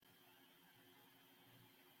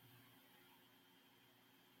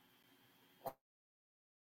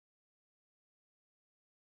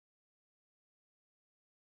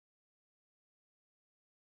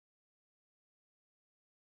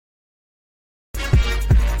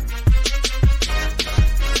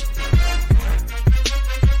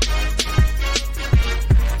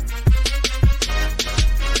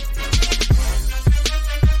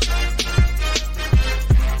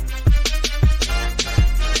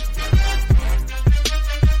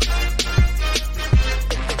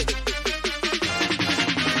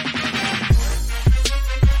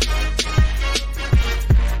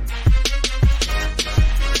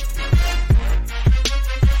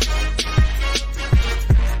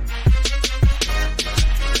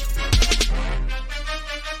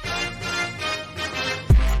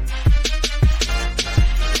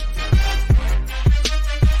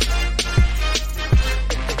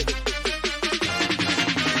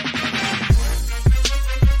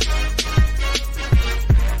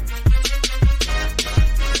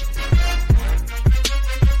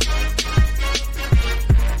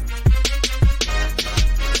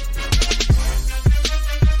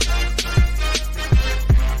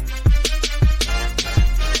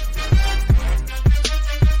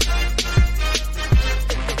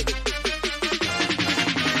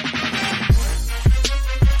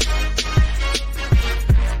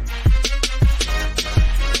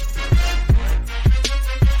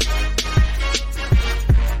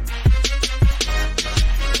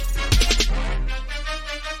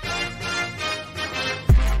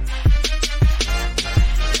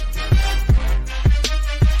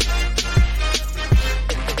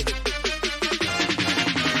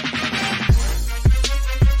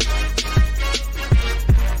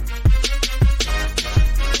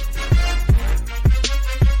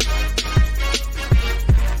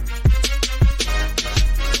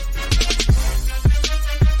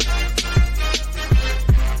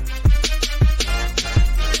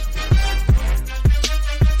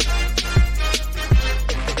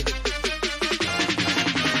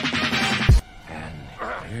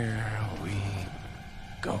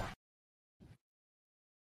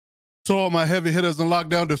To all my heavy hitters and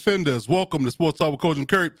lockdown defenders, welcome to Sports Talk with Coach and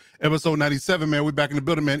Curt, episode 97, man. We're back in the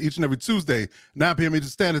building, man, each and every Tuesday, 9 p.m. Eastern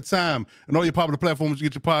Standard Time, and all your popular platforms you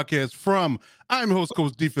get your podcast from. I'm your host,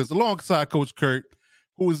 Coach Defense, alongside Coach Curt,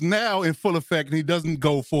 who is now in full effect, and he doesn't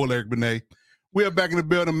go full Eric Benet. We are back in the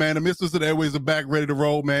building, man. The Mistress of the Airways are back, ready to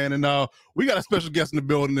roll, man, and we got a special guest in the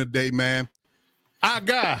building today, man. Our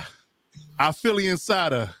guy, our Philly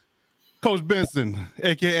insider, Coach Benson,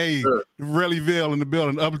 a.k.a. Rellyville in the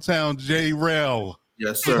building, Uptown J. Rel.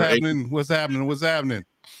 Yes, sir. What's happening?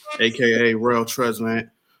 A.k.a. Rel Trez,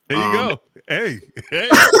 man. There you go. Hey.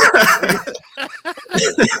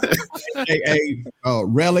 A.k.a.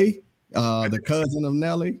 Relly, the cousin of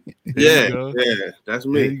Nelly. Yeah, that's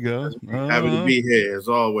me. There you go. Happy to be here, as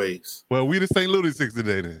always. Well, we the St. Louis Six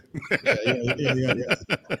today, then. Yeah.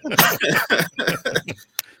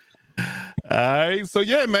 All right, so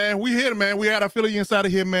yeah, man, we here, man. We had our Philly insider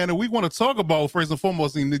here, man, and we want to talk about, first and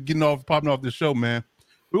foremost, popping off the show, man.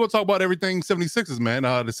 We're going to talk about everything 76ers, man.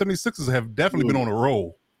 The 76ers have definitely been on a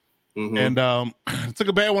roll. Mm-hmm. And took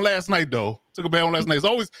a bad one last night, though.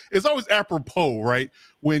 It's always apropos, right?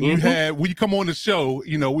 When you come on the show,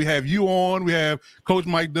 you know, we have you on, we have Coach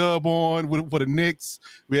Mike Dub on for the Knicks,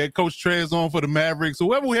 we had Coach Trez on for the Mavericks. So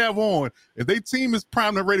whoever we have on, if their team is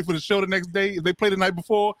primed and ready for the show the next day, if they play the night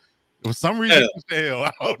before, for some reason, catch the L.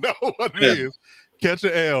 I don't know what it is. Catch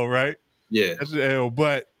an L, right? Yeah. Catch an L.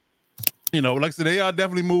 But, you know, like I said, they are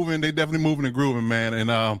definitely moving. They definitely moving and grooving, man.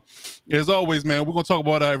 And as always, man, we're going to talk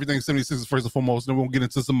about everything 76ers first and foremost. Then we're going to get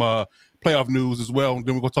into some playoff news as well. And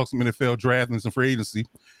then we're going to talk some NFL draft and some free agency.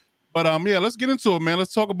 But, let's get into it, man.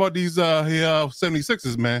 Let's talk about these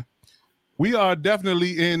 76ers, man. We are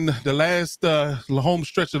definitely in the last home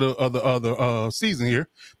stretch of the season here.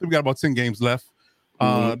 We got about 10 games left.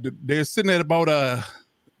 They're sitting at about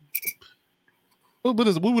what we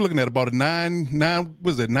were looking at about a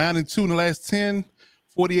 9-2 in the last 10,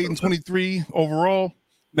 48-23 overall.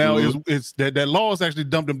 Now it's that laws actually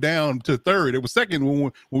dumped them down to third. It was second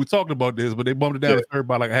when we talked about this, but they bumped it down to third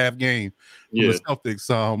by like a half game from the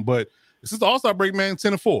Celtics. But this is the All-Star break, man.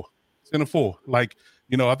 10-4. Like,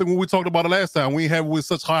 you know, I think when we talked about it last time, we had with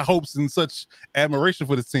such high hopes and such admiration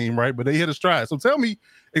for the team, right? But they hit a stride. So tell me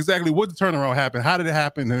exactly what the turnaround happened. How did it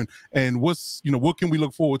happen? And what's, you know, what can we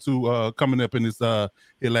look forward to coming up in this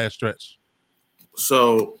last stretch?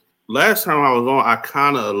 So last time I was on, I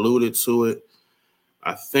kind of alluded to it.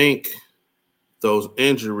 I think those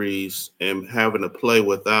injuries and having to play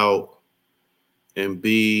without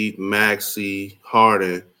Embiid, Maxey,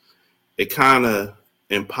 Harden, it kind of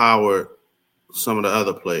empowered some of the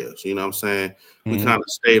other players. You know what I'm saying? We kind of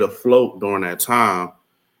stayed afloat during that time.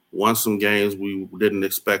 Won some games we didn't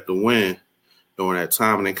expect to win during that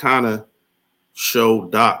time. And it kind of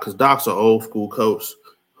showed Doc, because Doc's an old school coach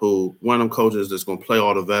who one of them coaches that's going to play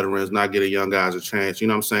all the veterans, not get the young guys a chance. You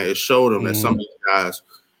know what I'm saying? It showed them that some of these guys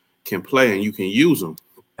can play and you can use them.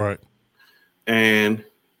 Right. And,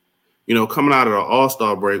 you know, coming out of the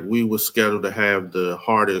All-Star break, we were scheduled to have the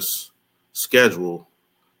hardest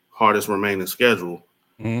remaining schedule.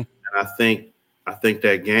 And I think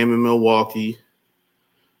that game in Milwaukee,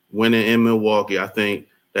 winning in Milwaukee, I think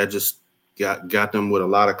that just got them with a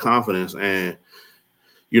lot of confidence. And,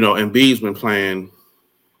 you know, Embiid's been playing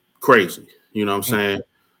crazy. You know what I'm saying?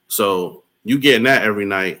 So you getting that every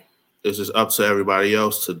night. It's just up to everybody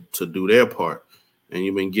else to do their part. And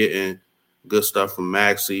you've been getting good stuff from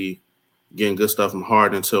Maxey, getting good stuff from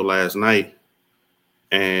Harden until last night.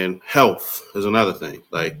 And health is another thing.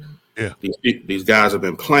 Like, these guys have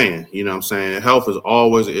been playing. You know what I'm saying? Health is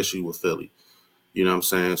always an issue with Philly. You know what I'm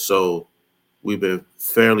saying? So we've been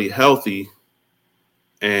fairly healthy,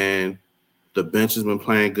 and the bench has been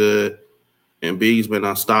playing good. Embiid's been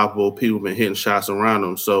unstoppable. People have been hitting shots around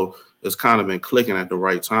him. So it's kind of been clicking at the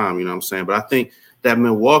right time. You know what I'm saying? But I think that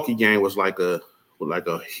Milwaukee game was like a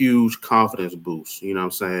huge confidence boost. You know what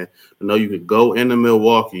I'm saying? To know you could go into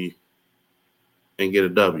Milwaukee and get a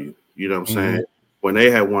W. You know what I'm saying? When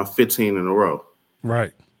they had won 15 in a row.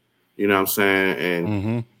 Right. You know what I'm saying?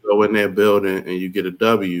 And go in that building and you get a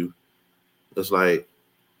W. It's like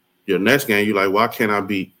your next game, you're like, why can't I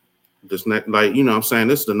beat this next? Like, you know what I'm saying?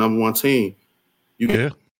 This is the number one team.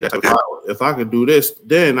 If I could do this,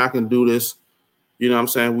 then I can do this. You know what I'm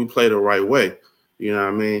saying? We play the right way. You know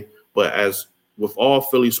what I mean? But as with all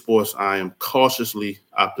Philly sports, I am cautiously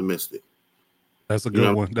optimistic. That's a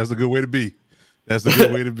good one. That's a good way to be.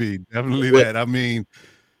 Definitely that. I mean,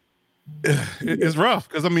 it's rough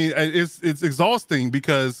because, I mean, it's exhausting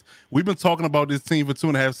because we've been talking about this team for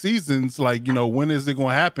 2.5 seasons. Like, you know, when is it going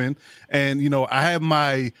to happen? And, you know, I have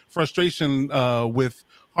my frustration with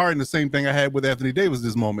Harden the same thing I had with Anthony Davis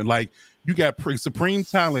this moment. Like, you got supreme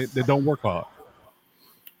talent that don't work hard.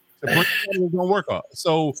 Supreme talent that don't work hard.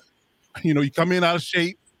 So, you come in out of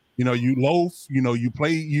shape. You loaf. You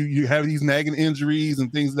play. You have these nagging injuries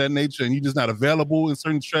and things of that nature, and you're just not available in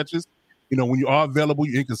certain stretches. When you are available,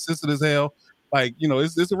 you're inconsistent as hell. Like,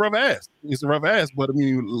 it's a rough ass. It's a rough ass. But I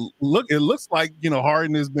mean, it looks like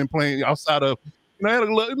Harden has been playing outside of. Had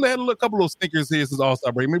a couple of stinkers here since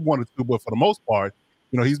All-Star break, maybe 1 or 2, but for the most part,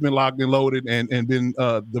 he's been locked and loaded and been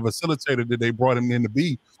the facilitator that they brought him in to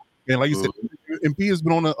be. And like you said, MP has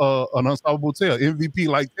been on an unstoppable tail, MVP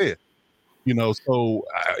like that. So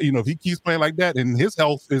if he keeps playing like that, and his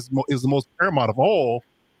health is the most paramount of all,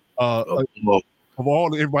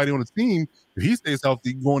 everybody on the team. If he stays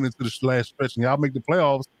healthy going into the last stretch, and y'all make the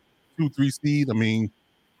playoffs, 2-3 seed. I mean,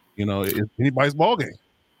 it's anybody's ball game.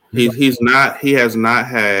 He has not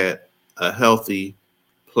had a healthy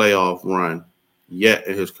playoff run yet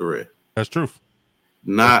in his career. That's true.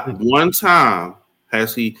 Not one time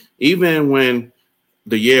has he, even when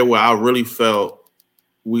the year where I really felt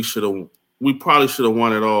we probably should have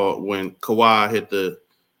won it all when Kawhi hit the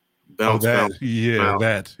bounce.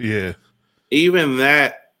 Yeah. Even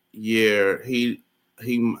that year,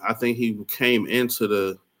 I think he came into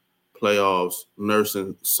the playoffs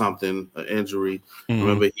nursing something, an injury. Mm-hmm.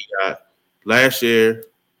 Remember, last year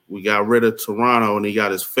we got rid of Toronto and he got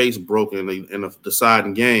his face broken in a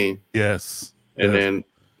deciding game. Yes. And then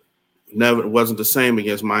never wasn't the same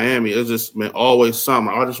against Miami. It's just been always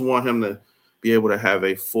something. I just want him to be able to have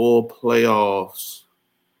a full playoffs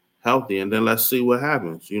healthy, and then let's see what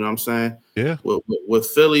happens. You know what I'm saying? Yeah. With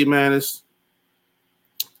Philly, man, it's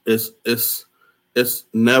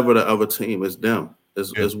never the other team. It's them.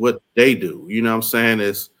 It's what they do. You know what I'm saying?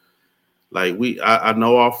 It's like I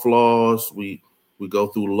know our flaws. We go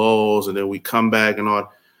through lulls and then we come back and all.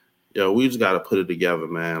 We just got to put it together,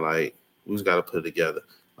 man. Like, we just got to put it together.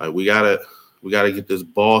 Like, we gotta get this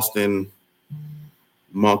Boston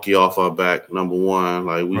monkey off our back. Number one,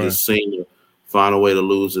 like, we just seem to find a way to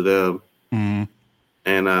lose to them. Mm-hmm.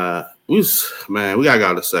 And we gotta get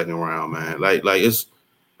out of the second round, man. Like it's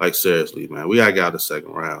like, seriously, man, we gotta get out of the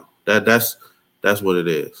second round. That's what it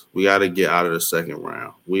is. We got to get out of the second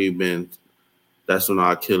round. That's when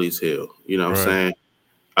our Achilles heel. You know what I'm saying?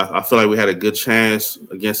 I feel like we had a good chance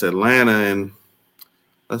against Atlanta, and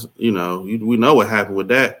that's, we know what happened with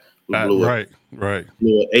that. We blew right.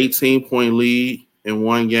 Blew an 18-point lead in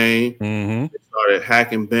one game. Mm-hmm. They started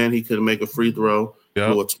hacking Ben. He couldn't make a free throw.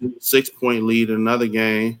 Yep. Blew a 26-point lead in another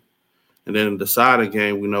game. And then in the deciding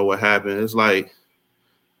game, we know what happened. It's like,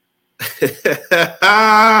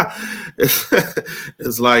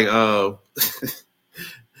 it's like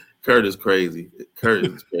Curt is crazy.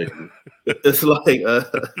 It's like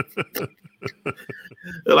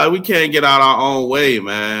we can't get out our own way,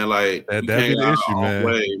 man. Like, that'd be the issue, man.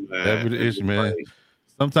 That'd be the issue, man.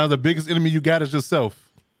 Sometimes the biggest enemy you got is yourself.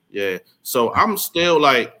 Yeah. So I'm still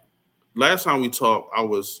like, last time we talked, I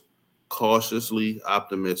was cautiously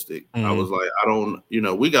optimistic. Mm-hmm. I was like,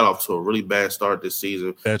 we got off to a really bad start this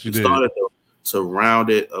season. That you did. Started to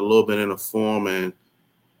round it a little bit in a form,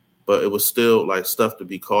 but it was still like stuff to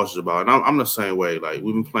be cautious about. And I'm the same way. Like,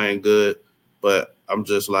 we've been playing good, but I'm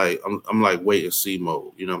just like, I'm like wait and see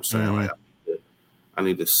mode. You know what I'm saying? Mm-hmm. Like, I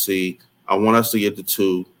need to see. I want us to get to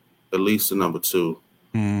 2, at least the number 2.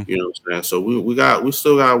 Mm-hmm. You know what I'm saying? So we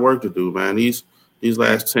still got work to do, man. These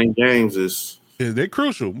last 10 games is. Yeah, they're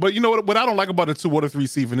crucial. But you know what I don't like about the 2 or 3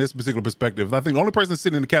 seed from this particular perspective? I think the only person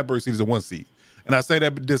sitting in the catbird seat is the 1 seed. And I say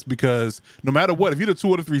that just because no matter what, if you're the 2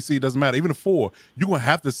 or the 3 seed, doesn't matter. Even the 4, you're gonna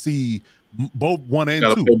have to see both 1 and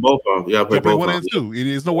 2. Play both of them. Yeah, play both 1 and 2.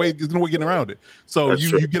 There's no way getting around it. So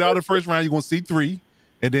you get out of the first round, you're gonna see 3,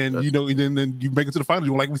 and then then you make it to the finals,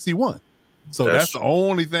 you're gonna see 1. So that's the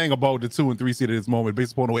only thing about the 2 and 3 seed at this moment,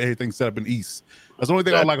 based upon the way everything's set up in the East. That's the only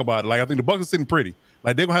thing I like about it. Like, I think the Bucks are sitting pretty.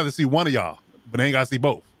 Like, they're gonna have to see 1 of y'all, but they ain't gotta see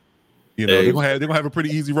both. They're gonna have a pretty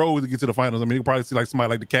easy road to get to the finals. I mean, you'll probably see like somebody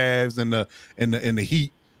like the Cavs and the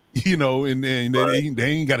Heat, and they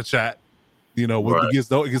ain't got a shot, against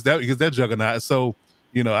that juggernaut. So,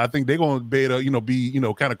 I think they're gonna be able to, be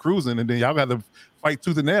kind of cruising, and then y'all got to fight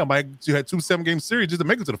tooth and nail. You had 2 7-game series just to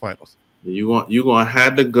make it to the finals. You're gonna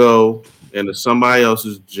have to go into somebody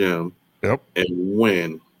else's gym, and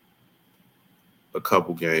win a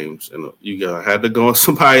couple games, and you gotta have to go in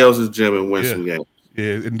somebody else's gym and win some games.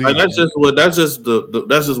 Yeah, indeed. Like, that's just what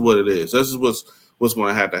it is. That's just what's going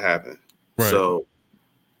to have to happen. Right. So,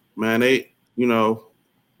 man,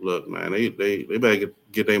 look, man, they better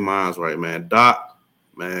get their minds right, man. Doc,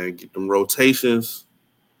 man, get them rotations.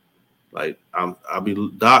 Like,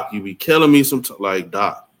 Doc, you be killing me sometimes. Like,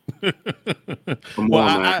 Doc, Come Well,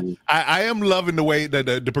 on, man. I am loving the way that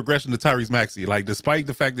the progression of Tyrese Maxey. Like, despite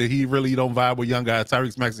the fact that he really don't vibe with young guys,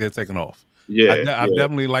 Tyrese Maxey has taken off. I've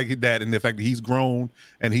definitely liked that, and the fact that he's grown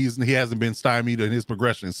and he hasn't been stymied in his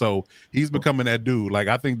progression. So he's becoming that dude. Like,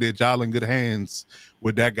 I think that y'all in good hands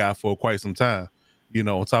with that guy for quite some time. You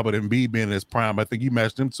know, on top of Embiid being in his prime, I think you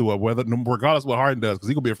matched him to regardless of what Harden does, because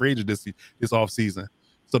he gonna be a free agent this off season.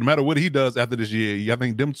 So no matter what he does after this year, I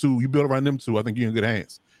think them two, you build around them two, I think you're in good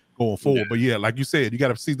hands going forward. Yeah. But yeah, like you said, you got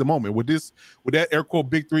to seize the moment with that air quote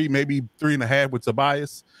big three, maybe 3.5 with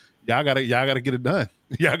Tobias. Y'all gotta get it done.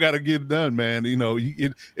 Y'all gotta get it done, man. You know,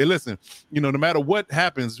 listen, you know, no matter what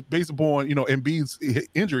happens, based upon, you know, Embiid's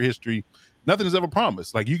injury history, nothing is ever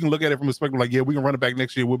promised. Like, you can look at it from a perspective like, yeah, we can run it back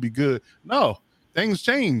next year, we'll be good. No, things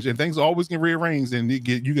change and things always can rearrange, and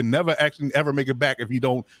you can never actually ever make it back if you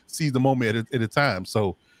don't seize the moment at a time.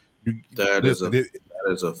 So that is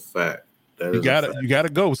a fact. You gotta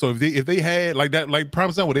go. So if they had like that, like prime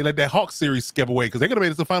example, they let that Hawks series skip away because they could have made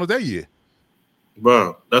it to the finals that year.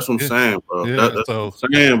 Bro, that's what I'm saying, bro. Yeah, that's what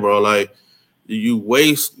I'm saying, bro. Like,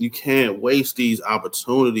 you can't waste these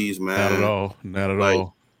opportunities, man. Not at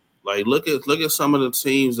all. Like, look at some of the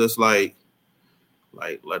teams that's like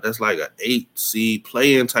that's like an 8 seed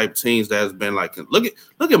play-in type teams that has been like, look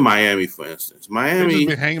at Miami, for instance. Miami just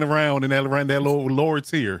been hanging around in that lower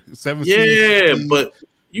tier, 7 yeah, but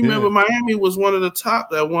you remember Miami was one of the top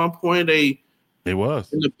at one point. They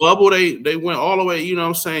was in the bubble. They went all the way. You know what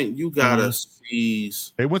I'm saying? You gotta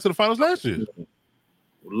seize. They went to the finals last year.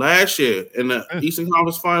 In the Eastern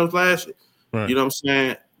Conference Finals last year. Right. You know what I'm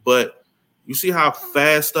saying? But you see how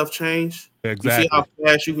fast stuff changed. Exactly. You see how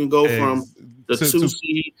fast you can go from the 2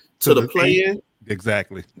 seed to the play-in.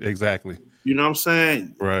 Exactly. You know what I'm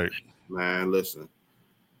saying? Right. Man, listen.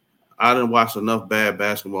 I didn't watch enough bad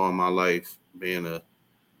basketball in my life being a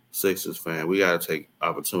Sixers fan. We gotta take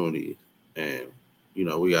opportunity, and you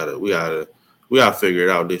know we gotta figure it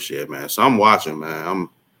out this year, man. So I'm watching, man. I'm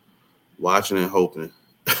watching and hoping.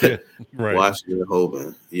 Yeah, right. Watching and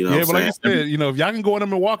hoping. You know, yeah, but like you said, you know, if y'all can go into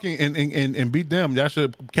Milwaukee and beat them, y'all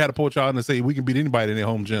should catapult y'all and say we can beat anybody in their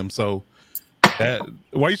home gym. So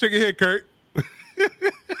why you shaking your head, Curt?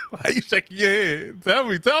 Why you shaking your head? Tell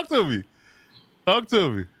me, talk to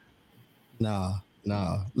me. Nah.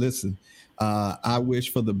 Listen. I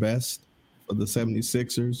wish for the best for the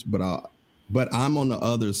 76ers, but I'm on the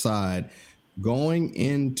other side. Going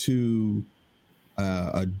into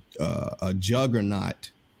a juggernaut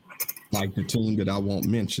like the team that I won't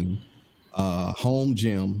mention, home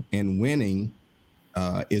gym and winning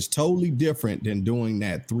is totally different than doing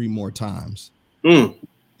that 3 more times.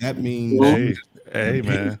 That means hey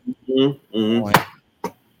man,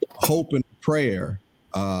 hope and prayer.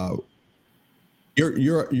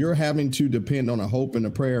 You're having to depend on a hope and a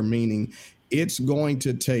prayer, meaning it's going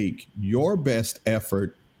to take your best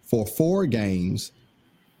effort for 4 games,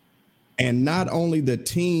 and not only the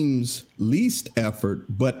team's least effort,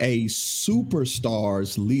 but a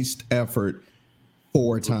superstar's least effort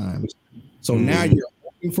 4 times. So now you're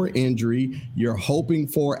hoping for injury, you're hoping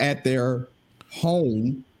for at their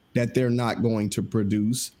home that they're not going to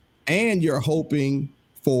produce, and you're hoping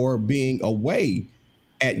for being away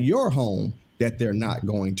at your home that they're not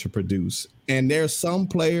going to produce. And there's some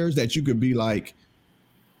players that you could be like,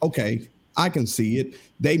 okay, I can see it.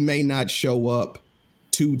 They may not show up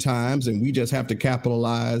 2 times, and we just have to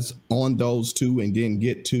capitalize on those 2 and then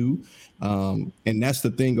get 2. And that's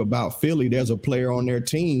the thing about Philly. There's a player on their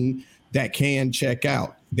team that can check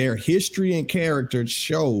out. Their history and character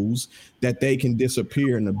shows that they can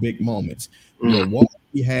disappear in the big moments.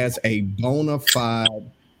 Milwaukee has a bona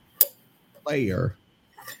fide player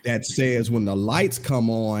that says when the lights come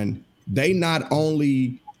on, they not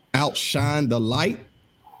only outshine the light,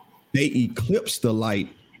 they eclipse the light,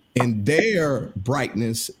 and their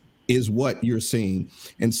brightness is what you're seeing.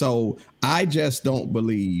 And so I just don't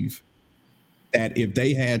believe that if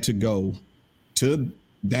they had to go to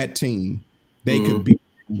that team, they could beat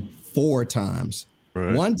them 4 times.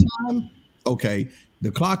 Right. 1 time, okay,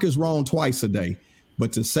 the clock is wrong twice a day.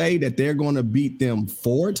 But to say that they're going to beat them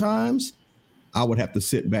 4 times, I would have to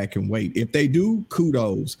sit back and wait. If they do,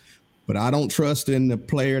 kudos. But I don't trust in the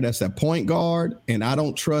player that's a point guard, and I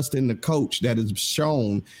don't trust in the coach that has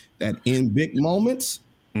shown that in big moments,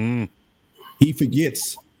 he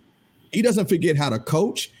forgets. He doesn't forget how to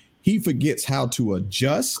coach. He forgets how to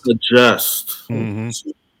adjust. To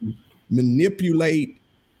manipulate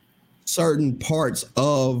certain parts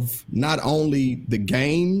of not only the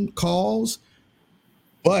game calls,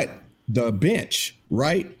 but the bench,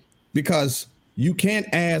 right? Because you can't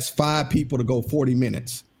ask 5 people to go 40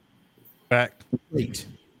 minutes. Fact.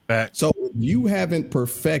 Fact. So if you haven't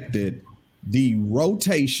perfected the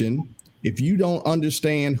rotation, if you don't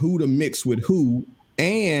understand who to mix with who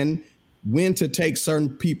and when to take certain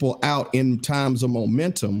people out in times of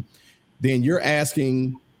momentum, then you're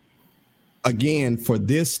asking again for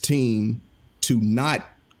this team to not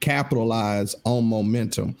capitalize on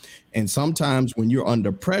momentum. And sometimes when you're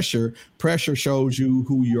under pressure, pressure shows you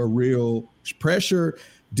who your real pressure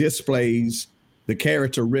displays the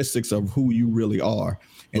characteristics of who you really are.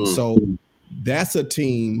 And so that's a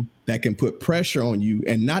team that can put pressure on you,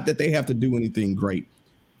 and not that they have to do anything great,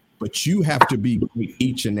 but you have to be great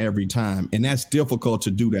each and every time. And that's difficult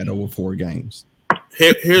to do that over 4 games.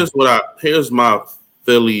 Here's my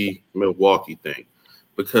Philly Milwaukee thing,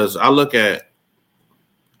 because I look at,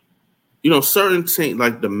 certain teams,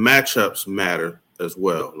 like the matchups matter as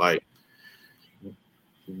well. Like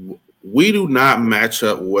we do not match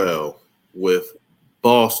up well with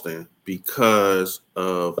Boston because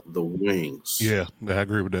of the wings. Yeah, I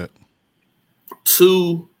agree with that.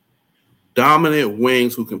 2 dominant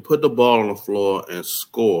wings who can put the ball on the floor and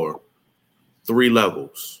score 3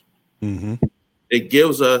 levels. Mm-hmm. It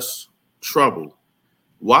gives us trouble.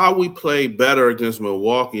 Why we play better against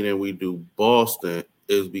Milwaukee than we do Boston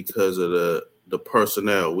is because of the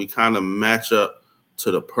personnel. We kind of match up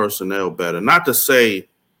to the personnel better. Not to say,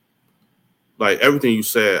 like, everything you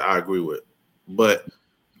said, I agree with, but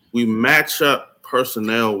we match up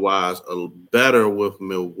personnel-wise better with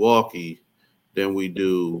Milwaukee than we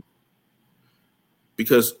do,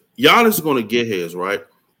 because Giannis is going to get his, right?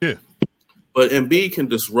 Yeah. But Embiid can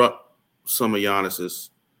disrupt some of Giannis's.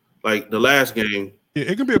 Like the last game. Yeah,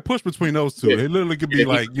 it can be a push between those two. Yeah. It literally could be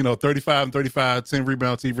 35 and 35, 10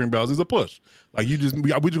 rebounds, 10 rebounds. It's a push. Like we just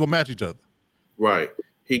gonna match each other. Right.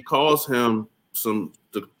 He caused him to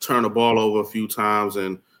turn the ball over a few times,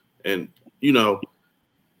 and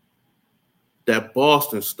that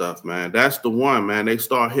Boston stuff, man. That's the one, man. They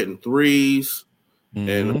start hitting threes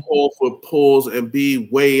and Horford pulls and be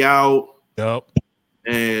way out. Yep.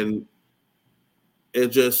 And we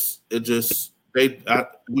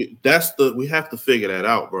have to figure that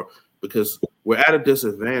out, bro, because we're at a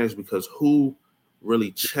disadvantage because who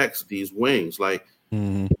really checks these wings? Like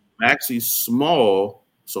Maxi's small,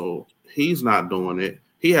 so he's not doing it.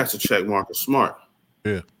 He has to check Marcus Smart.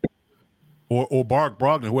 Yeah. Or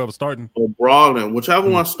Brogdon, whoever's starting. Or Brogdon, whichever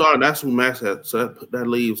one started, that's who Max had. So that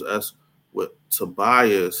leaves us with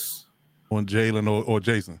Tobias. On Jalen or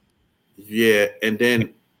Jason. Yeah, and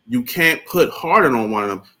then you can't put Harden on one of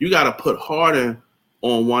them. You got to put Harden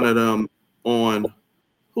on one of them. On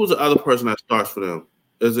who's the other person that starts for them?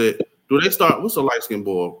 Do they start? What's the light skinned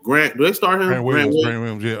boy? Grant? Do they start him? Grant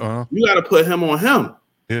Williams. Yeah. You got to put him on him.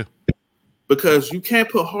 Yeah. Because you can't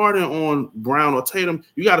put Harden on Brown or Tatum.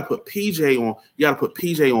 You got to put PJ on. You got to put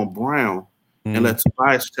PJ on Brown and let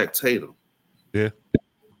Tobias check Tatum. Yeah.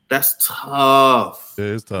 That's tough. Yeah,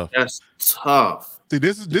 it's tough. That's tough. See,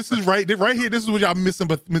 this is right here. This is what y'all missing,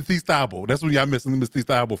 but Matisse Thybulle. That's what y'all missing Matisse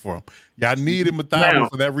Thybulle from. Y'all needed Matisse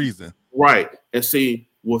for that reason. Right. And see,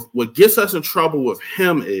 what gets us in trouble with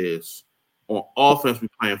him is on offense we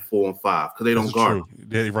playing 4 and 5 because they don't guard.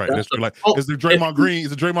 Yeah, right. That's true. Like it's the Draymond Green.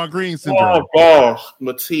 It's the Draymond Green syndrome. Oh gosh,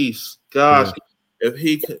 Matisse. Gosh, if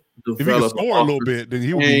he could develop, score a little bit, then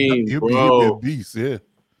he'll be a beast. Yeah.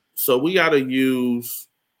 So we got to use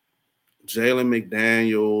Jalen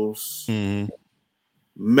McDaniels,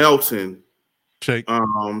 Melton. Shake.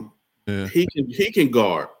 He can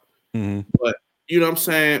guard, but you know what I'm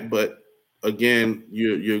saying. But again,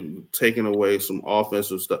 you're taking away some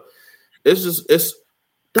offensive stuff. It's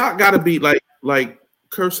Doc got to be like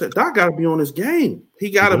Curt said. Doc got to be on his game.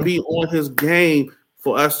 He got to be on his game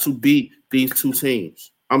for us to beat these two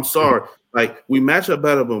teams. I'm sorry, like we match up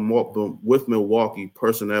better with Milwaukee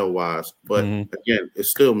personnel wise, but again,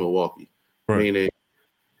 it's still Milwaukee. Right. Meaning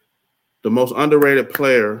the most underrated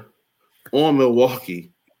player on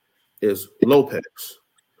Milwaukee is Lopez.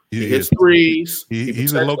 He hits threes.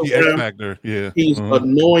 He's a low-key X factor. Yeah, he's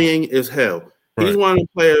annoying as hell. Right. He's one of the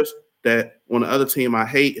players that on the other team I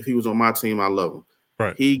hate. If he was on my team, I love him.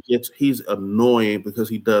 Right. He's annoying because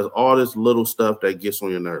he does all this little stuff that gets on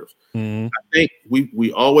your nerves. I think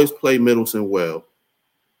we always play Middleton well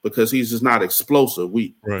because he's just not explosive.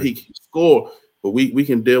 He can score, but we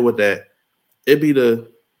can deal with that. It'd be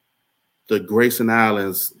the Grayson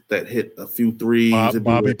Allens that hit a few threes.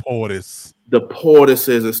 Bobby Portis. The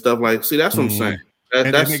Portises and stuff like. See, that's what I'm saying.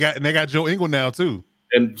 And they got Joe Ingles now too.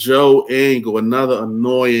 And Joe Ingles, another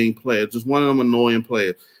annoying player, just one of them annoying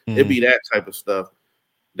players. It'd be that type of stuff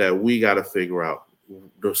that we got to figure out.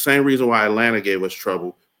 The same reason why Atlanta gave us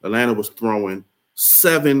trouble. Atlanta was throwing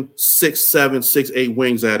 7, 6, 7, 6, 8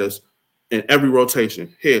 wings at us in every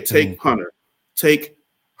rotation. Here, take Hunter, take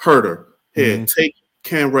Herter. Here, take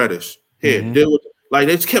Cam Reddish. Here, deal with like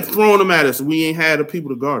they just kept throwing them at us, and we ain't had the people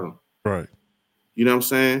to guard them. Right. You know what I'm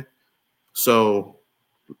saying? So,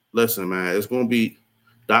 listen, man, it's gonna be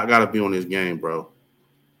Doc. Got to be on this game, bro.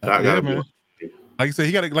 Doc got to be. Like you said,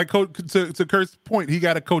 he got to coach to Curt's point. He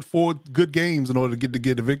got to coach 4 good games in order to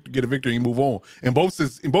get a victory and move on. In both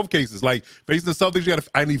cases, like facing the Celtics,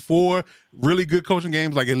 I need 4 really good coaching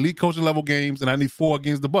games, like elite coaching level games, and I need 4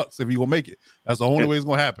 against the Bucks if he gonna make it. That's the only way it's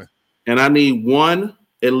gonna happen. And I need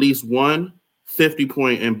at least one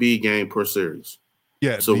 50-point Embiid game per series.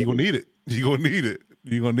 Yeah, so you're gonna need it. You're gonna need it.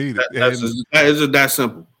 That is just that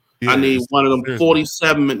simple. Yeah, I need one of them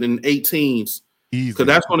 47 and 18s because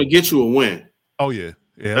that's gonna get you a win. Oh yeah,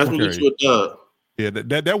 that's gonna get you a dub. Yeah,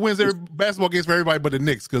 that wins every basketball games for everybody but the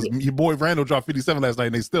Knicks because your boy Randall dropped 57 last night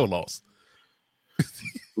and they still lost.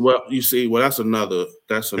 Well, you see, that's another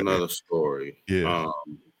story. Yeah,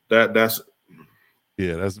 that's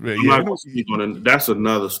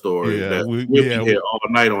another story. Yeah, we'll be here all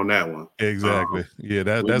night on that one. Exactly.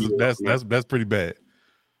 That's pretty bad.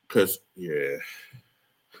 Because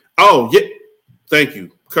oh yeah, thank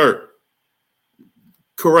you, Curt.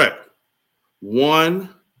 Correct. 1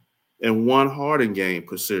 Harden game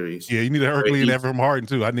per series. Yeah, you need a Hercules and from Harden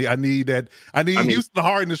too. I need that. I need Houston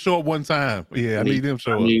Harden to show up one time. Yeah, I need him to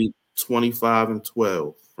show up. I need 25 and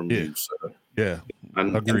 12 from you, sir. Yeah,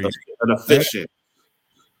 agreed. And efficient.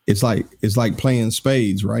 It's like playing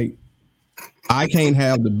spades, right? I can't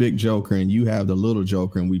have the big joker and you have the little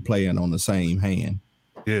joker, and we playing on the same hand.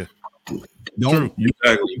 Yeah, don't you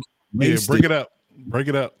break it up. Break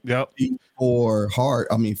it up. Yep. 50 for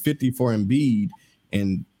Embiid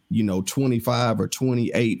and 25 or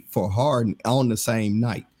 28 for Harden on the same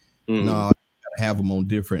night. No, you gotta have them on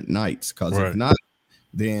different nights because if not,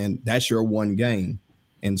 then that's your one game.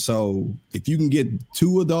 And so if you can get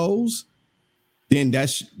 2 of those, then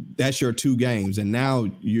that's your 2 games, and now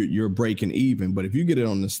you're breaking even. But if you get it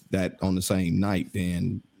on the same night,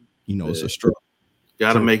 then it's a struggle.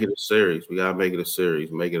 Got to make it a series. We got to make it a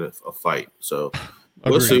series, make it a fight. So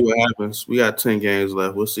we'll see what happens. We got 10 games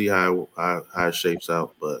left. We'll see how it shapes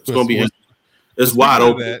out. But it's going to be it's wide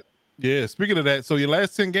open. Yeah, speaking of that, so your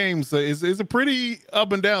last 10 games is a pretty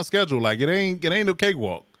up and down schedule. Like it ain't no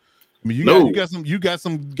cakewalk. I mean, you got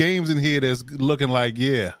some games in here that's looking like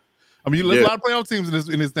there's a lot of playoff teams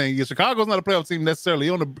in this thing. Yeah, Chicago's not a playoff team necessarily.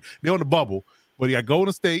 They're on the bubble, but you got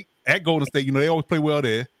Golden State at Golden State. They always play well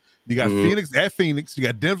there. You got Phoenix at Phoenix. You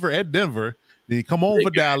got Denver at Denver. Then you come home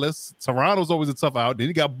for Dallas. Toronto's always a tough out. Then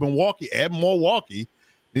you got Milwaukee at Milwaukee.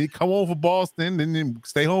 Then you come home for Boston. Then you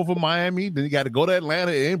stay home for Miami. Then you got to go to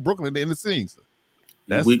Atlanta and Brooklyn in the scenes.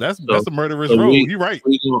 That's a murderous road. You're right.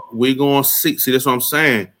 We're going to see. See, that's what I'm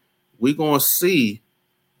saying. We're going to see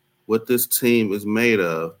what this team is made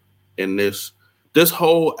of in this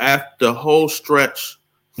whole stretch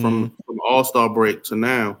from All-Star break to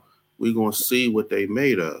now. We're going to see what they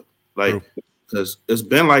made of. Like, because it's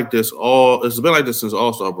been like this since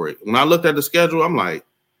All-Star break. When I looked at the schedule, I'm like,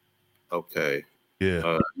 okay.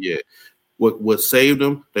 Yeah. What saved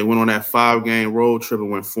them? They went on that 5-game road trip and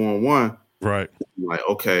went 4-1. Right. I'm like,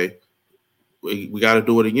 okay, we got to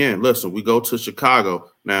do it again. Listen, we go to Chicago.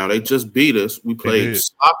 Now, they just beat us. We played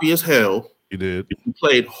sloppy as hell. You did. We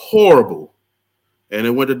played horrible. And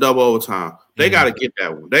it went to double overtime. They got to get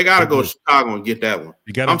that one. They got to go to Chicago and get that one.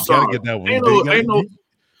 You got to get that one.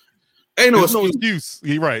 Ain't no excuse.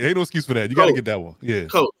 You're right. Ain't no excuse for that. You got to get that one. Yeah.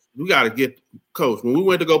 Coach, when we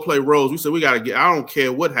went to go play Rose, we said we got to get. I don't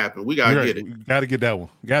care what happened. We got to get it. Got to get that one.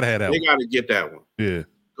 Got to have that one. They got to get that one. Yeah.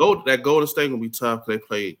 That Golden State gonna be tough because they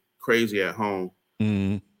play crazy at home.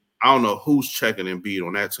 Mm-hmm. I don't know who's checking Embiid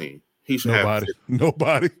on that team. He should have 50.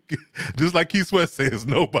 Nobody. Just like Keith Sweat says,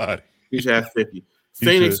 nobody. He should have 50.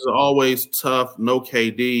 Phoenix is always tough. No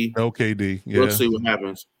KD. Yeah. We'll see what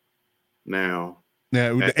happens. Now,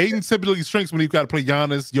 the Aiden typically shrinks when he's got to play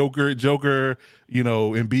Giannis, Joker,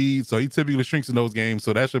 Embiid. So he typically shrinks in those games.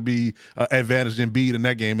 So that should be an advantage to Embiid in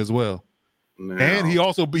that game as well. Now, and he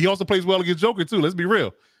also plays well against Joker too. Let's be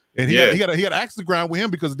real. And he got axe to grind with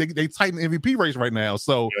him because they tighten the MVP race right now.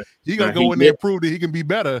 So he got to go in there and prove that he can be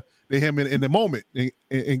better than him in the moment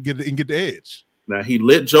and get the edge. Now he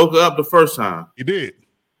lit Joker up the first time. He did.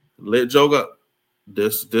 Lit Joker up.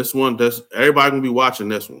 This one, everybody gonna be watching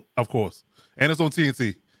this one. Of course. And it's on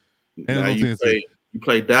TNT. You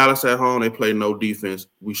play Dallas at home, they play no defense.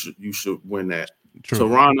 You should win that. True.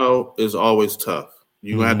 Toronto is always tough.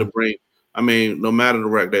 You have to bring, no matter the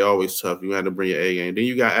record, they always tough. You had to bring your A game. Then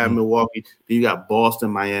you got at Milwaukee, then you got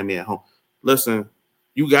Boston, Miami at home. Listen,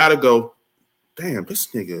 you gotta go. Damn, this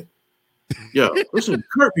nigga. Yo, listen,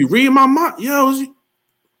 Curt, you reading my mind? Yo,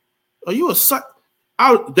 are you a suck?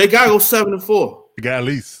 They gotta go 7-4. They got at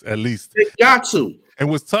least. They got to. And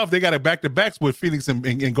what's tough, they got it back-to-backs with Phoenix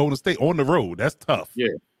and Golden State on the road. That's tough. Yeah.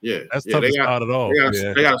 That's tough to start it off.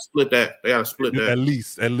 They gotta split that.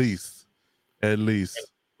 At least.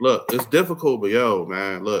 Look, it's difficult, but yo,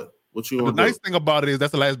 man, look, what you want to do? The nice thing about it is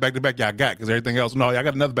that's the last back-to-back y'all got, because everything else, no, I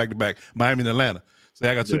got another back-to-back, Miami and Atlanta. So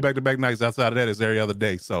I got 2 back-to-back nights. Outside of that, it's every other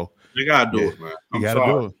day. So you gotta do it, man. You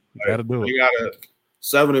gotta do it. You gotta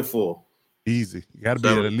 7-4. Easy. You gotta be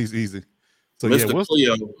at least easy. So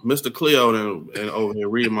Mr. Cleo and over here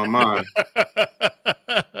reading my mind.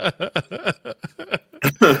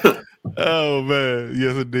 Oh man,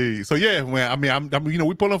 yes indeed. So yeah, man. I mean, I'm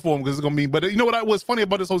we pulling for them because it's gonna mean. But you know what's funny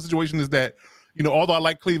about this whole situation is that although I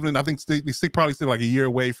like Cleveland, I think they probably still like a year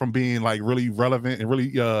away from being like really relevant and really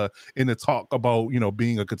in the talk about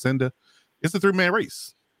being a contender. It's a 3-man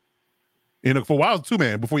race. For a while, it was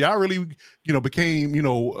 2-man. Before y'all really, became,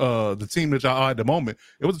 the team that y'all are at the moment,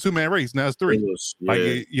 it was a 2-man race. Now it's 3. But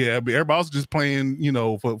everybody else just playing,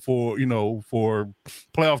 for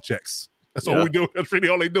playoff checks. That's all we do. That's really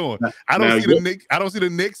all they doing. I don't see the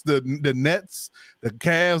Knicks, the Nets, the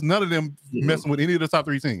Cavs, none of them messing with any of the top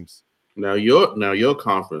 3 teams. Now your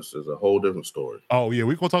conference is a whole different story. Oh yeah,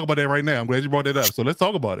 we're gonna talk about that right now. I'm glad you brought that up. So let's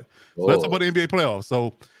talk about it. So let's talk about the NBA playoffs.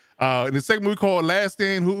 So in the segment we call Last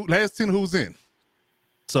 10 Who's In.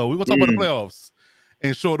 So we're gonna talk about the playoffs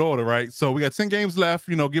in short order, right? So we got 10 games left,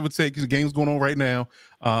 give or take. The games going on right now.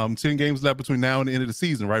 10 games left between now and the end of the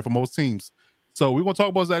season, right? For most teams. So we're gonna talk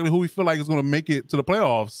about exactly who we feel like is gonna make it to the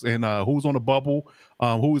playoffs and who's on the bubble,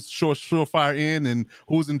 who is surefire in, and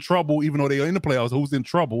who's in trouble, even though they're in the playoffs, who's in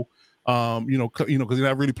trouble. Because they're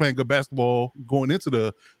not really playing good basketball going into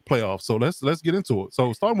the playoffs. So let's get into it.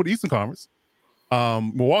 So starting with the Eastern Conference.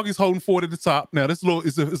 Milwaukee's holding forward at the top. Now this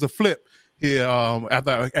is a flip here.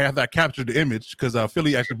 After I captured the image, because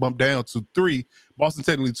Philly actually bumped down to 3, Boston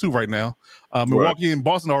technically 2 right now. Milwaukee and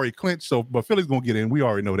Boston already clinched, but Philly's gonna get in. We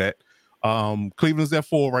already know that. Cleveland's at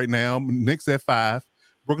 4 right now. Knicks at 5.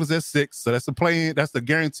 Brooklyn's at 6. So that's the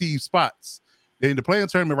guaranteed spots. And the play-in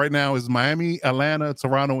tournament right now is Miami, Atlanta,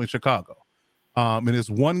 Toronto, and Chicago. And it's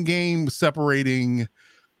 1 game separating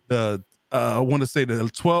the I want to say the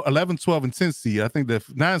 11, 12, and 10 seed. I think the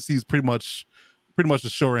 9 seed is pretty much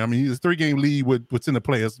assured. I mean, it's a 3-game lead with what's in the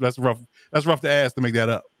play. That's rough. That's rough to ask to make that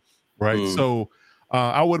up, right? So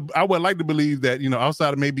I would like to believe that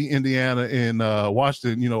outside of maybe Indiana and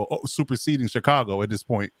Washington, superseding Chicago at this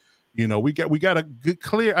point, we got a good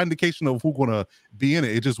clear indication of who's gonna be in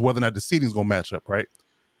it. It's just whether or not the seeding's gonna match up, right?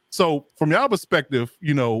 So from your perspective,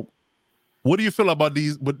 what do you feel about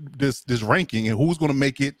this ranking and who's gonna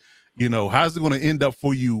make it? How's it gonna end up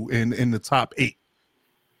for you in the top 8?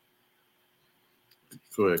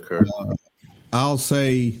 Go ahead, Curt. I'll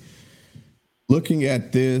say, looking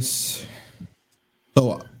at this,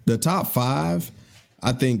 so the top 5,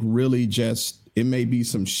 I think really it may be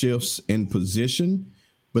some shifts in position.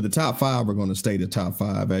 But the top 5 are going to stay the top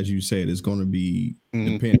 5. As you said, it's going to be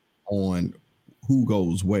dependent on who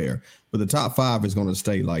goes where. But the top 5 is going to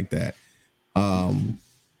stay like that.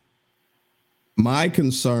 My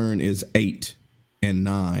concern is 8 and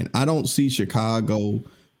 9. I don't see Chicago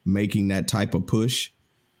making that type of push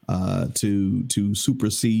to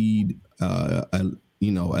supersede,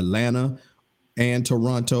 Atlanta and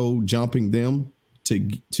Toronto, jumping them to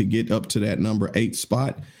get up to that number 8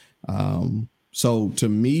 spot. So to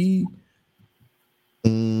me,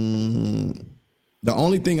 the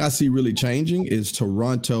only thing I see really changing is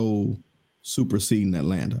Toronto superseding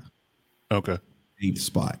Atlanta. Okay. 8th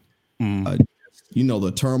spot.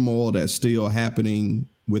 The turmoil that's still happening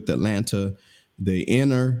with Atlanta, the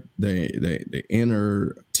inner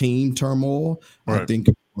team turmoil, right. I think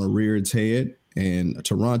it's going to rear its head. And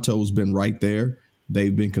Toronto's been right there.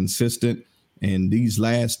 They've been consistent. And these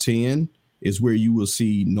last 10 is where you will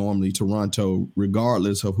see normally Toronto,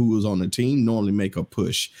 regardless of who is on the team, normally make a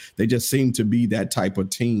push. They just seem to be that type of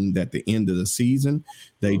team that at the end of the season,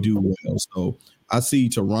 they do well. So I see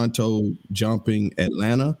Toronto jumping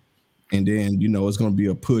Atlanta, and then, it's going to be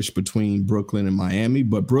a push between Brooklyn and Miami.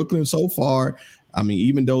 But Brooklyn so far, I mean,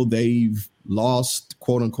 even though they've lost,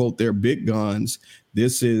 quote unquote, their big guns,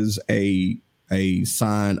 this is a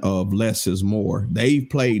sign of less is more. They've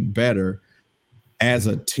played better as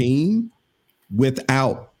a team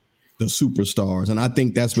without the superstars. And I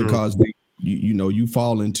think that's because you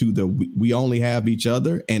fall into we only have each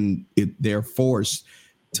other, and they're forced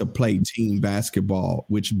to play team basketball,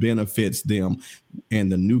 which benefits them and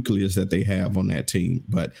the nucleus that they have on that team.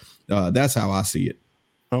 But that's how I see it.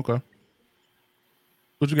 Okay.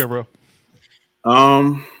 What you got, bro?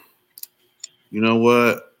 You know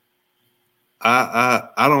what? I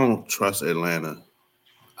don't trust Atlanta.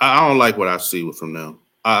 I don't like what I see from them.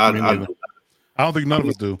 I don't think none of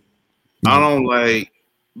us do. I don't like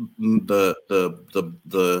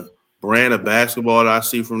the brand of basketball that I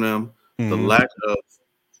see from them. The lack of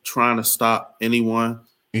trying to stop anyone.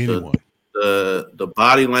 The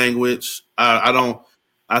body language. I don't.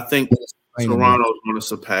 I think Toronto's going to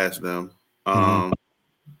surpass them. I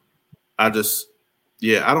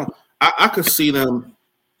don't. I could see them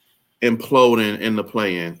imploding in the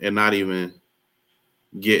play-in and not even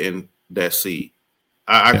getting that seed.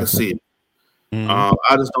 I can see it.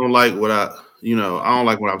 I just don't like what I don't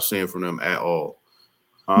like what I'm seeing from them at all.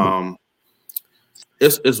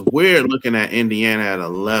 It's weird looking at Indiana at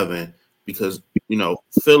 11 because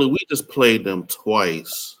Philly, we just played them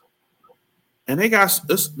twice, and they got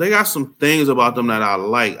some things about them that I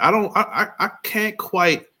like. I can't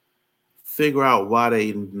quite figure out why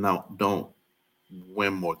they don't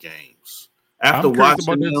win more games. After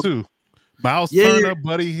watching them too. Miles Turner,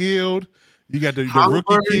 Buddy Hield. You got the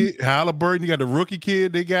rookie kid, Halliburton. You got the rookie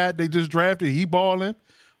kid they just drafted. He balling.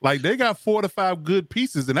 Like they got 4 to 5 good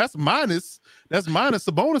pieces, and that's minus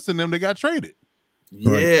Sabonis in them. They got traded.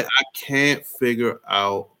 Yeah, I can't figure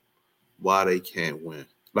out why they can't win.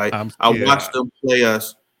 Like I watched them play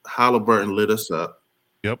us. Halliburton lit us up.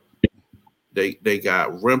 Yep. They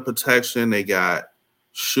got rim protection. They got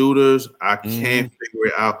shooters. I can't figure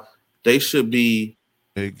it out. They should be.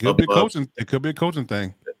 It could be coaching. It could be a coaching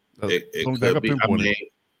thing. It could be. I mean,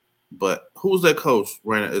 but who's that coach?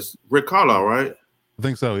 Right, it's Rick Carlisle, right? I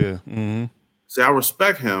think so. Yeah. Mm-hmm. See, I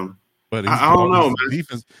respect him, but I don't know, man.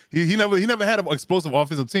 Defense. He never had an explosive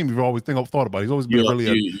offensive team. You've always thought about. He's always been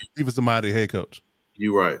a defensive-minded head coach.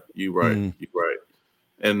 You're right. You're right.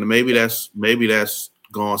 And maybe that's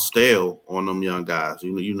gone stale on them young guys.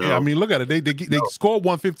 You know. Yeah, I mean, look at it. They scored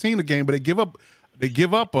 115 a game, but they give up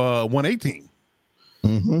 118.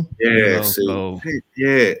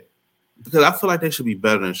 Yeah. Because I feel like they should be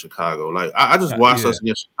better than Chicago. Like I just watched us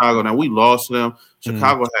against Chicago. Now we lost them.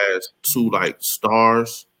 Chicago has 2 like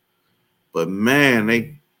stars, but man,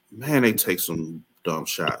 they take some dumb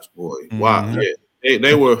shots, boy. Wow,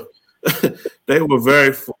 they were they were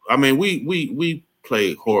very. I mean, we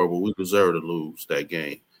played horrible. We deserved to lose that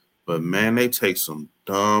game, but man, they take some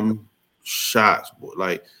dumb shots, boy.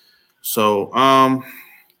 Like so.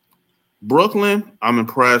 Brooklyn, I'm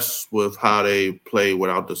impressed with how they play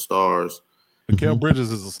without the stars. Mikal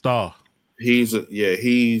Bridges is a star. He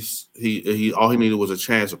all he needed was a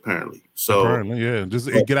chance apparently. So just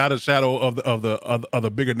get out of the shadow of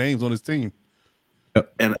the bigger names on his team.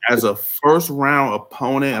 And as a first round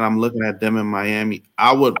opponent, and I'm looking at them in Miami,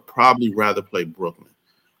 I would probably rather play Brooklyn,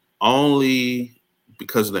 only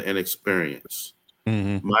because of the inexperience.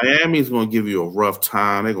 Miami's going to give you a rough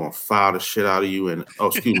time. They're going to foul the shit out of you. And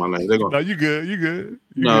excuse my language. They're going. No, you good.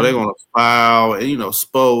 They're going to foul. And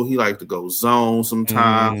Spo, he likes to go zone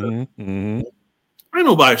sometimes. Ain't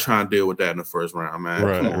nobody trying to deal with that in the first round, man.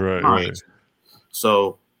 Right.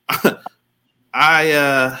 So,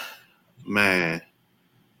 I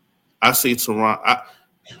see Toronto.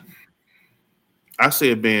 I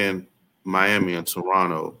see it being Miami and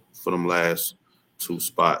Toronto for them last 2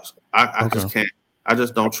 spots. I just can't. I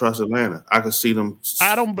just don't trust Atlanta. I can see them.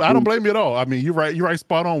 I don't blame you at all. I mean, you're right.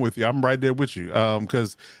 Spot on with you. I'm right there with you.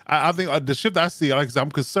 Because I think the shift I see, like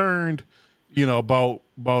I'm concerned, about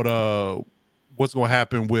what's going to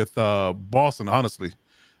happen with Boston. Honestly,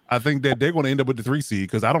 I think that they're going to end up with the 3 seed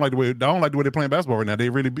because I don't like the way they're playing basketball right now.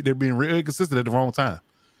 They're being really inconsistent at the wrong time.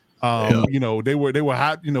 They were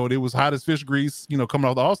hot. They was hot as fish grease. Coming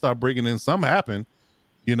off the All-Star break, and then something happened.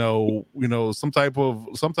 Some type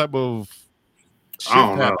of shit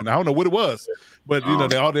happened. I don't know what it was, but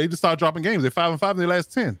they just started dropping games. They're 5-5 in their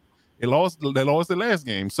last 10. They lost their last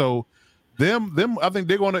game. So them I think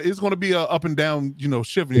it's gonna be a up and down,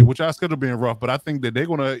 shifting, which our schedule being rough, but I think that they're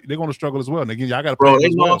gonna struggle as well. And again, y'all gotta play.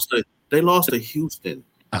 They lost to Houston.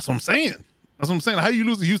 That's what I'm saying. How do you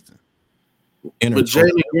lose to Houston? But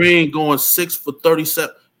Jalen Green going 6 for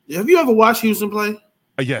 37. Have you ever watched Houston play?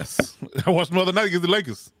 Yes. I watched them the other night against the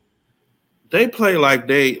Lakers. They play like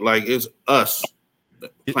it's us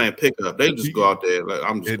playing pickup. They just go out there like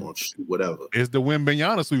I'm just going to shoot whatever. It's the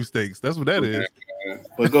Wembanyama sweepstakes. That's what that is.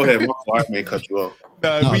 But go ahead, I may cut you off.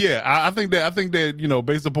 But yeah, I think that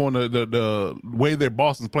based upon the way that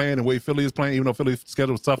Boston's playing and the way Philly is playing, even though Philly's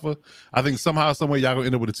schedule is tougher, I think somehow, some way y'all gonna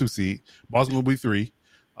end up with a 2 seed. Boston will be 3.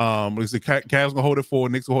 Like I said, Cavs gonna hold it 4,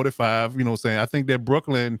 Knicks will hold it 5. You know what I'm saying? I think that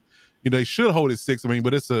Brooklyn, they should hold it 6. I mean,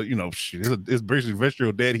 but it's it's basically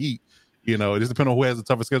virtual dead heat. It just depends on who has the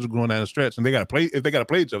tougher schedule going down the stretch, and they got to play. If they got to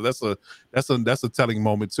play each other, that's a telling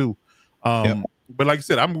moment too. But like I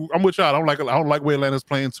said, I'm with y'all. I don't like where Atlanta's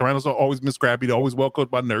playing. Toronto's always been scrappy. They're always well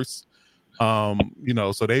coached by Nurse. So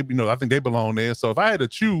they, I think they belong there. So if I had to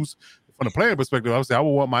choose from the player perspective, I would say I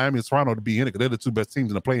would want Miami and Toronto to be in it because they're the two best teams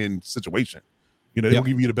in the playing situation. They'll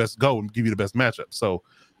give you the best go and give you the best matchup. So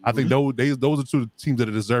I think those are two teams that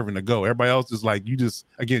are deserving to go. Everybody else is like you just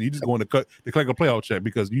going to collect a playoff check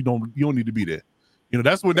because you don't need to be there.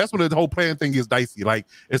 That's when the whole playing thing is dicey. Like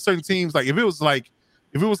at certain teams, like if it was like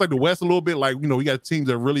the West a little bit, like we got teams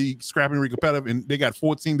that are really scrapping, really competitive, and they got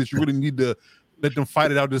 4 teams that you really need to let them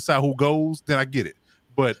fight it out to decide who goes, then I get it.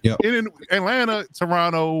 But in Atlanta,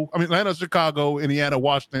 Atlanta, Chicago, Indiana,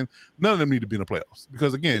 Washington, none of them need to be in the playoffs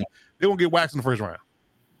because again, they're gonna get waxed in the first round.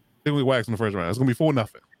 It's gonna be 4-0.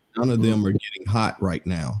 None of them are getting hot right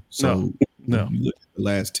now. So no. You look at the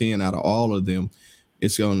last 10 out of all of them,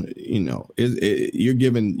 it's going to, you're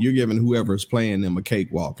giving whoever's playing them a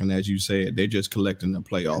cakewalk. And as you said, they're just collecting a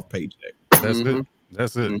playoff paycheck. That's it.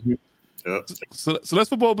 Mm-hmm. Yep. So let's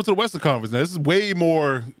flip over to the Western Conference. Now, this is way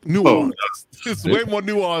more nuanced. It's way more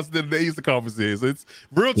nuanced than the Eastern Conference is. It's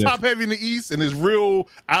real top heavy in the East, and it's real,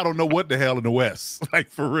 I don't know what the hell in the West.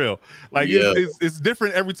 Like, for real. Like, it's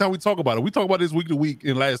different every time we talk about it. We talk about this week to week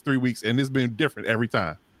in the last 3 weeks, and it's been different every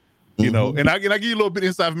time. And I give you a little bit of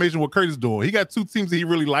inside information what Curt is doing. He got 2 teams that he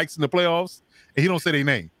really likes in the playoffs, and he don't say their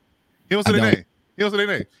name. He don't say their name.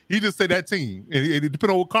 He just say that team. And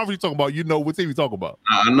depending on what conference you talking about, what team you talk about.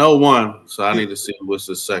 I know one, so I need to see what's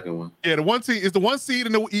the second one. Yeah, the one team is the 1 seed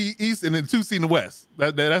in the East and then 2 seed in the West.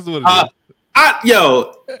 That's what it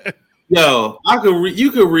is.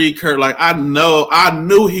 You could read Curt like I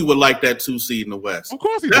knew he would like that 2 seed in the West. Of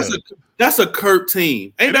course he does. That's a Curt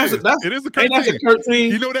team. It is a Curt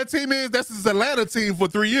team. You know what that team is? That's his Atlanta team for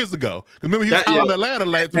 3 years ago. Remember he was out in Atlanta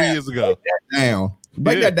like 3 years ago.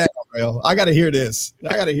 Break that down, bro. I gotta hear this.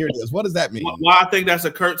 What does that mean? Why I think that's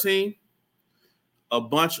a Curt team? A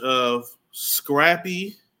bunch of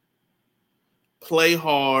scrappy, play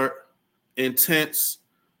hard, intense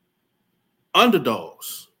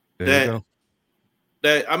underdogs that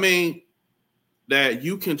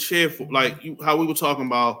you can cheer for, like how we were talking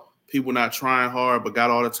about people not trying hard but got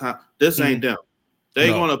all the time. This ain't them.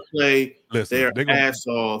 They're gonna play their ass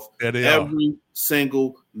off every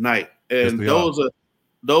single night, and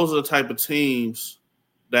those are the type of teams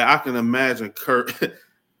that I can imagine Curt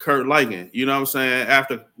liking. You know what I'm saying?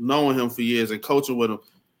 After knowing him for years and coaching with him,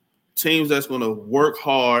 teams that's going to work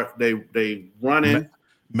hard. They running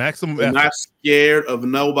maximum. They're not scared of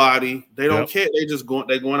nobody. They don't care.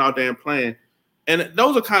 They're going out there and playing. And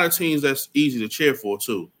those are kind of teams that's easy to cheer for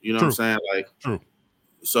too. You know what I'm saying? Like, true.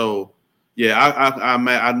 So yeah,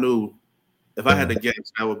 I knew if I had to guess,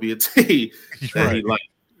 that would be a team that he liked.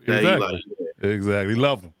 Exactly.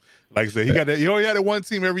 Love him. Like I said, he only had that one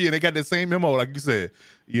team every year. They got the same memo, like you said.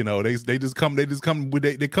 They come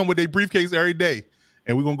with their briefcase every day,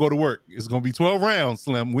 and we're gonna go to work. It's gonna be 12 rounds,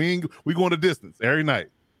 Slim. We going the distance every night.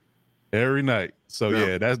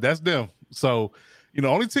 So that's them. So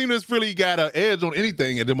only team that's really got an edge on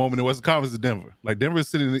anything at the moment in the Western Conference is Denver. Like Denver is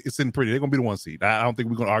sitting pretty. They're gonna be the 1 seed. I don't think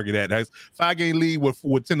we're gonna argue that. That's 5-game lead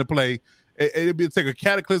with 10 to play. It'd take a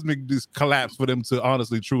cataclysmic collapse for them to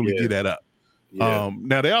honestly, truly get that up. Yeah.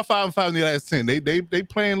 Now they are 5-5 in the last 10. They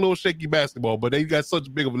playing a little shaky basketball, but they got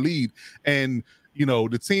such big of a lead. And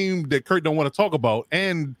the team that Curt don't want to talk about,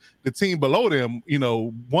 and the team below them,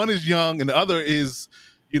 one is young and the other is,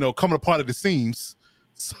 coming apart at the seams.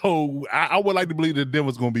 So I would like to believe that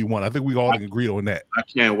Denver's going to be one. I think we all agree on that. I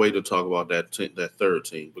can't wait to talk about that third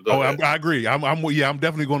team. But I agree. I'm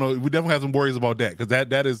definitely going to. We definitely have some worries about that because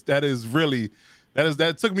that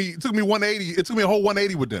took me 180. It took me a whole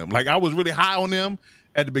 180 with them. Like I was really high on them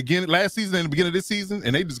at the beginning last season and the beginning of this season,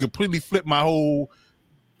 and they just completely flipped my whole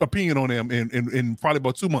opinion on them in probably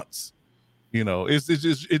about 2 months. It's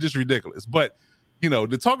just ridiculous. But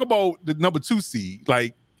to talk about the number 2 seed,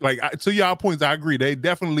 like to y'all points, I agree. They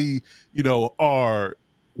definitely are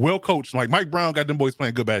well coached. Like Mike Brown got them boys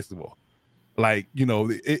playing good basketball. Like who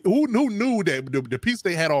knew that the piece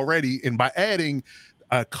they had already, and by adding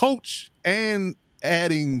a coach and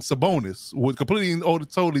adding Sabonis would completely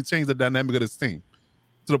totally change the dynamic of this team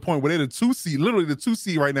to the point where they're the 2 seed, literally the 2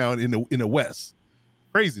 seed right now in the West.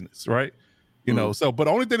 Craziness, right? So, but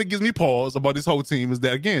the only thing that gives me pause about this whole team is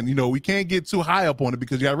that, again, we can't get too high up on it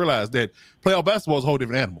because you got to realize that playoff basketball is a whole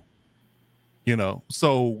different animal.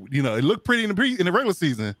 So, it looked pretty in the regular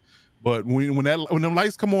season, but when them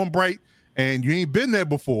lights come on bright and you ain't been there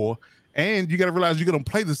before, and you got to realize you're going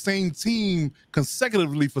to play the same team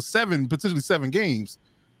consecutively for potentially 7 games,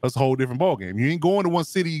 That's a whole different ball game. You ain't going to one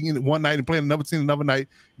city one night and playing another team another night.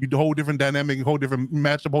 You do a whole different dynamic, a whole different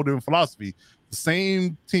matchup, whole different philosophy. The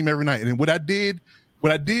same team every night. And what I did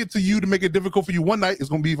to you to make it difficult for you one night is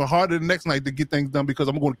going to be even harder the next night to get things done because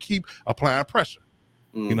I'm going to keep applying pressure.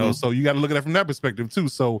 You know, so you got to look at it from that perspective too.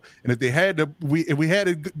 So, and if they had to, if we had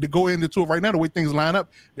to go into it right now, the way things line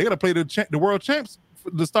up, they got to play the world champs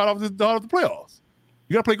to start off the playoffs.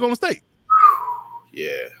 You got to play Golden State. Yeah.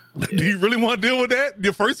 Do you really want to deal with that?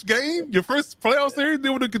 Your first game, your first playoff series,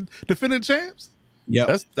 deal with the defending champs?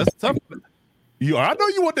 Yeah, that's tough. I know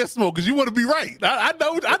you want that smoke because you want to be right. I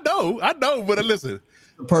know. But listen,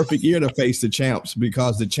 the perfect year to face the champs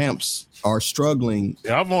because the champs are struggling. They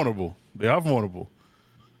are vulnerable. They are vulnerable,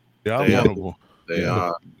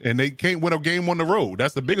 and they can't win a game on the road.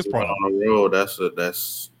 That's the biggest problem. On the road,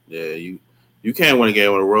 you can't win a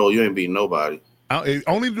game on the road. You ain't beating nobody. The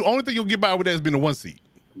only thing you'll get by with that is being a 1 seed.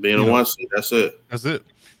 Being a 1 seed, that's it. That's it.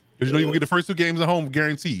 Because you know you can get the first 2 games at home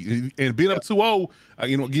guaranteed, and being up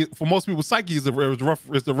 2-0, for most people's psyche is the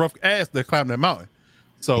rough ass that climb that mountain.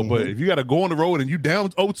 So, but if you got to go on the road and you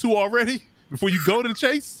down 0-2 already before you go to the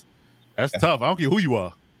chase, that's tough. I don't care who you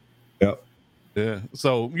are. Yep. Yeah.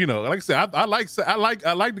 So like I said, I like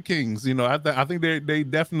the Kings. I think they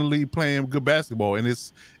definitely playing good basketball, and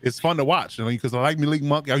it's fun to watch. Because I like Malik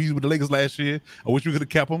Monk. I was with the Lakers last year. I wish we could have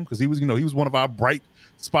kept him because he was one of our bright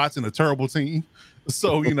spots in a terrible team.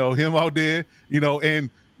 So him out there, and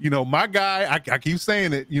my guy. I keep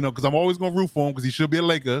saying it, because I'm always gonna root for him because he should be a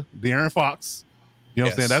Laker. De'Aaron Fox. You know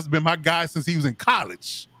what I'm saying? That's been my guy since he was in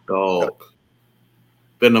college. Dog.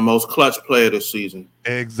 Been the most clutch player this season.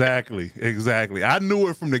 Exactly. I knew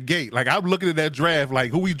it from the gate. Like, I'm looking at that draft,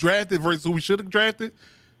 like who we drafted versus who we should have drafted.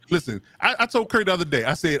 Listen, I told Curt the other day,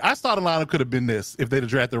 I said, I thought the lineup could have been this if they'd have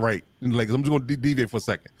drafted right. And like, I'm just going to deviate for a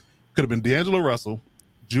second. Could have been D'Angelo Russell,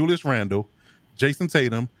 Julius Randle, Jason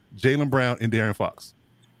Tatum, Jaylen Brown, and De'Aaron Fox.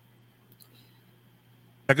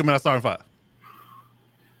 That could have been our starting 5.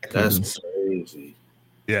 That's crazy.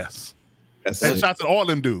 Yes. That's shots at all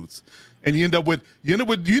them dudes. And you end up with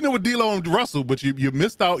D'Lo and Russell, but you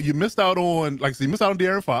missed out. You missed out on, like I said, you missed out on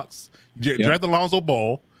De'Aaron Fox. You drafted Lonzo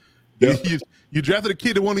Ball. Yep. You drafted a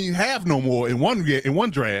kid that won't even have no more in one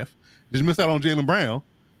draft. Just missed out on Jaylen Brown.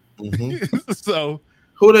 Mm-hmm. So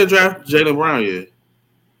who they draft Jaylen Brown yet?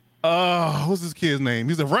 What's this kid's name?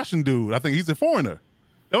 He's a Russian dude. I think he's a foreigner.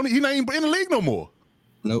 He's not even in the league no more.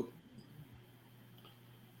 Nope.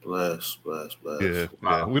 Bless.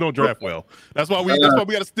 Yeah. We don't draft well. That's why we got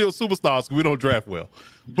to steal superstars because we don't draft well.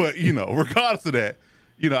 But regardless of that,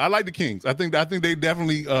 I like the Kings. I think they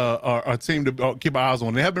definitely are a team to keep our eyes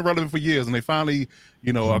on. They have been relevant for years, and they finally,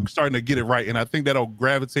 are starting to get it right. And I think that'll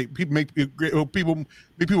gravitate. Make people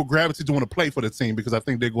gravitate to want to play for the team because I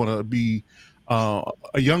think they're going to be a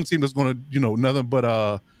young team that's going to, nothing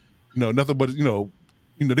but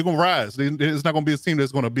they're going to rise. It's not going to be a team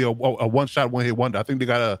that's going to be a one-shot, one-hit wonder. I think they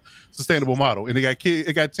got a sustainable model, and they got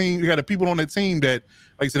the people on their team that,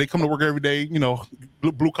 like I said, they come to work every day.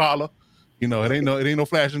 Blue collar. It ain't no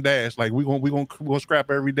flash and dash. Like we gonna scrap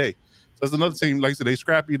every day. So that's another team. Like I said, they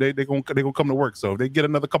scrappy. They gonna come to work. So if they get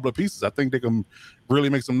another couple of pieces, I think they can really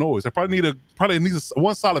make some noise. They probably need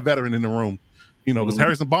one solid veteran in the room. Because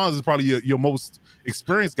Harrison Barnes is probably your most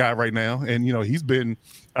experienced guy right now, and he's been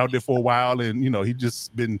out there for a while, and he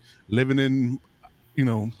just been living in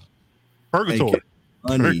purgatory,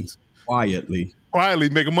 quietly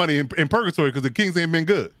making money in purgatory because the Kings ain't been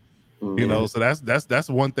good. So that's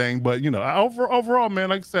one thing. But overall, man,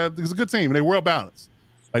 like I said, it's a good team. They're well balanced.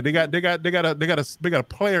 Like they got a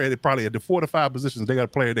player at probably at the 4 to 5 positions. They got a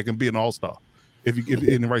player that can be an all-star if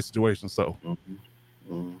in the right situation. So.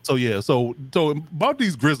 So yeah, so about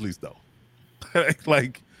these Grizzlies though,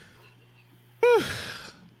 like,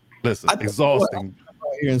 listen, exhausting.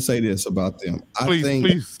 I'll here and say this about them.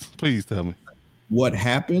 Please tell me what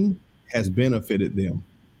happened has benefited them.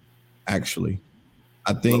 Actually,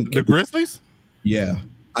 I think the Grizzlies. Yeah,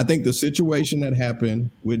 I think the situation that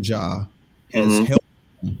happened with Ja has helped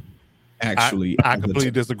them. Actually, I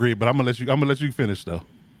completely disagree, but I'm gonna let you finish though.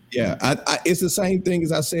 Yeah, it's the same thing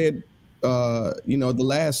as I said. The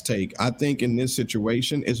last take, I think in this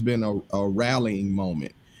situation, it's been a rallying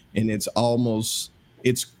moment, and it's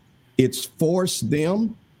forced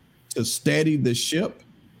them to steady the ship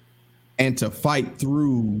and to fight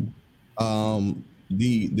through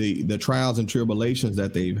the trials and tribulations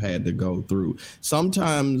that they've had to go through.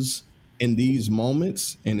 Sometimes in these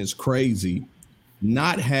moments, and it's crazy,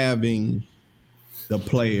 not having the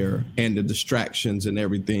player and the distractions and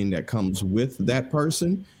everything that comes with that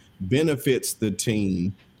person benefits the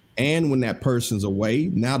team. And when that person's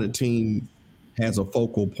away, now the team has a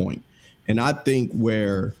focal point. And I think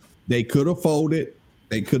where they could have folded,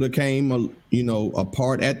 they could have came,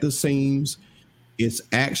 apart at the seams. It's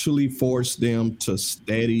actually forced them to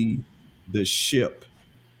steady the ship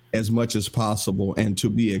as much as possible and to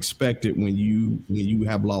be expected when you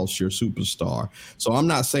have lost your superstar. So I'm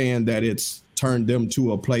not saying that it's turned them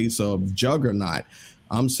to a place of juggernaut.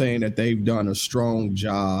 I'm saying that they've done a strong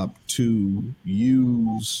job to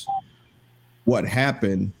use what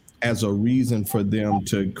happened as a reason for them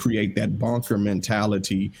to create that bunker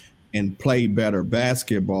mentality and play better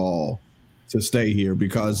basketball to stay here,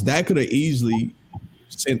 because that could have easily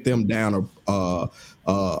sent them down a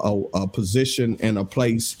position and a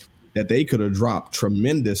place that they could have dropped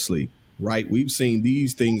tremendously, right? We've seen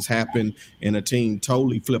these things happen and a team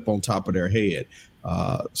totally flip on top of their head.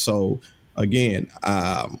 So again,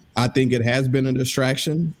 I think it has been a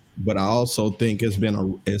distraction, but I also think it's been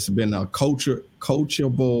a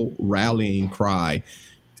coachable rallying cry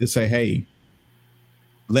to say, hey,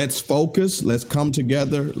 let's focus, let's come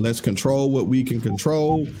together, let's control what we can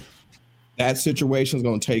control. That situation is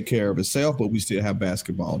going to take care of itself, but we still have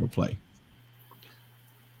basketball to play.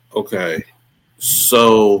 Okay,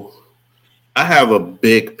 so I have a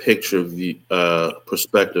big picture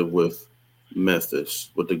perspective with Memphis,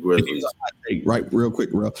 with the Grizzlies. Here's a hot take, right, real quick,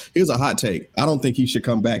 here's a hot take. I don't think he should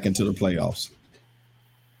come back into the playoffs.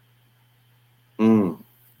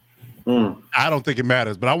 I don't think it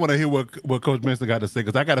matters, but I want to hear what Coach Benson got to say,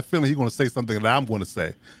 because I got a feeling he's going to say something that I'm going to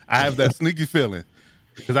say. I have that sneaky feeling,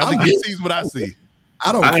 because I think he sees what I see.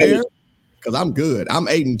 I don't care, because I'm good. I'm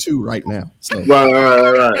 8-2 right now. So.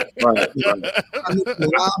 Right. I'm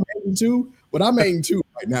 8-2, but I'm 8-2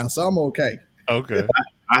 right now, so I'm okay. Okay.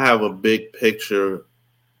 I have a big picture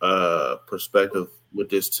perspective with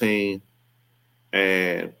this team,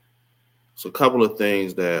 and it's a couple of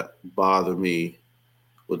things that bother me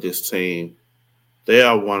with this team. They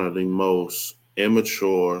are one of the most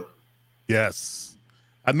immature. Yes.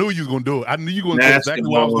 I knew you were going to do it. I knew you were going to do exactly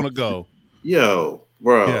where I was going to go. Yo,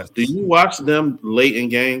 bro, do you watch them late in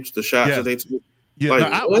games, the shots that they took?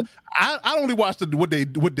 Yeah, I only watch what they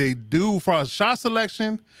do for a shot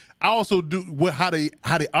selection. I also do how they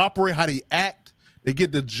operate, how they act. They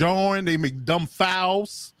get the jarring, they make dumb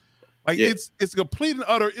fouls. It's complete and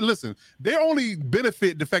utter. Listen, their only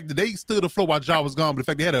benefit the fact that they stood the floor while Ja was gone, but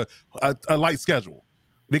the fact they had a light schedule,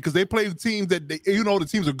 because they played teams that the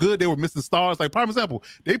teams are good. They were missing stars. Like prime example,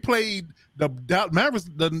 they played the Mavericks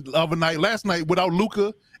the other night, last night, without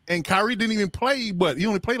Luka, and Kyrie didn't even play, but he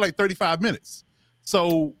only played like 35 minutes.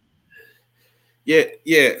 So, yeah.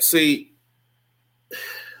 See,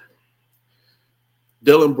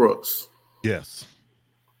 Dylan Brooks. Yes.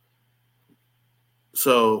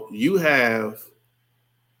 So you have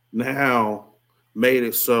now made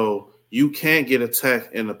it so you can't get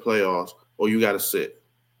attacked in the playoffs, or you got to sit.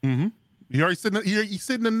 Mm-hmm. You already sitting. He's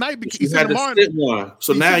sitting the night because you had to sit one.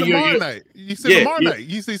 So now you're night. You sit tomorrow night.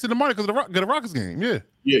 You sit tomorrow because of the Rockets game. Yeah,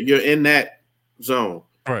 you're in that zone.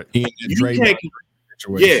 Right. You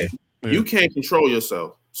can't control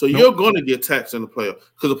yourself. So you're going to get taxed in the playoffs,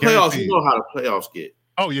 because the playoffs, you know how the playoffs get.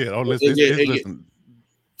 Oh yeah. Oh, listen. Listen.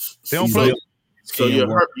 They don't play. So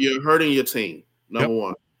you're hurting your team. Number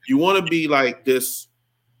one, you want to be like this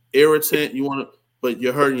irritant. But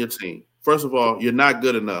you're hurting your team. First of all, you're not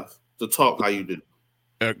good enough to talk how you do.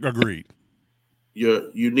 Agreed.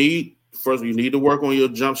 You need to work on your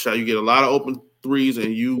jump shot. You get a lot of open threes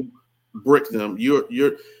and you brick them.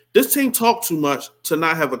 This team talk too much to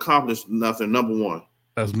not have accomplished nothing. Number one.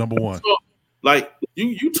 That's number one. So, like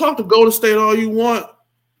you talk to Golden State all you want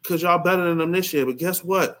because y'all better than them this year, but guess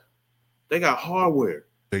what? They got hardware.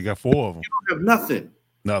 They got 4 of them. You don't have nothing.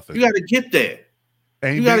 Nothing. You got to get that.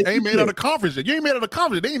 Ain't made out of conference yet. You ain't made out of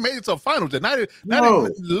conference. They ain't made it to a finals yet. Not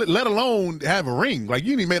let alone have a ring. Like,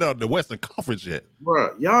 you ain't made out of the Western Conference yet.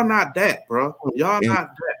 Bro, y'all not that, bro. Y'all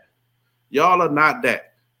not that. Y'all are not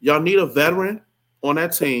that. Y'all need a veteran on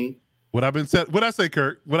that team. What I say,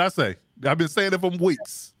 Curt? What I say? I've been saying it for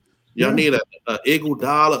weeks. Y'all need a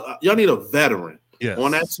Iguodala. Y'all need a veteran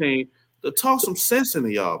on that team to talk some sense into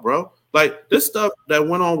y'all, bro. Like, this stuff that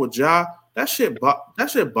went on with Ja, that shit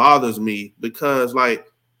bothers me, because, like,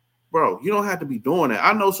 bro, you don't have to be doing that.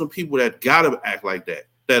 I know some people that gotta act like that.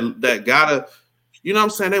 That gotta, you know what I'm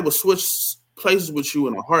saying? They will switch places with you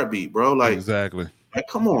in a heartbeat, bro. Like, exactly. Like,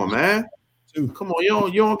 come on, man. Come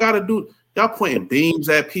on, you don't gotta do. Y'all pointing beams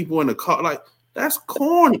at people in the car, like, that's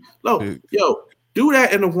corny. Look, yo, do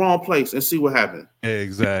that in the wrong place and see what happens.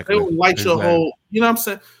 Exactly. They will light your whole. You know what I'm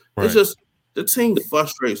saying? Right. It's just the team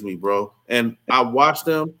frustrates me, bro. And I watch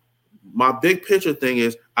them. My big picture thing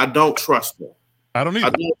is I don't trust them. I don't either. I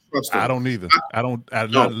don't trust them. I don't either. I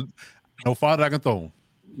don't. No father I can throw them.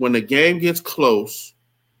 when the game gets close,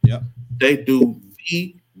 they do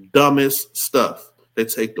the dumbest stuff. They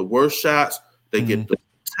take the worst shots. They get the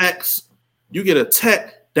techs. You get a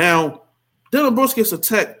tech down. Dylan Brooks gets a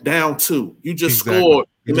tech down 2. You just scored.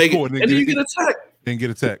 And then you get a tech. And get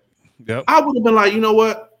a tech. Yep. I would have been like, you know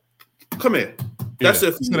what? Come here. That's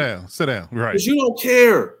it. Sit down. Right. Because you don't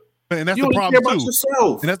care. And that's you the problem too.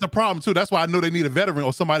 Yourself. And that's the problem too. That's why I know they need a veteran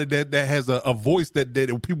or somebody that has a voice that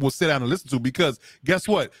people will sit down and listen to. Because guess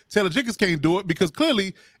what? Taylor Jenkins can't do it because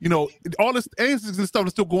clearly, all this answers and stuff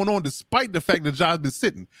is still going on despite the fact that John's been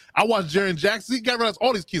sitting. I watched Jaren Jackson. You got to realize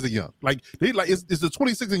all these kids are young. It's a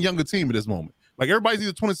 26 and younger team at this moment. Like everybody's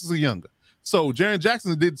either 26 or younger. So Jaren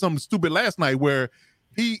Jackson did something stupid last night where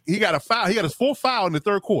he got a foul. He got his 4th foul in the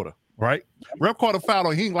 3rd quarter. Right? Ref called a foul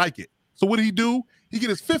on. He didn't like it. So what did he do? He get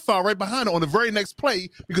his 5th foul right behind it on the very next play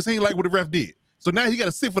because he ain't like what the ref did. So now he got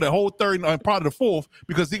to sit for the whole 3rd and part of the 4th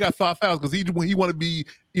because he got 5 fouls because he want to be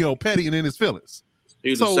petty and in his feelings.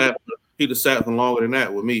 He'd have sat for longer than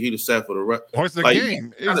that with me. He'd have sat for the ref. Horse of the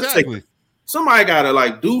game. Exactly. Somebody got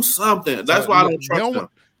to do something. That's why I don't trust them.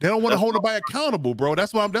 They don't want to hold nobody accountable, bro.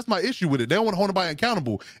 That's my issue with it. They don't want to hold nobody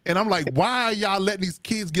accountable. And I'm like, why are y'all letting these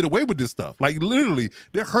kids get away with this stuff? Like literally,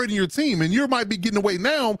 they're hurting your team, and you might be getting away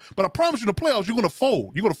now, but I promise you, in the playoffs, you're gonna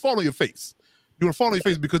fold. You're gonna fall on your face. You're gonna fall on your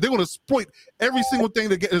face because they're gonna exploit every single thing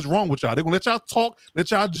that is wrong with y'all. They're gonna let y'all talk, let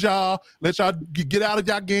y'all jaw, let y'all get out of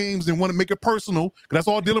y'all games and want to make it personal. Because that's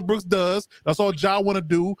all Dylan Brooks does. That's all Ja want to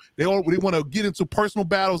do. They want to get into personal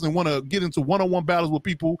battles and want to get into one-on-one battles with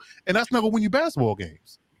people, and that's not gonna win you basketball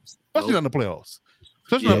games. Especially in the playoffs.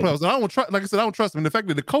 And I don't trust. Like I said, I don't trust him. And the fact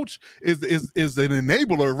that the coach is an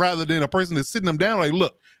enabler rather than a person that's sitting them down. Like,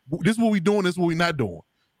 look, this is what we doing. This is what we not doing.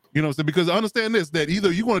 You know what I'm saying? Because I understand this, that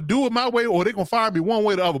either you're going to do it my way or they're going to fire me one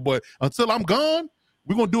way or the other. But until I'm gone,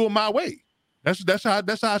 we're going to do it my way. That's how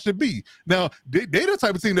it should be. Now, they the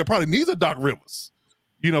type of team that probably needs a Doc Rivers.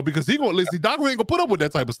 Because Doc Rivers ain't gonna put up with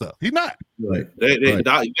that type of stuff. He's not. Right. They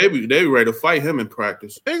be ready to fight him in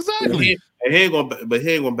practice. Exactly. He ain't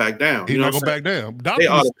gonna back down. He's not gonna back down. Doc in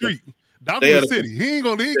the street. Doc in the city. He ain't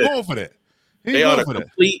going for that. They are the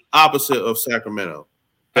complete opposite of Sacramento.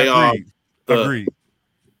 They Agreed.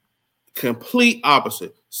 Complete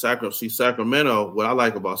opposite. Sacramento. What I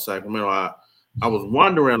like about Sacramento, I was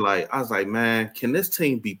wondering, I was like, man, can this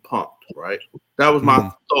team be pumped? Right. That was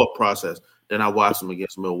my thought process. Then I watched them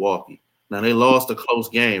against Milwaukee. Now they lost a close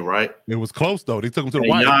game, right? It was close though. They took them to the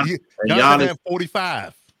wire. Giannis had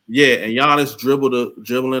 45. Yeah, and Giannis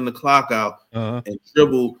dribbling the clock out and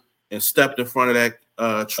dribbled and stepped in front of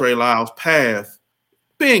that Trey Lyles path,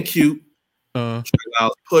 being cute. Trey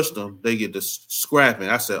Lyles pushed them. They get this scrapping.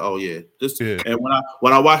 I said, "Oh yeah, this." Yeah. And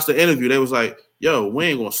when I watched the interview, they was like, "Yo, we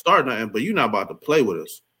ain't gonna start nothing, but you're not about to play with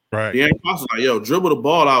us." Right? The ain't possible. Like, yo, dribble the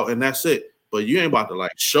ball out and that's it. But you ain't about to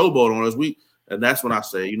showboat on us. And that's when I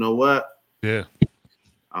say, you know what? Yeah,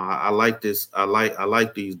 I like this. I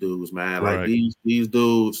like these dudes, man. Right. Like these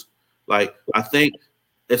dudes. Like I think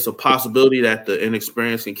it's a possibility that the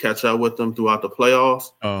inexperience can catch up with them throughout the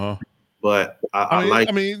playoffs. But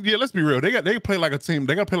I mean, let's be real. They play like a team.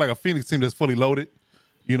 They got to play like a Phoenix team that's fully loaded.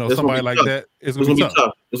 Somebody like that. It's gonna be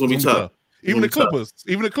tough. It's gonna be tough. Even the Clippers,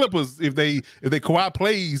 if they Kawhi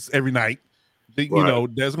plays every night. There's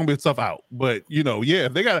gonna be a tough out, but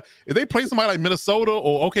if they play somebody like Minnesota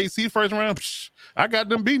or OKC first round, I got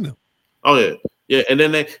them beating them. Oh yeah, and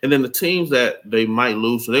then the teams that they might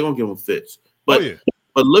lose, so they're gonna give them fits. But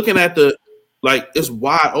but looking at it's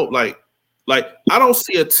wide open. Like I don't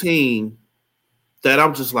see a team that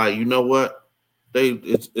I'm just like, you know what,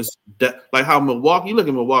 it's like how Milwaukee. You look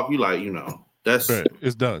at Milwaukee, that's right.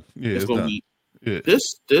 It's done. Yeah, it's gonna done. be.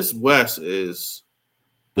 This West is.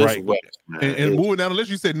 Right, West, and moving down the list,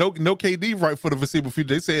 you said no KD right for the foreseeable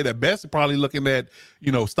future. They said at best probably looking at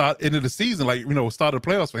start end of the season, start of the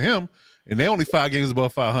playoffs for him, and they only 5 games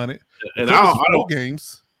above 500. And I don't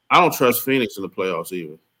games. I don't trust Phoenix in the playoffs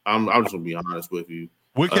either. I'm just gonna be honest with you.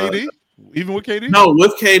 With KD, even with KD, no,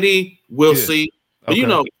 with KD, we'll see. But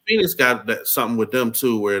okay. Phoenix got something with them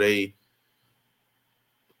too, where they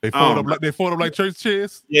fold up like church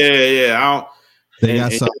chairs. Yeah. They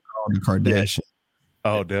got something called the Kardashian.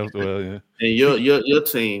 Oh, that's well, yeah. And your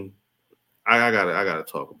team, I gotta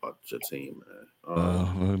talk about your team,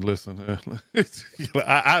 man. Listen,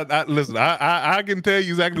 I listen. I can tell you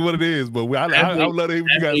exactly what it is, but I would love to hear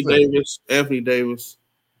what you guys say. Anthony Davis,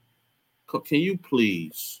 can you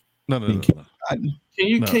please? No. Can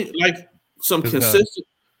you some consistent?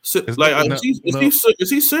 Is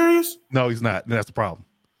he serious? No, he's not. That's the problem.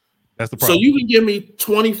 So you can give me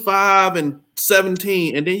 25 and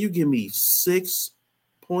 17, and then you give me 6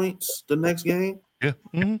 points the next game. Yeah.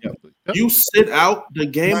 Mm-hmm. Yep. Yep. You sit out the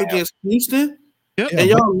game against Houston, Yep. and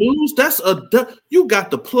y'all lose. You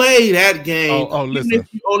got to play that game. Oh, Even listen.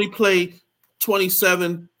 if you only play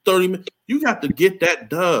 27, 30 minutes, you got to get that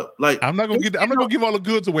dub. Like I'm not gonna give all the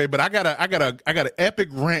goods away, but I got an epic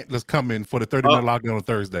rant that's coming for the 30-minute lockdown on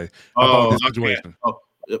Thursday about this situation.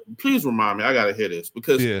 Please remind me. I gotta hear this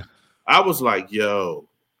because I was like, "Yo,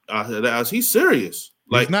 he's serious."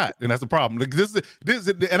 Like, he's not, and that's the problem. Like, this,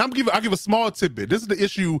 and I'll give a small tidbit. This is the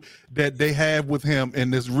issue that they have with him,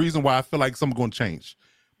 and this reason why I feel like something's going to change,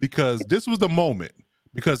 because this was the moment,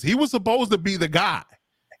 because he was supposed to be the guy,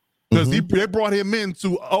 because they brought him in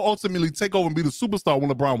to ultimately take over and be the superstar when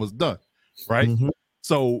LeBron was done, right?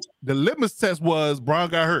 So the litmus test was Bron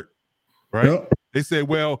got hurt, right? Yep. They said,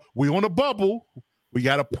 well, we on a bubble, we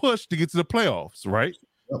got to push to get to the playoffs, right?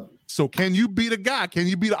 Yep. So can you be the guy? Can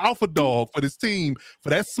you be the alpha dog for this team for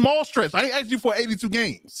that small stretch? I ain't asked you for 82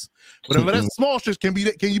 games, but for that small stretch, can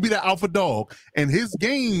you be that alpha dog? And his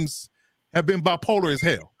games have been bipolar as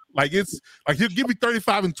hell. Like, it's like he'll give me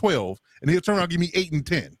 35 and 12, and he'll turn around and give me 8 and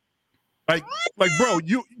 10. Like, bro,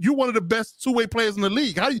 you one of the best two-way players in the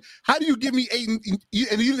league. How do you give me 8 and you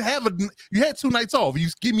didn't have you had 2 nights off? You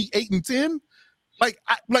give me 8 and 10?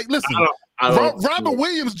 Listen, Robert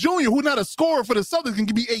Williams Jr., who's not a scorer for the Celtics, can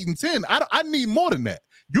give me 8 and 10. I need more than that.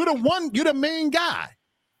 You're the main guy.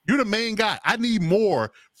 You're the main guy. I need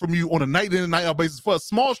more from you on a night in and night out basis for a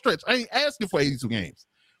small stretch. I ain't asking for 82 games.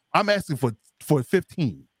 I'm asking for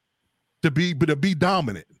 15 to be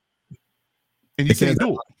dominant. And you can't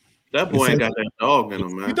do it. That boy ain't got that dog in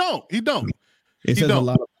him, man. He don't. It says a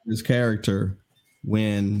lot about his character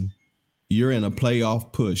when you're in a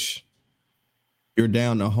playoff push. You're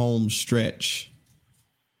down the home stretch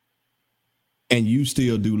and you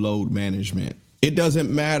still do load management. It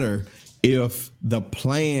doesn't matter if the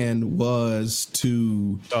plan was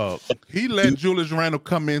to... he let Julius Randle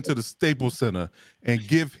come into the Staples Center and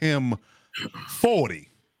give him 40,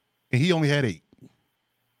 and he only had 8.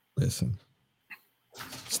 Listen.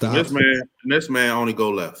 Stop. This man only go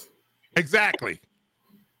left. Exactly.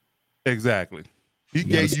 He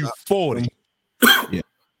gave you 40. Yeah.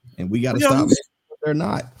 And we got to stop. They're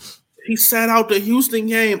not. He sat out the Houston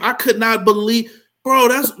game. I could not believe, bro.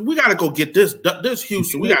 We got to go get this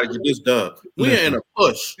Houston. We got to get this dub. We're in a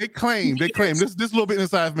push. They claim this little bit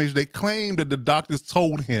inside information. They claim that the doctors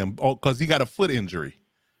told him because he got a foot injury,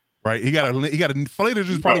 right? He got a foot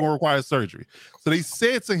injury, probably going to require surgery. So they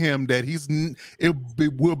said to him that it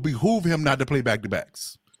will behoove him not to play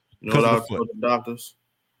back-to-backs. You know what I was told the doctors?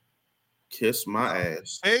 Kiss my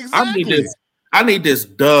ass. Exactly. I need this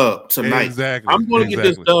dub tonight. Exactly. I'm going to get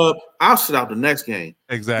this dub. I'll sit out the next game.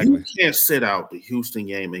 Exactly. You can't sit out the Houston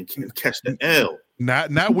game and catch the L.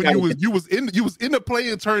 Not when you was in the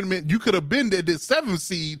play-in tournament. You could have been there, the 7th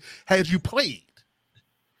seed, had you played.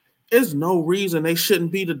 There's no reason they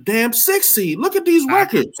shouldn't be the damn 6th seed. Look at these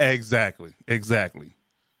records. Exactly.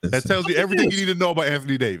 That tells you everything you need to know about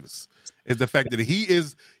Anthony Davis. Is the fact that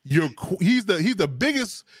he's the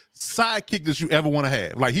biggest sidekick that you ever want to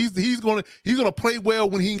have. Like he's gonna play well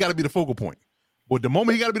when he ain't got to be the focal point. But the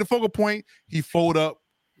moment he got to be the focal point, he fold up.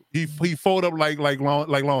 He fold up like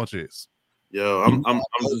lawn chairs. Yo, I'm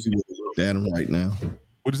just looking at him right now.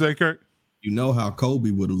 What'd you say, Curt? You know how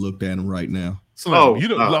Kobe would have looked at him right now. So that'd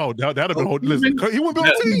have been. Listen, he wouldn't be on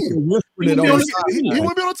the team. He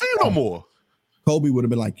wouldn't be on the team no more. Kobe would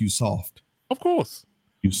have been like, "You soft." Of course.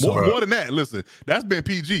 More than that. Listen, that's been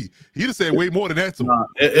PG. He'd have said way more than that to him.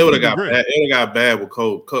 It would have got bad. It would have got bad with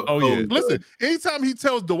Kobe. Yeah. Listen, anytime he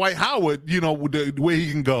tells Dwight Howard, the way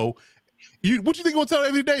he can go, what you think gonna tell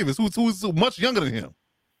Anthony Davis, who's much younger than him?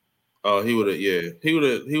 Oh, he would have. Yeah, he would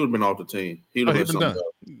have been off the team. He would have been done.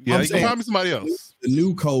 Yeah, he can find me somebody else. The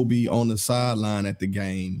new Kobe on the sideline at the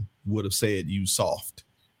game would have said, "You soft."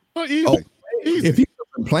 Oh, easy. If he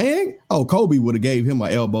was playing, Kobe would have gave him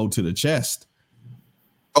an elbow to the chest.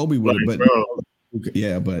 Kobe would have,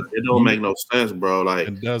 but it don't make no sense, bro. Like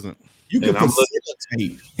it doesn't. You can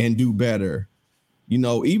facilitate and do better.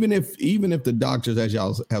 Even if the doctors, as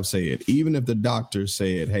y'all have said, even if the doctors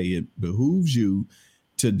said, "Hey, it behooves you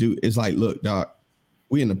to do," it's like, look, doc,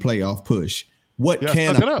 we in the playoff push. What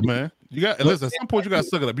can suck it up, man? You got listen. At some point, you got to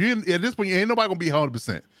suck it up. At this point, ain't nobody gonna be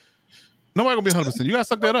 100%. Nobody gonna be 100%. You gotta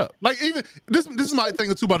suck that up. Like even this is my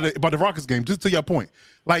thing too about the Rockets game. Just to your point,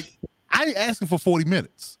 like. I ain't asking for 40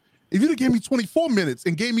 minutes. If you'd have gave me 24 minutes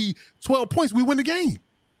and gave me 12 points, we win the game.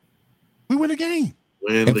 Give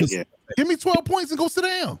me 12 points and go sit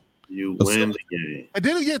down. You win the game. And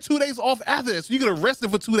then you get 2 days off after that. So you get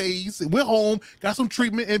arrested for 2 days, went home, got some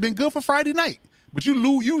treatment, and been good for Friday night. But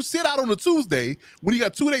you sit out on a Tuesday when you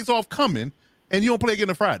got 2 days off coming, and you don't play again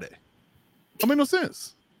on Friday. Don't make no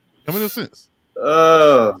sense. Don't make no sense.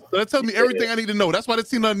 So that tells me everything I need to know. That's why this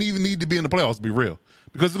team doesn't even need to be in the playoffs, to be real.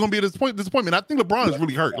 Because it's going to be a disappointment. I think LeBron is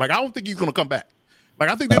really hurt. Like, I don't think he's going to come back. Like,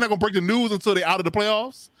 I think they're not going to break the news until they're out of the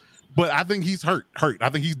playoffs. But I think he's hurt. I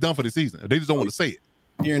think he's done for the season. They just don't want to say it.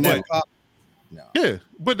 Hearing that, no. Yeah,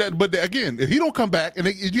 but again, if he don't come back, and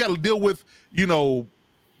you got to deal with,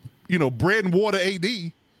 bread and water AD.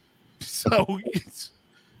 So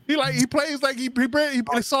he plays like he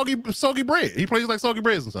soggy bread. He plays like soggy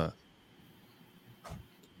bread sometimes.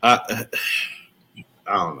 I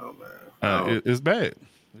don't know, man. It's bad.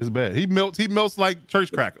 It's bad. He melts like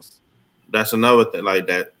church crackers. That's another thing, like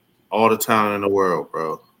that. All the time in the world,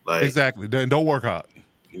 bro. Like exactly. Then don't work hard.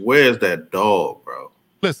 Where's that dog, bro?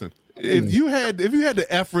 Listen, if you had the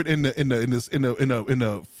effort in the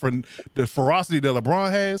ferocity that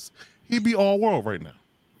LeBron has, he'd be all world right now.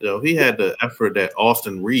 Yo, he had the effort that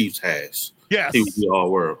Austin Reeves has. Yes, he would be all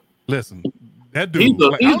world. Listen, that dude. He's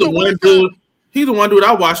the one dude. He's the one dude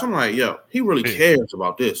I watch. I'm like, yo, he really cares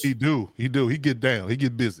about this. He do. He get down. He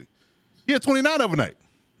get busy. He had 29 overnight.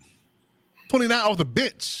 29 off the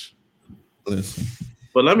bench. Listen.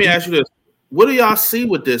 But let me ask you this: what do y'all see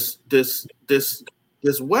with this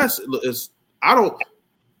West? I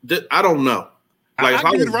don't know. Like if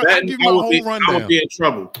I was betting, I would be in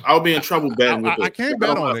trouble. I would be in trouble betting. I can't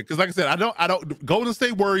bet on it because, like I said, I don't. Golden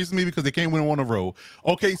State worries me because they can't win on the road.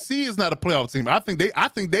 OKC is not a playoff team. I think they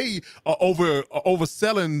are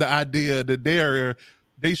overselling the idea that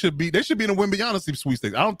they should be in the Wembanyama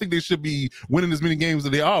sweepstakes. I don't think they should be winning as many games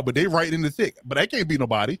as they are, but they right in the thick. But they can't beat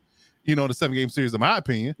nobody, in the 7-game series, in my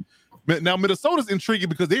opinion. But now Minnesota's intriguing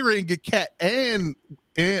because they ready to get Cat and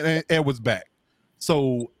Edwards back.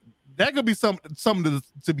 So that could be something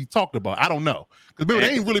to be talked about. I don't know because remember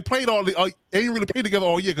they ain't really played together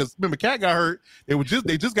all year. Because remember Cat got hurt.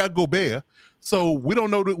 They just got Gobert. So we don't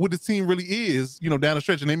know what the team really is. Down the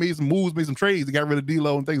stretch, and they made some moves, made some trades. They got rid of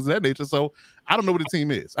D'Lo and things of that nature. So I don't know what the team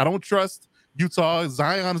is. I don't trust Utah.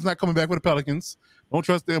 Zion is not coming back with the Pelicans. Don't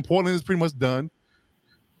trust them. Portland is pretty much done.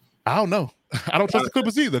 I don't know. I don't trust the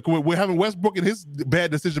Clippers either. We're having Westbrook and his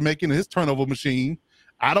bad decision making and his turnover machine.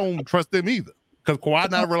 I don't trust them either because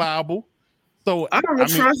Kawhi's not reliable. So I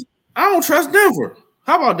don't trust Denver.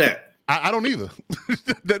 How about that? I don't either.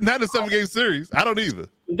 Not in a 7-game series. I don't either.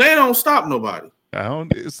 They don't stop nobody. I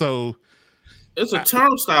don't. So it's a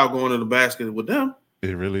turnstile going to the basket with them.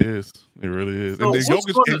 It really is. It really is. So and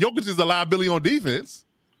Jokic is a liability on defense.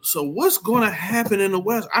 So what's going to happen in the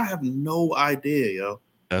West? I have no idea, yo.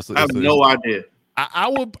 I have no idea. I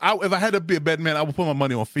would if I had to be a betting man, I would put my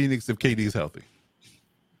money on Phoenix if KD is healthy.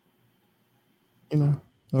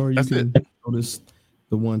 Or you can notice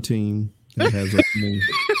the one team that has a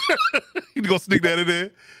you gonna sneak that in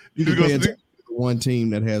there? One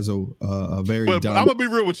team that has a very. But I'm gonna be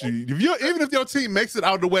real with you. Even if your team makes it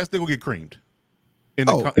out of the West, they're gonna get creamed in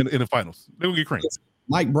the finals. They're gonna get creamed.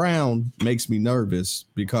 Mike Brown makes me nervous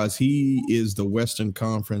because he is the Western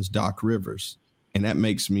Conference Doc Rivers. And that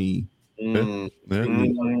makes me. That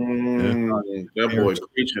boy's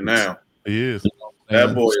preaching now. He is.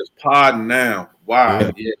 That boy is podding now.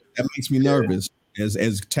 Wow. Yeah. That makes me nervous.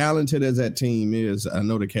 As talented as that team is, I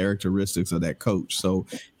know the characteristics of that coach. So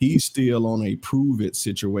he's still on a prove it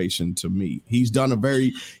situation to me. He's done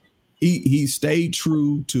he stayed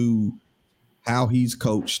true to how he's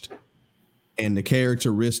coached and the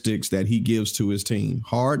characteristics that he gives to his team.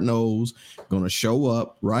 Hard nosed, going to show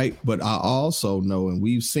up, right? But I also know, and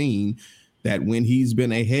we've seen that when he's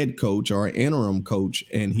been a head coach or an interim coach,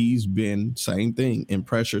 and he's been same thing in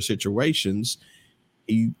pressure situations,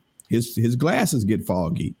 his glasses get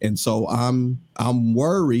foggy. And so I'm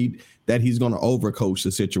worried that he's going to overcoach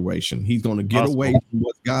the situation. He's going to get away from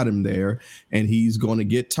what's got him there, and he's going to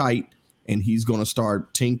get tight. And he's going to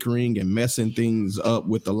start tinkering and messing things up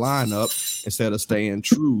with the lineup instead of staying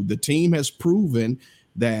true. The team has proven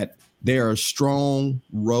that they're a strong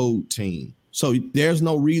road team. So there's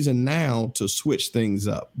no reason now to switch things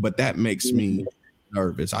up. But that makes me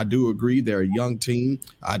nervous. I do agree they're a young team.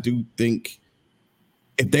 I do think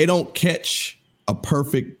if they don't catch a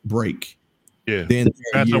perfect break, then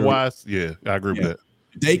matchup-wise, I agree with that.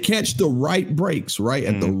 They catch the right breaks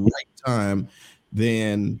at the right time,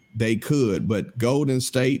 then they could. But Golden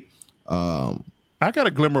State, I got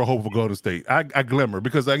a glimmer of hope for Golden State. I glimmer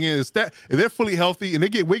because again, if they're fully healthy and they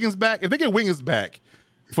get Wiggins back, if they get Wiggins back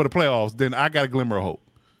for the playoffs, then I got a glimmer of hope.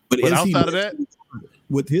 But outside of that,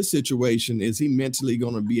 with his situation, is he mentally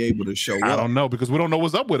going to be able to show up? I don't know because we don't know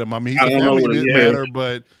what's up with him. I mean, he's a family matter,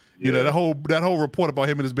 but that whole report about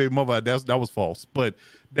him and his baby mother, that was false. But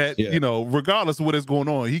that regardless of what is going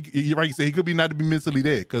on, he like you said, he could be not to be mentally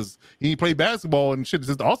there because he played basketball and shit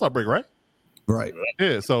since the All-Star break, right? Right.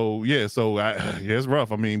 Yeah. So it's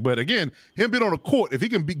rough. I mean, but again, him being on the court, if he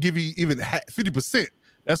can give you even 50%,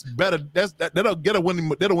 that's better. That'll win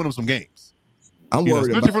him some games. I'm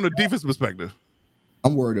worried especially from the defense perspective.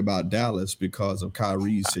 I'm worried about Dallas because of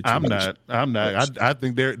Kyrie's situation. I'm not. I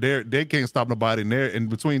think they can't stop nobody. And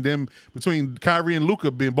between Kyrie and Luka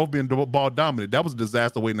being ball dominant, that was a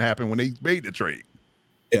disaster waiting to happen when they made the trade.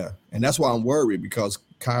 Yeah, and that's why I'm worried because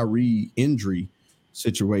Kyrie injury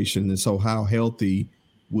situation, and so how healthy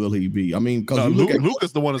will he be? I mean, because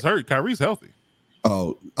Luka's the one that's hurt. Kyrie's healthy.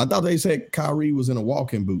 Oh, I thought they said Kyrie was in a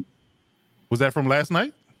walking boot. Was that from last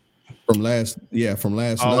night? From last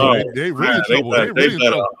night. They really in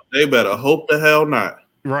trouble. They better hope the hell not.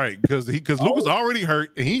 Right, because Luka's already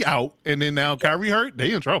hurt and he out, and then now Kyrie hurt.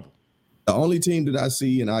 They in trouble. The only team that I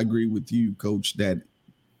see, and I agree with you, Coach, that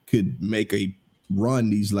could make a run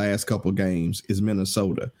these last couple games is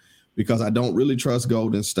Minnesota, because I don't really trust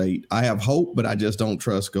Golden State. I have hope, but I just don't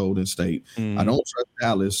trust Golden State. I don't trust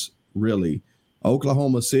Dallas really.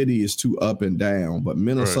 Oklahoma City is too up and down, but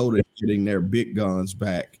Minnesota is getting their big guns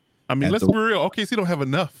back. I mean, let's be real. OKC don't have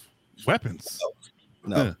enough weapons.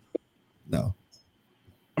 No.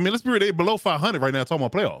 I mean, let's be real. They're below 500 right now talking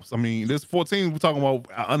about playoffs. I mean, there's 14 we're talking about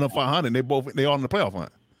under 500. They all in the playoff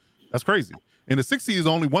hunt. That's crazy. And the 6 seed is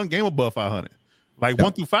only one game above 500. Like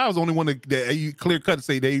 1 through 5 is the only one that you clear cut to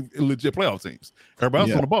say they legit playoff teams.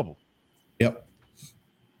 Everybody else on the bubble. Yep.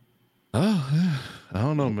 Oh, I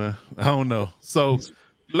don't know, man. I don't know. So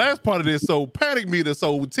last part of this, so panic meter,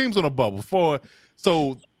 so teams on the bubble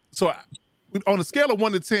so on a scale of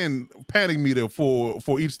 1 to 10 panic meter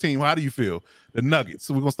for each team, how do you feel? The Nuggets.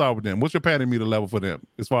 So we're gonna start with them. What's your panic meter level for them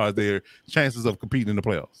as far as their chances of competing in the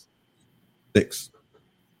playoffs? 6.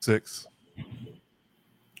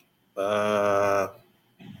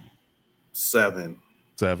 7.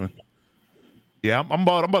 Yeah, I'm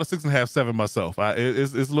about a 6.5, 7 myself.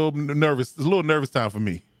 It's a little nervous. It's a little nervous time for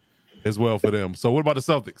me as well for them. So what about the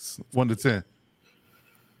Celtics? 1 to 10.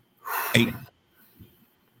 8.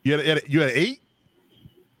 You at 8?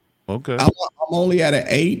 Okay. I'm only at an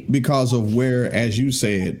 8 because of where, as you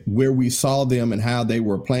said, where we saw them and how they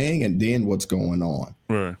were playing, and then what's going on.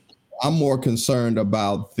 Right. I'm more concerned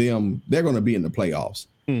about them. They're going to be in the playoffs.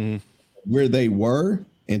 Where they were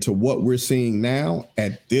and to what we're seeing now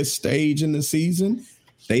at this stage in the season,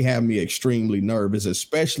 they have me extremely nervous,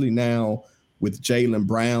 especially now with Jaylen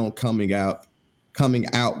Brown coming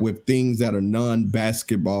out with things that are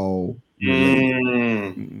non-basketball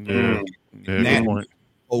related.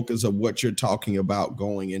 Focus of what you're talking about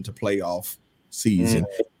going into playoff season.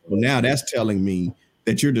 Well, now that's telling me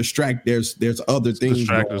that you're distracted. There's other things.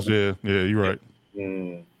 Distractors, yeah, you're right.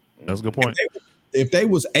 That's a good point. If they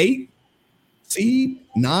was 8 seed,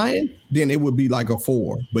 9, then it would be like a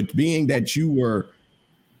 4. But being that you were,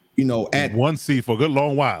 at 1 seed for a good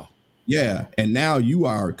long while. Yeah. And now you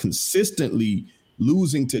are consistently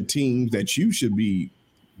losing to teams that you should be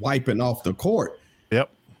wiping off the court. Yep.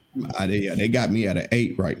 They got me at an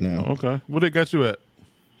 8 right now. Okay. What they got you at?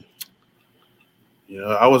 Yeah,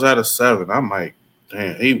 I was at a 7. I'm like,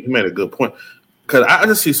 damn, he made a good point. Because I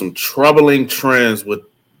just see some troubling trends with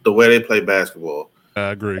the way they play basketball. I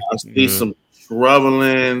agree. I see some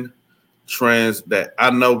troubling trends that I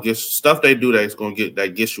know gets stuff they do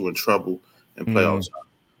that gets you in trouble in playoffs.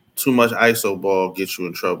 Too much ISO ball gets you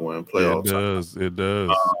in trouble in playoffs. It does.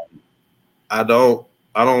 I don't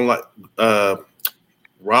like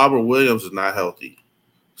Robert Williams is not healthy.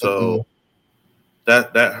 So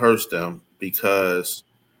that hurts them because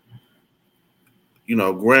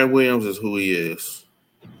Grant Williams is who he is.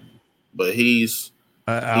 But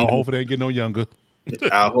I hope they ain't get no younger.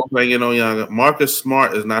 I hope they ain't get no younger. Marcus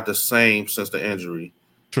Smart is not the same since the injury.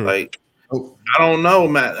 True. Like, I don't know,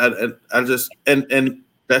 Matt. I just and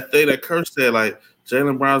that thing that Curt said, like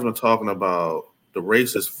Jaylen Brown's been talking about the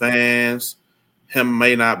racist fans, him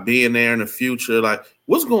may not be in there in the future. Like,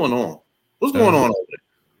 what's going on? What's going on over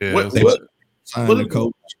there? The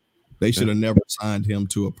coach. They should have never signed him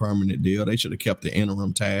to a permanent deal. They should have kept the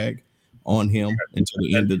interim tag on him until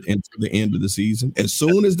the end of the season. As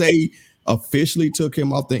soon as they officially took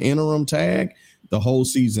him off the interim tag, the whole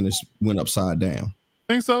season went upside down.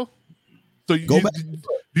 Think so? So do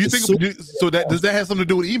you think so? That does that have something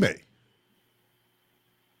to do with Ime?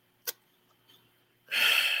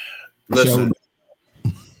 Listen,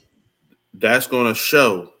 that's going to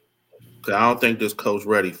show. Because I don't think this coach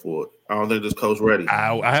ready for it. I don't think this coach ready.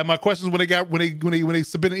 I had my questions when they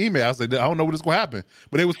submitted an email. I said, I don't know what is going to happen.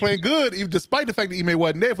 But they was playing good, even despite the fact that Ime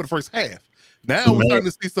wasn't there for the first half. Now we're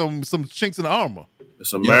starting to see some chinks in the armor.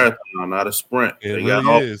 It's a marathon, not a sprint. It they really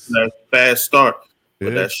got is. That fast start.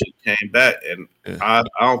 but that shit came back, and I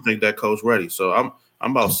don't think that coach ready. So I'm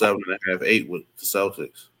about 7.5, 8 with the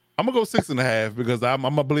Celtics. I'm gonna go 6.5 because I'm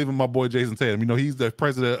gonna believe in my boy Jason Tatum. You know, he's the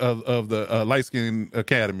president of the Light Skin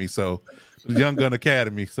Academy, so the Young Gun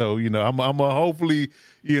Academy. So you know, I'm hopefully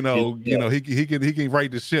he can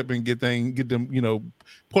right the ship and get them, you know,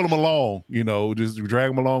 pull them along. You know, just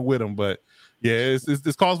drag them along with him. But yeah,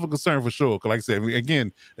 it's cause for concern for sure. Cause like I said,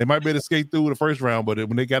 again, they might be able to skate through the first round, but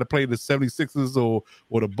when they got to play the 76ers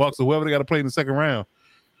or the Bucks or whoever they got to play in the second round,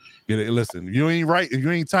 you know, listen, if you ain't right, if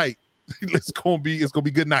you ain't tight, it's gonna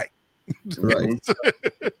be good night. Right.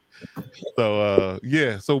 So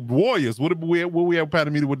yeah. So Warriors, what we have a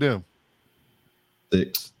meeting with them?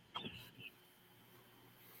 6.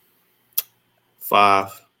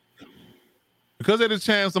 5. Because of the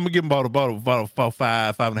chance, I'm gonna give them about 5,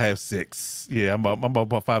 5.5, 6. Yeah, I'm about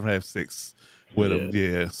 5.5, 6 with them.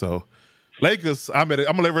 Yeah. So Lakers, I'm gonna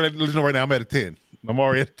let you know right now. I'm at a 10. I'm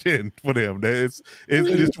already at 10 for them. It's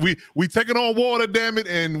we taking on water, damn it,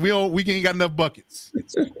 and we ain't got enough buckets.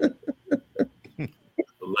 The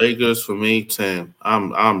Lakers for me 10.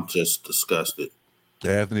 I'm just disgusted.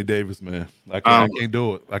 Anthony Davis, man, I can't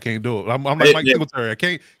do it. I can't do it. I'm like Mike Singletary. I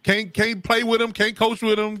can't play with him. Can't coach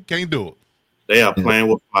with him. Can't do it. They are playing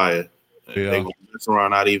with fire. Yeah. They gonna mess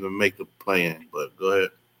around, not even make the play in. But go ahead.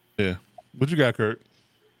 Yeah. What you got, Curt?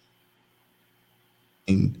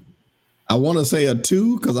 I want to say a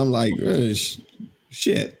 2 because I'm like,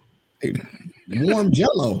 shit, warm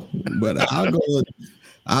jello. But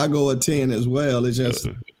I'll go a 10 as well. It's just,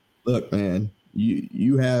 look, man,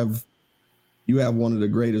 you have one of the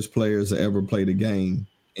greatest players to ever play the game,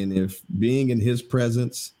 and if being in his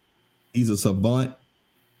presence, he's a savant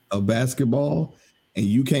of basketball, and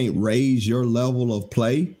you can't raise your level of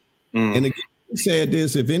play. And again, he said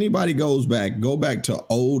this: if anybody go back to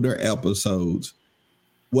older episodes.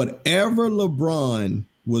 Whatever LeBron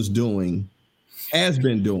was doing, has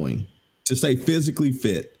been doing to stay physically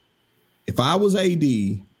fit. If I was AD,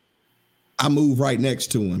 I move right next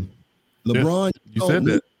to him. LeBron, you said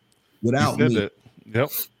that without me. That. Yep.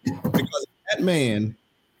 Because that man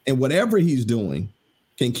and whatever he's doing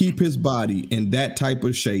can keep his body in that type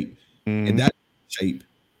of shape. In that shape,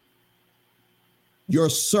 your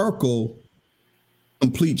circle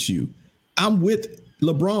completes you. I'm with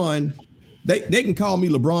LeBron. They can call me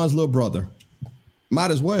LeBron's little brother. Might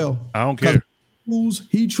as well. I don't care.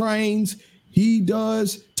 He trains. He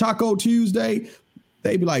does Taco Tuesday.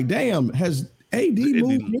 They be like, damn, has AD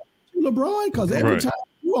moved to LeBron? Because every time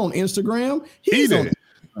you on Instagram, he's on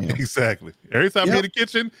Instagram. Exactly. Every time you're in the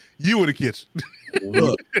kitchen, you in the kitchen.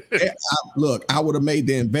 Look, I would have made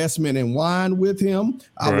the investment in wine with him.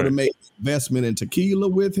 I would have made the investment in tequila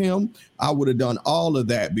with him. I would have done all of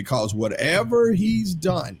that because whatever he's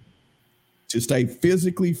done to stay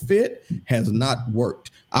physically fit has not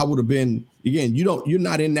worked. I would have been, again, you're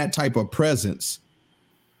not in that type of presence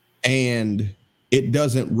and it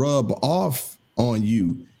doesn't rub off on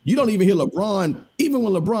you. You don't even hear LeBron, even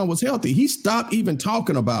when LeBron was healthy, he stopped even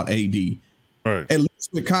talking about AD. Right. At least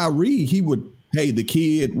with Kyrie, he would, hey, the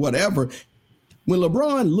kid, whatever. When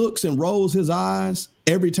LeBron looks and rolls his eyes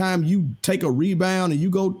every time you take a rebound and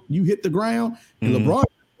you hit the ground, and LeBron,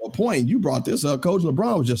 at a point, you brought this up, Coach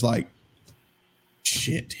LeBron was just like,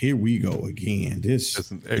 shit, here we go again.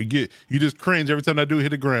 Listen, you just cringe every time that dude hit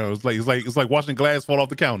the ground. It's like watching glass fall off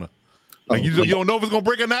the counter. Like you don't know if it's gonna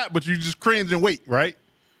break or not, but you just cringe and wait, right?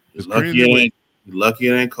 Lucky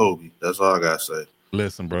it ain't Kobe. That's all I gotta say.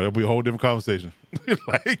 Listen, bro, it'll be a whole different conversation.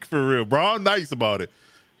 Like for real, bro. I'm nice about it.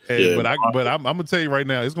 And, but I'm gonna tell you right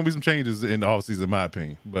now, it's gonna be some changes in the offseason, in my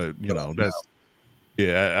opinion. But you know, that's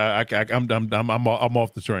I'm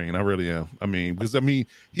off the train. I really am. I mean, because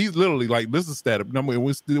he's literally like, this is stat.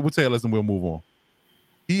 We'll tell you, listen, we'll move on.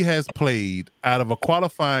 He has played out of a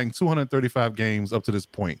qualifying 235 games up to this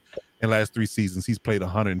point in the last 3 seasons. He's played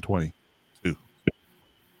 122.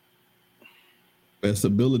 Best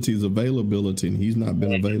ability is availability, and he's not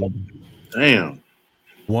been available. Damn.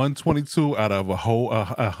 122 out of a whole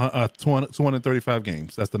 235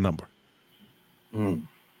 games. That's the number.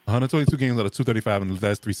 122 games out of 235 in the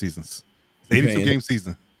last 3 seasons. 82 game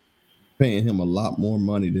season. Paying him a lot more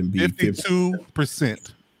money than being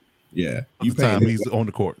 52%. Yeah, you pay him he's on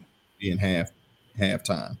the court. In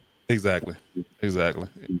halftime. Exactly. Yeah.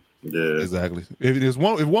 Exactly. If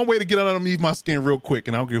one way to get underneath my skin real quick,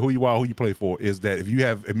 and I don't care who you are, who you play for, is that if you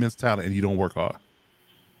have immense talent and you don't work hard.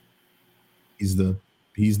 He's the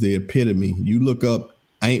epitome. You look up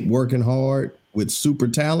ain't working hard with super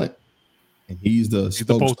talent, and he's the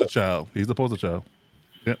poster child. He's the poster child.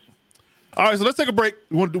 Yep. All right, so let's take a break.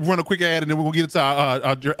 We want to run a quick ad, and then we're going to get into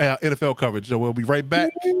our NFL coverage. So we'll be right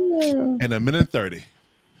back in a minute and 30.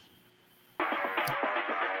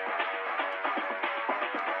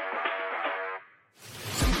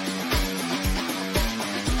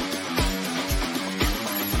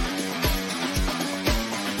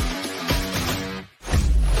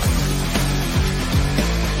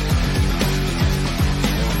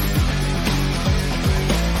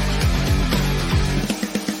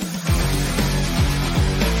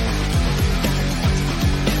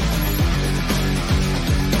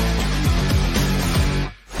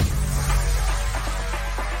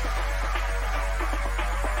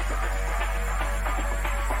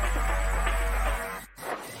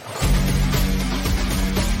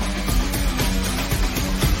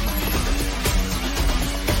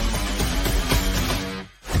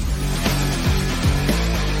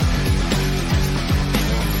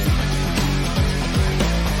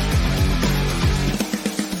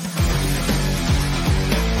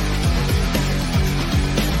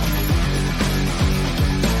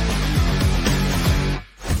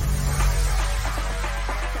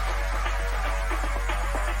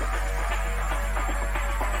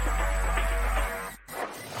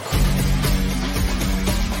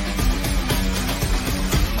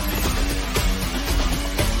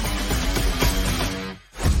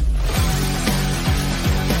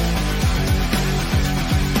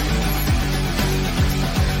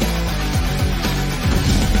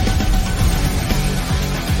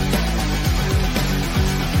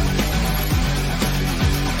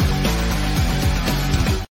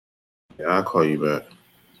 I'll call you back.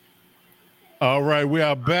 All right, we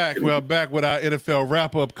are back. We are back with our NFL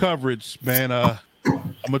wrap-up coverage, man. I'm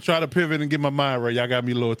gonna try to pivot and get my mind right. Y'all got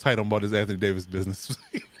me a little tight on about this Anthony Davis business.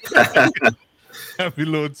 Got me a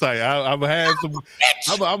little tight. I'm gonna have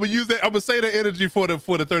some. I'm gonna use that. I'm gonna say the energy for the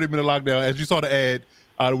 30-minute lockdown. As you saw the ad,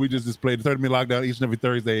 we just displayed the 30-minute lockdown each and every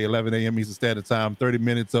Thursday, 11 a.m. Eastern Standard Time. 30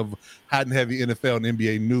 minutes of hot and heavy NFL and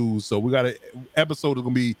NBA news. So we got an episode that's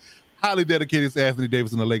gonna be highly dedicated to Anthony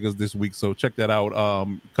Davis and the Lakers this week. So check that out.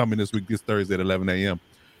 Coming this week, this Thursday at 11 a.m.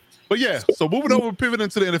 But yeah, so moving over, pivoting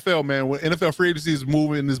to the NFL, man. When NFL free agency is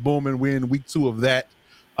moving, is booming. We're in week 2 of that.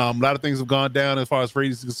 A lot of things have gone down as far as free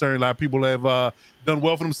agency is concerned. A lot of people have done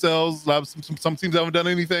well for themselves. Some teams haven't done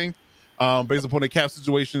anything based upon their cap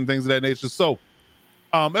situation and things of that nature. So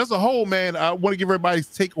as a whole, man, I want to give everybody's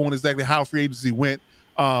take on exactly how free agency went.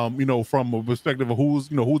 From a perspective of who's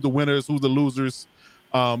the winners, who's the losers.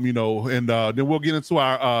 And then we'll get into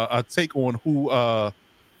our take on who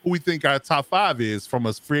we think our top 5 is from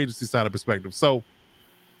a free agency side of perspective. So,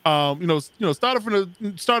 started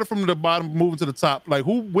from the bottom, moving to the top. Like,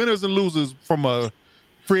 who winners and losers from a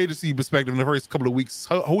free agency perspective in the first couple of weeks?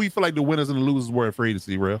 Who you feel like the winners and the losers were in free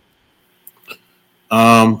agency, Real?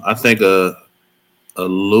 I think a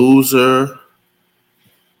loser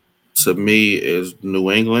to me is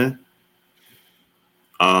New England.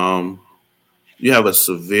 You have a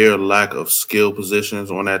severe lack of skill positions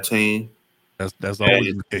on that team. That's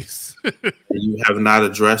always the case. You have not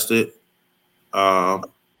addressed it.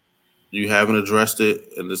 You haven't addressed it,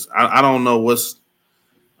 and I don't know what's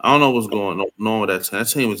going on with that team. That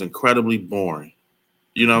team is incredibly boring.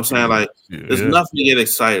 You know what I'm saying? Like, there's nothing to get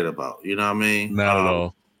excited about. You know what I mean? Not at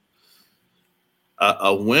all.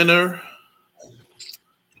 A winner.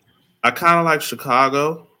 I kind of like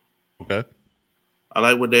Chicago. Okay. I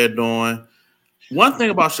like what they're doing. One thing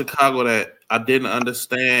about Chicago that I didn't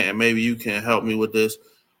understand, and maybe you can help me with this,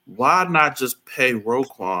 why not just pay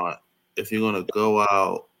Roquan if you're going to go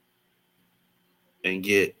out and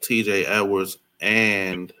get TJ Edwards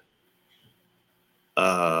and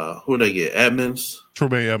who they get? Edmonds?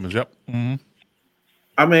 Tremaine Edmonds, yep. Mm-hmm.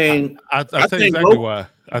 I mean, I tell you exactly why.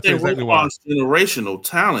 I tell you exactly why. Generational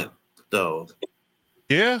talent, though.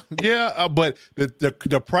 Yeah, but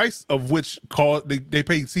the price of which they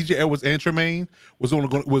paid CJ Edwards and Tremaine was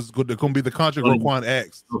going to be the contract Roquan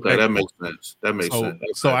asked. Okay, that makes sense. Okay.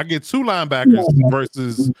 So I get 2 linebackers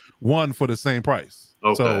versus 1 for the same price.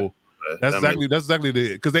 Okay. So that's exactly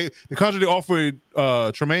because the contract they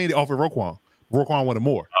offered Tremaine, they offered Roquan. Roquan wanted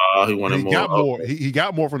more. He wanted more. Got more. He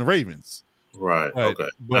got more from the Ravens. Right. Okay.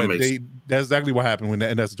 But that's exactly what happened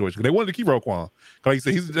in that situation. They wanted to keep Roquan. Like you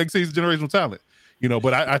say, he's a generational talent.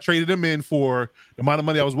 But I traded him in for the amount of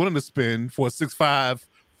money I was willing to spend for a 6'5",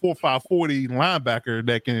 4'5", 40 linebacker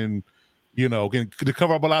that can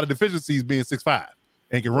cover up a lot of deficiencies being 6'5"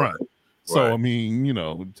 and can run. So I mean,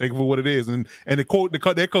 take it for what it is. And their coach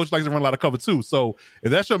likes to run a lot of cover too. So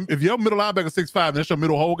if your middle linebacker 6'5", and that's your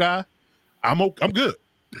middle hole guy, I'm good.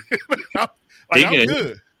 I'm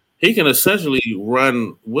good. he can essentially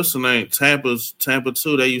run. What's the name? Tampa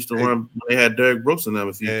 2. They used to run. They had Derrick Brooks in them.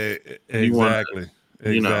 If you want,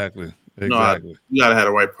 exactly. You gotta have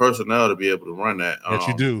the right personnel to be able to run that. That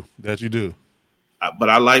you do. But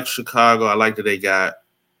I like Chicago. I like that they got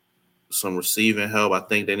some receiving help. I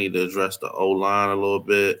think they need to address the O-line a little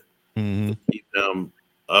bit to keep them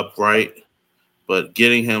upright. But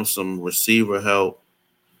getting him some receiver help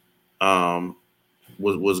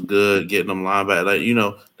was good. Getting them linebacker,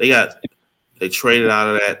 they traded out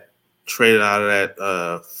of that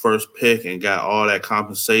first pick and got all that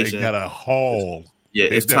compensation. They got a haul. Yeah,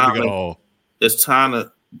 it's time to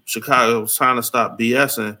Chicago's trying to stop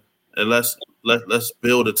BSing and let's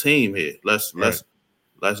build a team here. Let's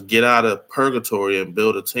get out of purgatory and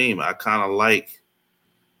build a team. I kind of like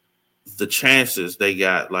the chances they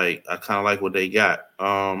got. Like I kind of like what they got.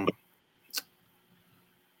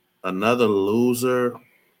 Another loser.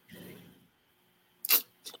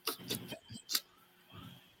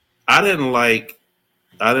 I didn't like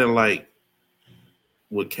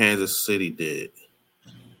what Kansas City did.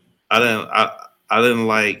 I didn't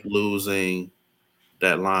like losing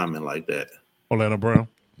that lineman like that. Orlando Brown.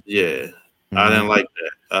 Yeah, I didn't like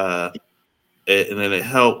that. And then it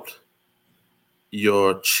helped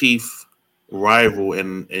your chief rival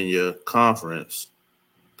in your conference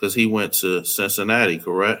because he went to Cincinnati,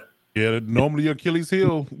 correct? Yeah, normally your Achilles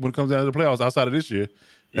heel when it comes down to the playoffs outside of this year.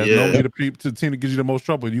 That's normally the team that gives you the most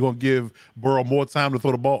trouble. You're gonna give Burrow more time to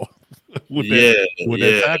throw the ball with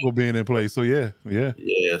that tackle being in place. So yeah.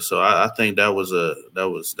 So I think that was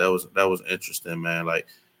interesting, man. Like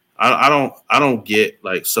I don't get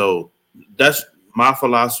like so that's my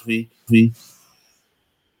philosophy.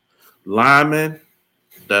 Linemen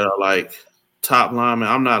that are like top linemen,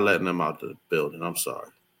 I'm not letting them out the building. I'm sorry.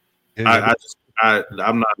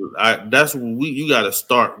 I'm not. That's you got to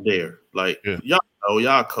start there. Like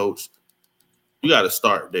y'all coach, you got to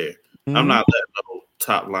start there. I'm not letting no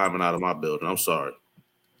top lineman out of my building. I'm sorry.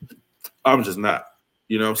 I'm just not.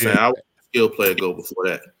 You know what I'm saying? I would skill player go before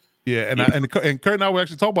that. Yeah, and Curt and I were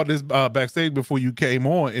actually talking about this backstage before you came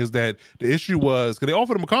on. Is that the issue was because they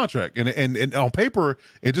offered him a contract, and on paper,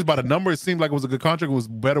 and just by the number, it seemed like it was a good contract. It was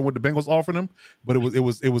better what the Bengals offered him, but it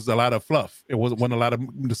was a lot of fluff. It wasn't a lot of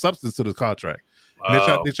the substance to the contract.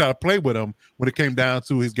 And they tried to play with him when it came down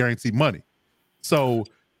to his guaranteed money. So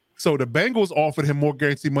the Bengals offered him more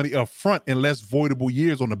guaranteed money up front and less voidable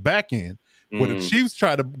years on the back end. Where the Chiefs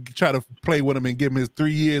try to play with him and give him his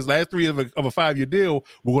 3 years, last 3 years of a 5-year deal,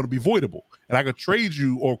 we're going to be voidable, and I could trade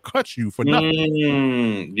you or cut you for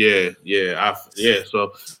nothing.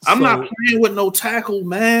 So I'm not playing with no tackle,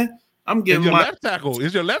 man. I'm giving your left tackle.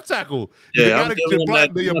 It's your left tackle. Yeah,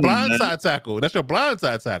 your blindside tackle. That's your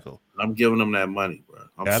blindside tackle. I'm giving them that money, bro.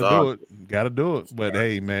 Gotta do it. But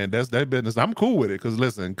hey, man, that's that business. I'm cool with it because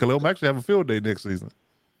listen, Khalil Mack should have a field day next season.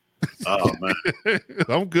 Oh man,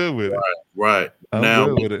 I'm good with it. Right. I'm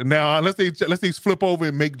good with it. Now let's say flip over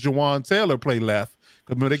and make Jawan Taylor play left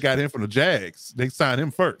because remember they got him from the Jags. They signed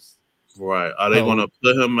him first. Right. Are they going to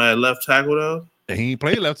put him at left tackle though? He ain't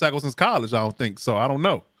played left tackle since college. I don't think so. I don't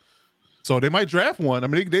know. So they might draft one. I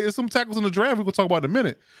mean, there's some tackles in the draft we're gonna talk about in a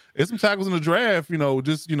minute. There's some tackles in the draft, well, we're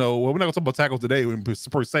not gonna talk about tackles today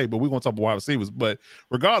per se, but we're gonna talk about wide receivers. But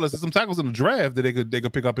regardless, there's some tackles in the draft that they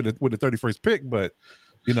could pick up with the 31st pick. But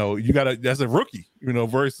that's a rookie,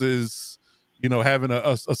 versus having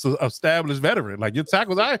a established veteran. Like your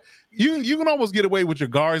tackles, you can almost get away with your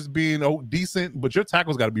guards being decent, but your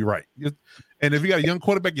tackles got to be right. And if you got a young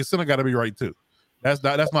quarterback, your center got to be right too. That's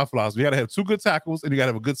my philosophy. You got to have 2 good tackles, and you got to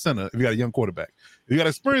have a good center. If you got a young quarterback, if you got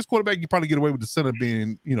an experienced quarterback, you probably get away with the center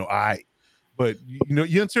being, all right. But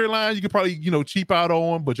your interior line, you could probably, cheap out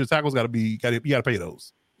on, but your tackles got to be, you got to pay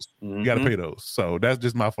those. You got to pay those. So that's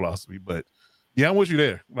just my philosophy. But yeah, I'm with you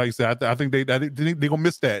there. Like I said, I think they're gonna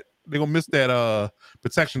miss that. They're gonna miss that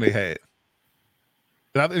protection they had.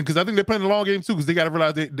 Because I think they're playing the long game too. Because they got to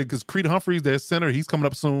realize because Creed Humphreys, their center, he's coming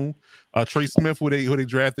up soon. Trey Smith, who they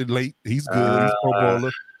drafted late, he's good. He's Pro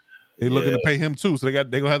Bowler. They're looking to pay him too, so they're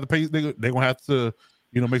gonna have to pay. They're gonna have to,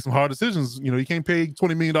 make some hard decisions. You can't pay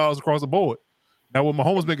 $20 million across the board. Now with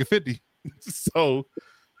Mahomes making 50, so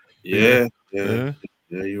yeah,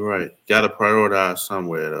 you're right. Got to prioritize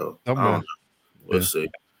somewhere though. We'll see.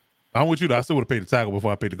 I'm with you though. I still would have paid the tackle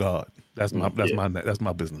before I paid the guard. That's my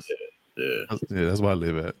business. Yeah, that's where I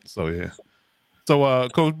live at. So yeah. So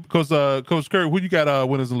Coach Curt, who you got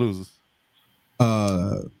winners and losers?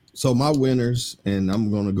 So my winners, and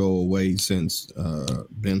I'm gonna go away since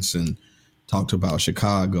Benson talked about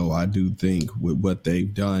Chicago. I do think with what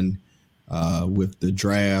they've done with the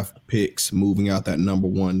draft picks, moving out that number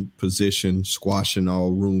 1 position, squashing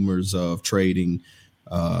all rumors of trading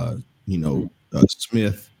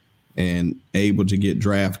Smith, and able to get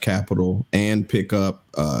draft capital and pick up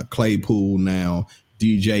Claypool now,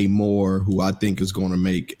 DJ Moore, who I think is going to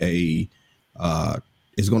make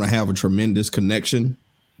is going to have a tremendous connection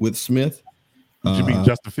with Smith. Did you mean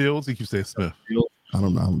Justin Fields? He keeps saying Smith. I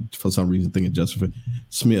don't know. I'm for some reason thinking Justin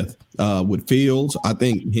Smith. With Fields, I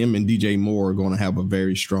think him and DJ Moore are going to have a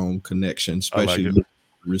very strong connection, especially with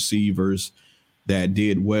receivers that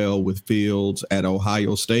did well with Fields at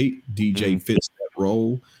Ohio State. DJ fits that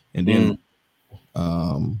role. And then,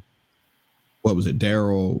 what was it?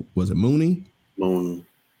 Was it Mooney? Mooney.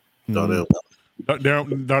 Darnell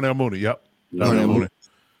Mooney. Yep. Darnell Mooney.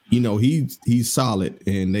 He's solid,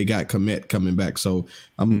 and they got Komet coming back. So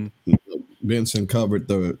Benson covered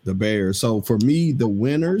the Bears. So for me, the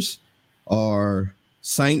winners are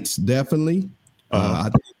Saints, definitely. I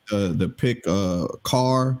think the pick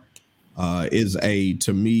Carr is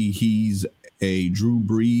to me, he's a Drew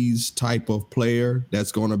Brees type of player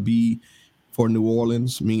that's going to be for New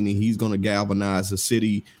Orleans, meaning he's going to galvanize the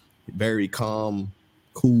city. Very calm,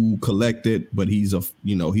 cool, collected, but he's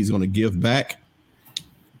going to give back.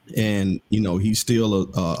 And, he's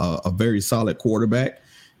still a very solid quarterback.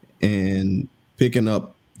 And picking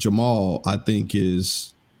up Jamal, I think,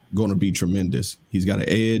 is going to be tremendous. He's got an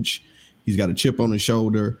edge. He's got a chip on his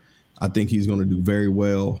shoulder. I think he's going to do very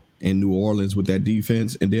well in New Orleans with that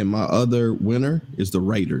defense. And then my other winner is the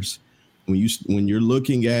Raiders. When you're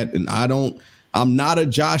looking at, and I'm not a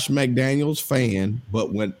Josh McDaniels fan,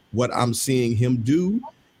 but what I'm seeing him do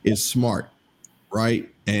is smart, right?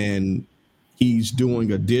 And he's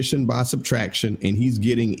doing addition by subtraction, and he's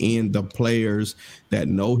getting in the players that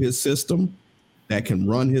know his system, that can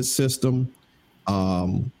run his system,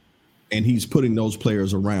 and he's putting those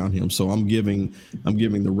players around him. So I'm giving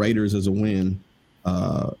the Raiders as a win,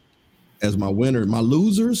 as my winner. My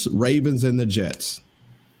losers, Ravens and the Jets.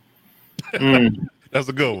 That's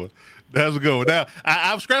a good one. Now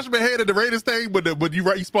I've scratched my head at the Raiders thing, but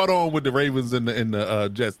you spot on with the Ravens and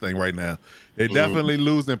the Jets thing right now. They're definitely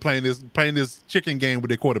losing playing this chicken game with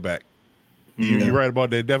their quarterback. You're right about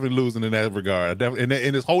that. They're definitely losing in that regard. And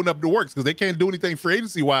it's holding up the works because they can't do anything free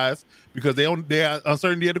agency wise because they are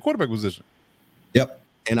uncertainty at the quarterback position. Yep.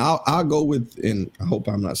 And I'll go with, and I hope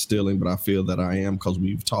I'm not stealing, but I feel that I am because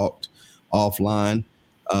we've talked offline.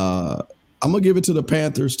 I'm going to give it to the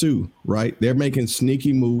Panthers too, right? They're making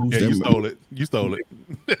sneaky moves. Yeah, you stole it.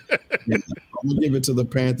 Yeah, I'm going to give it to the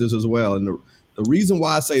Panthers as well. And the reason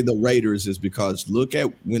why I say the Raiders is because look at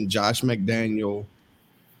when Josh McDaniel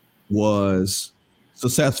was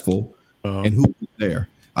successful and who was there.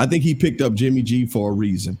 I think he picked up Jimmy G for a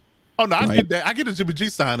reason. Oh no, right? I get that. I get the Jimmy G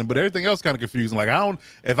signing, but everything else kind of confusing. Like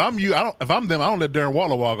if I'm them, I don't let Darren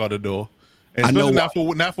Waller walk out the door. And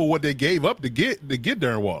especially not for what they gave up to get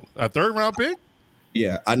Darren Waller, a third round pick.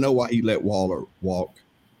 Yeah, I know why he let Waller walk.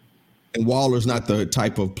 And Waller's not the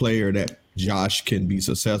type of player that Josh can be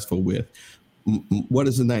successful with. What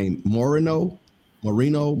is his name? Marino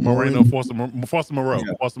Foster Moreau.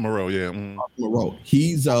 Yeah. Foster Moreau, yeah. Moreau.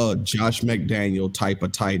 He's a Josh McDaniel type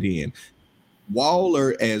of tight end.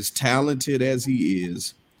 Waller, as talented as he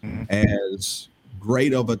is, as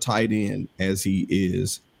great of a tight end as he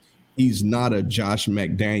is, he's not a Josh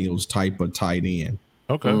McDaniels type of tight end.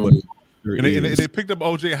 Okay. And they picked up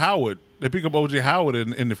OJ Howard. They picked up OJ Howard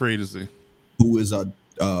in the free agency, who is a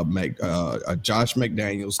Josh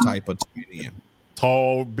McDaniels type of tight end.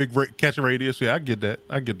 Tall, big catching radius. Yeah, I get that.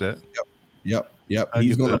 Yep.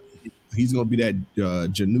 He's gonna be that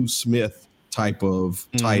Janu Smith type of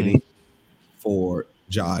tight end for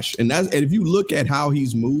Josh. And if you look at how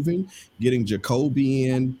he's moving, getting Jacoby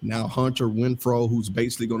in, now Hunter Renfrow, who's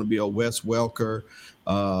basically going to be a Wes Welker.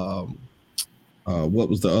 What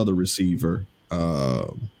was the other receiver?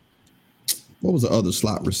 What was the other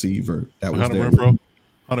slot receiver that was there?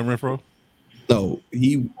 Hunter Renfrow? No,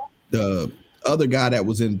 the other guy that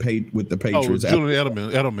was with the Patriots. Julian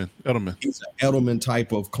Edelman. He's an Edelman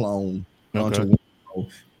type of clone. Okay.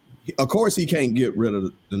 Of course, he can't get rid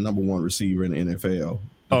of the number one receiver in the NFL.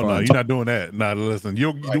 Oh no, you're not doing that. Nah, listen,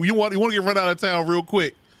 you want to get run out of town real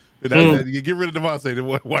quick. You get rid of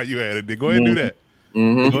Devontae while you at it. Go ahead and do that.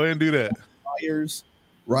 Go ahead and do that. Players,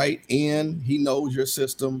 right? And he knows your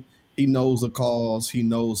system. He knows the calls. He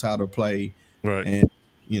knows how to play. Right. And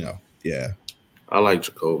yeah. I like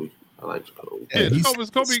Jacoby. Yeah,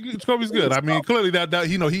 Jacoby's good. I mean, clearly that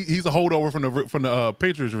he's a holdover from the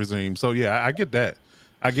Patriots regime. So yeah, I get that.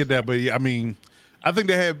 But yeah, I mean, I think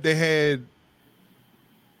they had.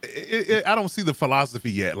 I don't see the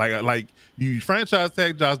philosophy yet. Like you franchise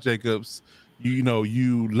tag Josh Jacobs,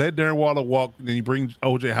 you let Darren Waller walk, and then you bring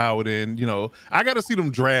OJ Howard in. I got to see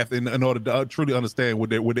them draft in order to truly understand what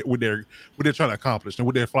they're trying to accomplish and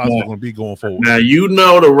what their philosophy is going to be going forward.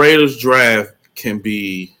 Now the Raiders draft can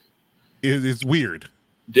be it's weird.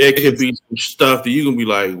 There could be some stuff that you can be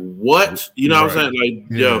like, what? You know what I'm saying?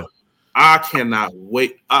 Like, yo, I cannot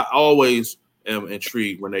wait. I always am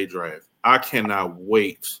intrigued when they draft. I cannot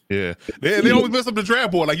wait. Yeah, they always mess up the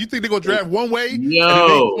draft board. Like, you think they're gonna draft one way, and then they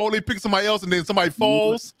only pick somebody else, and then somebody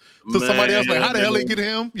falls to somebody else. Like, how the hell they get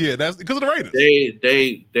him? Yeah, that's because of the Raiders.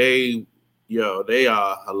 They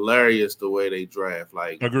are hilarious the way they draft.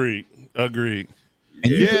 Like, agreed.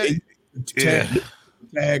 And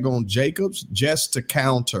tag on Jacobs just to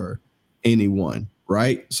counter anyone,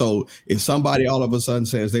 right? So if somebody all of a sudden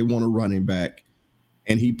says they want a running back,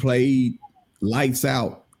 and he played lights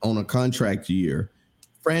out on a contract year,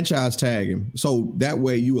 franchise tag him. So that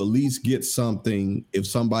way you at least get something. If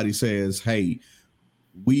somebody says, hey,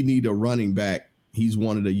 we need a running back, he's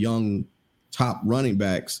one of the young top running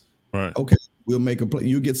backs. Right. Okay, we'll make a play.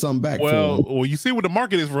 You get something back. Well, you see what the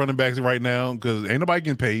market is for running backs right now, because ain't nobody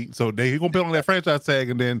getting paid. So he's going to pay on that franchise tag,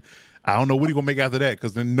 and then I don't know what he's going to make after that,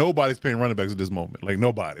 because then nobody's paying running backs at this moment. Like,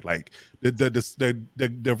 nobody. Like,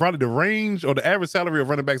 the range or the average salary of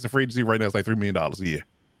running backs in free agency right now is like $3 million a year.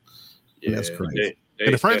 Yeah, that's crazy.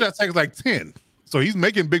 And the franchise tag is like 10. So he's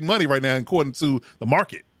making big money right now according to the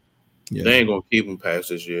market. Yeah. They ain't gonna keep him past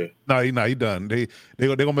this year. No, he done. They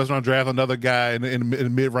gonna mess around, draft another guy in the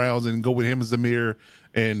mid rounds and go with him as Zamir,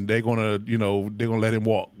 and they're gonna let him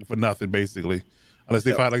walk for nothing basically, unless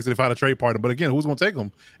they find a trade partner. But again, who's gonna take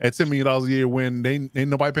him at $10 million a year when they ain't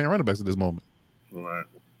nobody paying running backs at this moment? Right.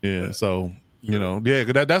 Yeah. So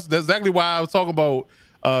that's exactly why I was talking about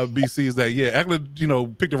BC is that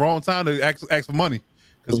Eckler picked the wrong time to ask for money,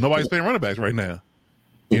 because nobody's paying running backs right now.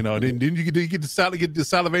 Then you get to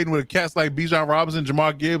salivating with cats like Bijan Robinson,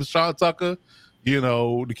 Jamar Gibbs, Sean Tucker,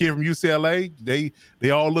 the kid from UCLA.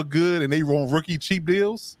 They all look good and they run rookie cheap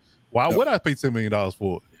deals. Why would I pay $10 million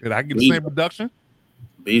for it? And I get the same production.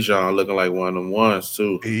 Bijan looking like one of them ones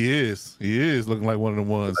too. He is looking like one of them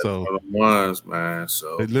ones. Like so one of them ones, man.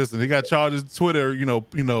 So listen, they got charges on Twitter.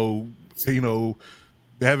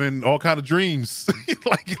 Having all kind of dreams,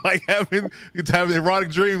 like having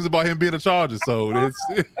erotic dreams about him being a Charger. So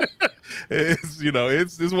it's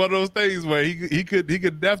one of those things where he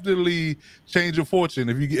could definitely change your fortune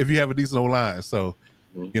if you have a decent old line. So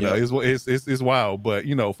it's wild. But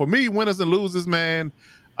for me, winners and losers, man.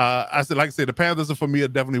 I said the Panthers for me are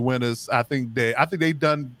definitely winners. I think they've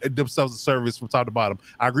done themselves a service from top to bottom.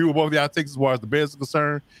 I agree with both of y'all takes as far as the Bears are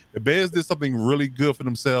concerned. The Bears did something really good for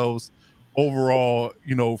themselves overall,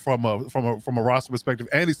 from a roster perspective,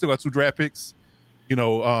 and they still got 2 draft picks. They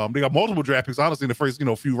got multiple draft picks, honestly, in the first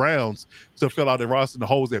few rounds to fill out their roster and the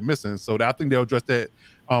holes they're missing. So I think they'll address that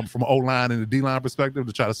from an O-line and a D-line perspective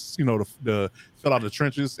to try to to fill out the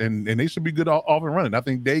trenches, and they should be good off and running. I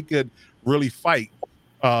think they could really fight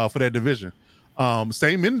for that division.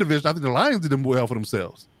 Same in the division, I think the Lions did them well for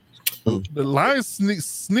themselves. The Lions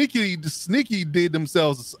sneaky did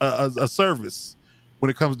themselves a service when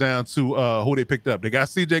it comes down to who they picked up. They got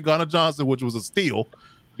C.J. Gardner-Johnson, which was a steal.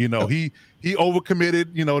 He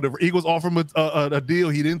overcommitted. The Eagles offered him a deal.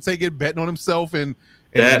 He didn't take it, betting on himself, and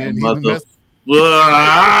I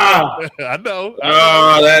know.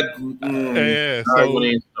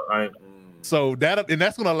 So that's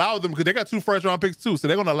going to allow them, because they got 2 first round picks too. So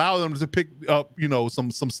they're going to allow them to pick up, some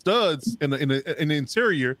studs in the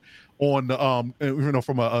interior on the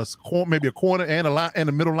from maybe a corner and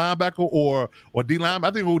a middle linebacker or D line. I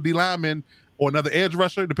think it will D lineman or another edge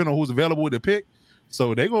rusher, depending on who's available with the pick.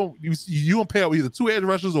 So they gonna pair up either 2 edge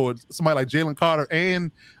rushers or somebody like Jalen Carter and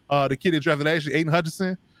the kid they drafted actually, Aiden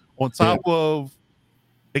Hutchinson, on top of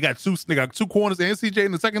they got 2 corners and CJ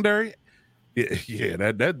in the secondary.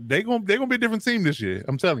 Yeah, they gonna be a different team this year.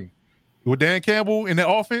 I'm telling you. With Dan Campbell in the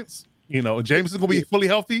offense, Jameson's gonna be fully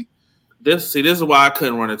healthy. This is why I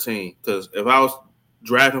couldn't run a team, because if I was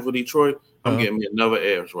drafting for Detroit, I'm getting me another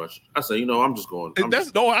edge rusher. I said, I'm just going. That's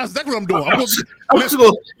exactly what I'm doing. I'm just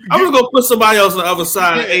gonna put somebody else on the other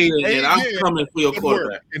side of Aiden, and I'm coming for your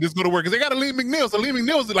quarterback. And it's gonna work, because they got a Lee McNeil. So Lee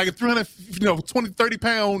McNeil is like a 320, 30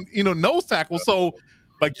 pound, nose tackle. So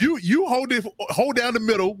like you hold down the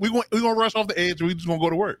middle. We're gonna rush off the edge, and we just gonna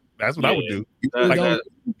go to work. That's what I would do. If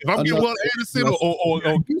I'm getting Will Anderson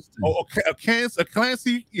or a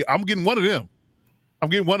Clancy, I'm getting one of them.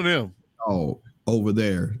 Oh, over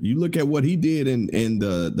there. You look at what he did in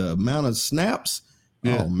the amount of snaps.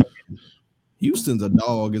 Yeah. Oh, man. Houston's a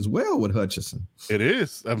dog as well with Hutchinson. It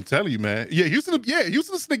is. I'm telling you, man. Yeah, Houston's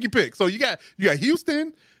a sneaky pick. So you got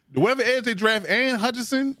Houston, whoever edge they draft, and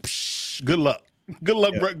Hutchinson. good luck. Good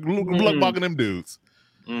luck, good luck blocking them dudes.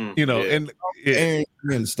 You know, and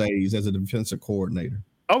Aaron stays as a defensive coordinator.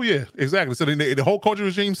 Oh yeah, exactly. So then the whole coaching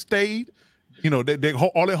regime stayed. You know, they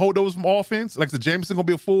all they hold those from offense. Like the Jameson gonna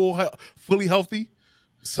be fully healthy.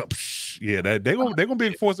 So yeah, they're gonna be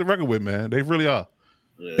a force to reckon with, man. They really are.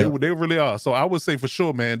 Yeah. They really are. So I would say for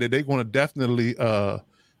sure, man, that they're gonna definitely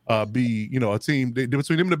be, you know, a team between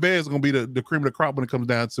them and the Bears are gonna be the cream of the crop when it comes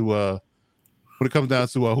down to who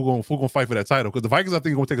gonna fight for that title. Because the Vikings, I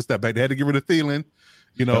think, are gonna take a step back. They had to get rid of Thielen.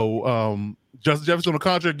 You know, Justin Jefferson on the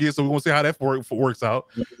contract again, so we're gonna see how that works out.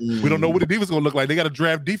 We don't know what the defense is gonna look like. They got to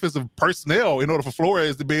draft defensive personnel in order for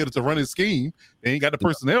Flores to be able to run his scheme. They ain't got the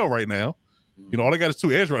personnel right now. You know, all they got is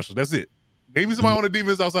 2 edge rushers. That's it. Maybe somebody on the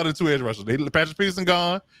defense outside of the 2 edge rushers. Patrick Peterson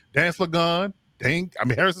gone, Dantzler gone.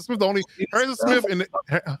 Harrison Smith Harrison Smith and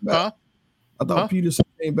I thought Peterson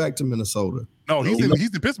came back to Minnesota. No, he's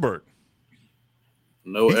in Pittsburgh.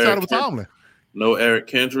 He's Eric with Tomlin. No Eric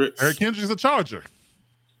Kendricks. Eric Kendricks is a Charger.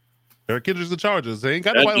 Eric Kendricks the Chargers. They ain't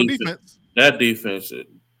got nobody on defense. That defense is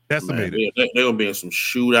decimated. They're gonna be in some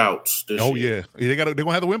shootouts this year. Yeah. They're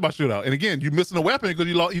gonna have to win by shootout. And again, you're missing a weapon because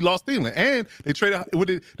you lost Thielen. And they traded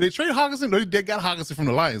Hockenson. No, they got Hockenson from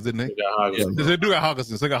the Lions, didn't they? They got Hockenson. They do got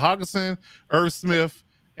Hockenson. So they got Hockenson, Irv Smith,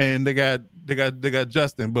 and they got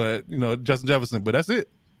Justin, but you know, Justin Jefferson. But that's it.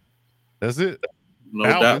 No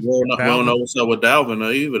doubt. We don't know what's up with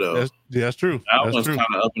Dalvin either, though. That's true. Dalvin's kind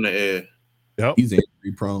of up in the air. Yep. He's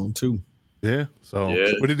injury prone too. Yeah. So,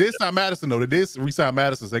 but it did sign Madison though. They did re-sign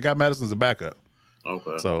Madison. So they got Madison as a backup.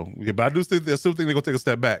 Okay. So, yeah, but I still think they're gonna take a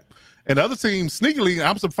step back. And the other team, sneakily,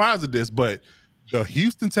 I'm surprised at this, but the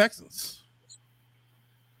Houston Texans.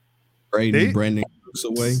 Trading Brandon Cooks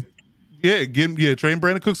away. Yeah, trading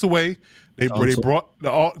Brandon Cooks away. They brought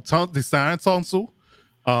they signed Tunsil.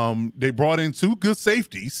 They brought in 2 good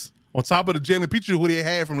safeties on top of the Jalen Petrie who they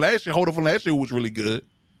had from last year. Holder from last year, who was really good.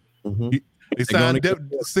 Mm-hmm. They signed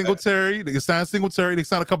Singletary. They signed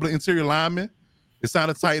a couple of interior linemen. They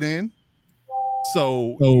signed a tight end.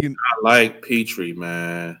 So I like Petrie,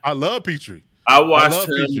 man. I love Petrie. I watched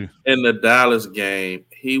him in the Dallas game.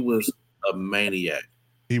 He was a maniac.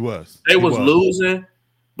 He was. They was losing,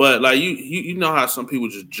 but like you know how some people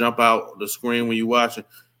just jump out the screen when you watching.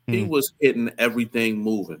 He was hitting everything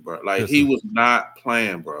moving, bro. Like he was not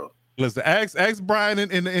playing, bro. Listen, ask Brian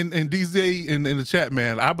and DZ in the chat,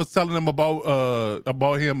 man. I was telling them about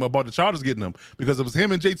the Chargers getting them because it was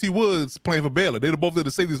him and JT Woods playing for Baylor. They both did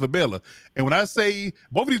the safeties for Baylor. And when I say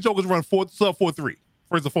both of these jokers run sub 4.3,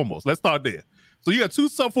 first and foremost, let's start there. So you got 2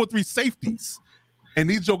 sub 4.3 safeties, and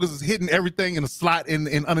these jokers is hitting everything in the slot and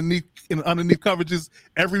underneath coverages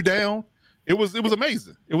every down. It was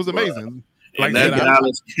amazing. It was amazing. Like that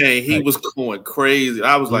Dallas came, he was going crazy.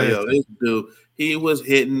 I was like, yo, this dude, he was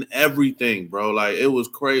hitting everything, bro. Like it was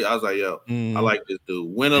crazy. I was like, yo, I like this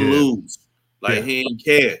dude. Win or lose, like he didn't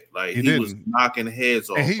care. Like he was knocking heads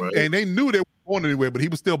off. And they knew they weren't going anywhere, but he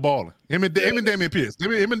was still balling. Him and Damian Pierce.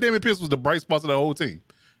 Him and Damian Pierce was the bright spots of the whole team.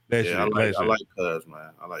 I like Cuz,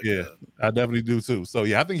 man. I like Cuz. I definitely do too. So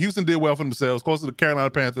I think Houston did well for themselves. Close to the Carolina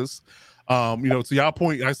Panthers. You know, to y'all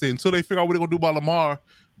point, I said until they figure out what they're gonna do about Lamar,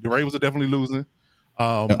 the Ravens are definitely losing.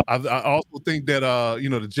 I also think that you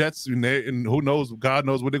know, the Jets and who knows, God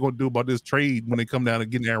knows what they're going to do about this trade when they come down and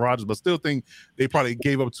getting Aaron Rodgers. But still think they probably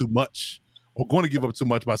gave up too much, or going to give up too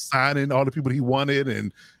much by signing all the people he wanted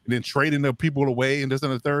and then trading the people away and this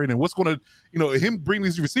and the third. And what's going to, you know, him bring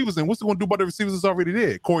these receivers in? What's he going to do about the receivers that's already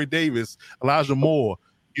there? Corey Davis, Elijah Moore,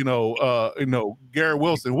 you know, Garrett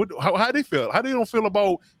Wilson. How they feel? How they don't feel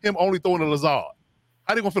about him only throwing to Lazard?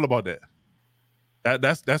 How they gonna feel about that?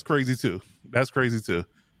 That's crazy too. That's crazy too.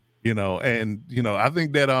 You know, and you know, I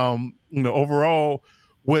think that you know, overall,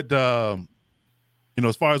 what you know,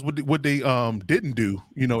 as far as what they didn't do,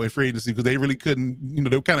 you know, in free agency, because they really couldn't, you know,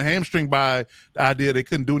 they were kind of hamstringed by the idea they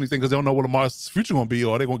couldn't do anything because they don't know what Lamar's future gonna be,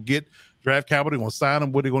 or they're gonna get draft capital, they're gonna sign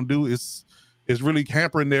him, what they're gonna do is really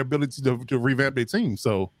hampering their ability to revamp their team.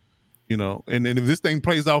 So, you know, and if this thing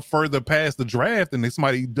plays out further past the draft and if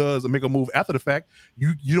somebody does make a move after the fact,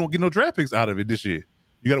 you don't get no draft picks out of it this year.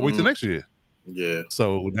 You got to wait till next year. Yeah.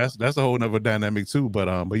 So that's a whole nother dynamic too. But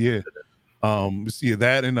yeah, see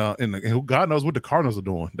that and God knows what the Cardinals are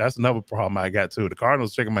doing. That's another problem I got too. The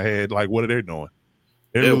Cardinals shaking my head like, what are they doing?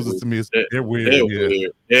 They're losing to me. They're weird.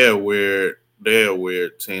 They're weird. They're a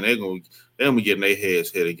weird team. They're gonna be getting their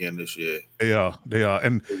heads hit again this year. They are.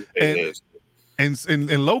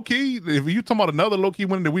 And low key, if you talking about another low key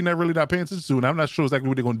winner that we're not really not paying attention to, and I'm not sure exactly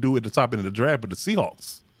what they're gonna do at the top end of the draft, but the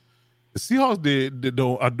Seahawks. The Seahawks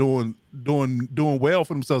are doing well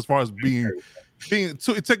for themselves as far as being it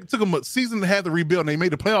took them a season and a half to rebuild, and they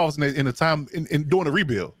made the playoffs in the time in doing the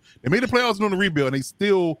rebuild. They made the playoffs doing the rebuild, and they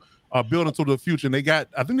still are building to the future. And I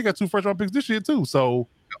think they got 2 first-round picks this year too. So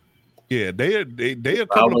yeah, they are a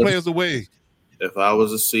couple of players away. If I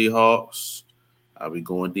was a Seahawks, I'll be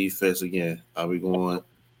going defense again. I'm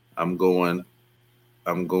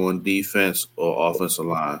going defense or offensive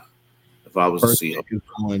line. If I was a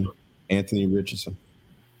Seahawks, Anthony Richardson.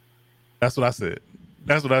 That's what I said.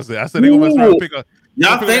 I said they're gonna mess around and pick up.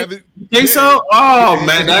 Y'all think so? Oh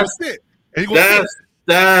man, that's it.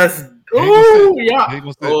 That's oh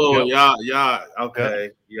y'all.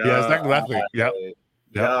 Okay, yeah, exactly what I think.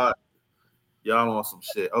 Y'all on some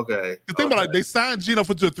shit. Okay. The thing about they signed Geno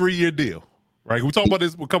for a 3-year deal, right? We talked about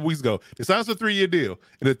this a couple weeks ago. They signed for a 3-year deal,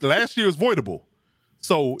 and the last year is voidable.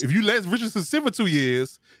 So if you let Richardson sit for 2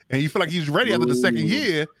 years and you feel like he's ready after the second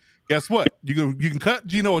year, guess what? You can cut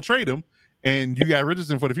Geno or trade him, and you got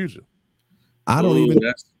Richardson for the future. I don't even.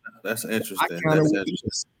 That's interesting.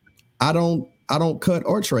 I don't cut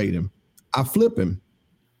or trade him. I flip him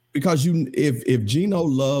because if Geno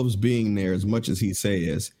loves being there as much as he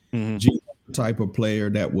says, Geno's the type of player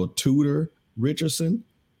that will tutor Richardson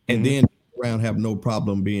and then around have no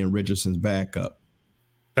problem being Richardson's backup.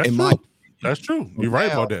 That's true. You're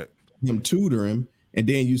right about that. Him tutor him, and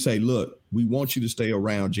then you say, look, we want you to stay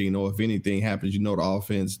around, Geno. If anything happens, the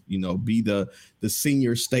offense, be the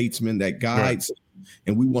senior statesman that guides,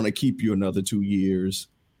 and we want to keep you another 2 years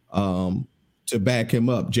to back him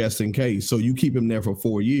up just in case. So you keep him there for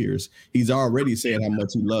 4 years. He's already said how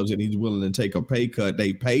much he loves it. He's willing to take a pay cut.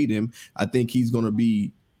 They paid him. I think he's going to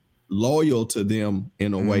be loyal to them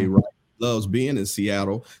in a way, right? Loves being in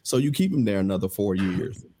Seattle. So you keep him there another 4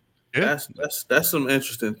 years. Yeah. That's some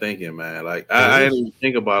interesting thinking, man. Like I didn't even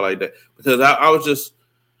think about it like that because I was just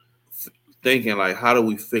thinking like, how do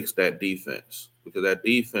we fix that defense? Because that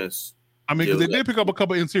defense. I mean, because they did pick up a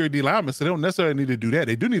couple of interior D linemen, so they don't necessarily need to do that.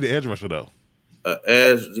 They do need an edge rusher though. But they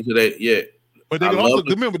can also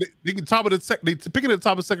remember they can top of they picking at the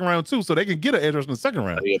top of the second round too, so they can get an edge rusher in the second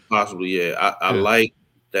round. Yeah, possibly. Yeah, I like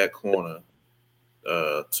that corner.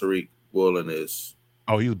 Tariq Woolen is.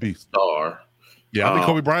 Oh, he's a beast. Star. Yeah, I think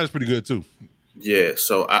Kobe Bryant's pretty good too. Yeah,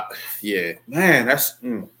 so man,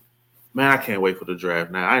 I can't wait for the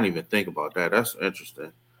draft now. I didn't even think about that. That's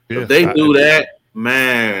interesting. If they do that,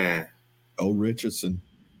 man. Oh, Richardson.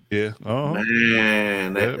 Yeah.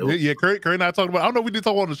 Man. Curt and I talked about. I don't know if we did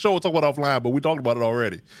talk on the show or talk about offline, but we talked about it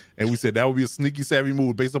already, and we said that would be a sneaky, savvy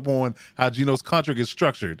move based upon how Geno's contract is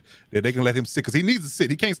structured. That they can let him sit because he needs to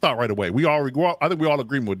sit. He can't start right away. I think we all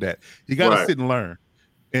agree with that. He got to sit and learn.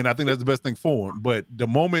 And I think that's the best thing for him. But the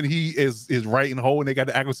moment he is right and whole and they got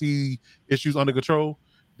the accuracy issues under control,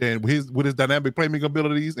 then with his dynamic playmaking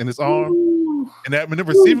abilities and his arm, and the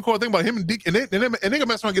receiving core, think about him and Deke, and they can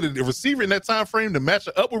mess around and get a receiver in that time frame to match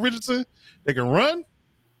up with Richardson. They can run.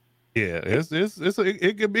 Yeah,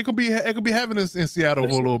 it could be having this in Seattle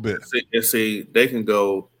for a little bit. See, they can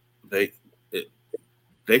go. They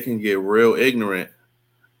can get real ignorant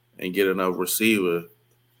and get enough receiver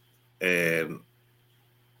and.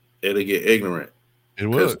 It'll get ignorant. It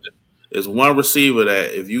would. There's one receiver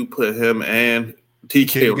that if you put him and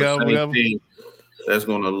TK on the same team, that's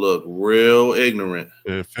going to look real ignorant.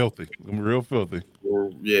 Yeah, filthy. Real filthy.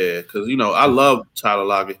 Yeah, because, I love Tyler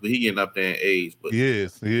Lockett, but he getting up there in age. But he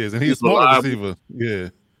is. And he's a small receiver. Yeah.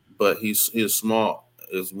 But he's small.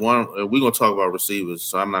 Is one, and we're going to talk about receivers,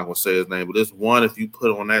 so I'm not going to say his name, but there's one if you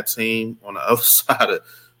put on that team on the other side of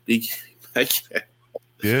DK.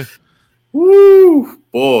 Yeah. Woo,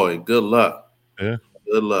 boy, good luck. Yeah.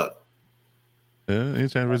 Good luck. Yeah,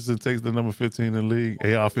 anytime Richardson takes the number 15 in the league,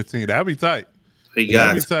 AR-15, that'd be tight. He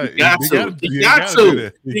got to. He got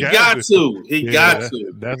to.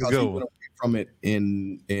 That's a good one. From it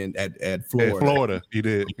at Florida. At Florida, he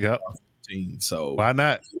did. Yep. So why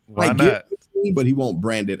not? Why not? 15, but he won't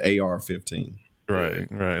brand it AR-15. Right.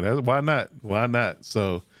 That's why not? Why not?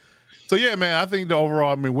 So yeah, man. I think the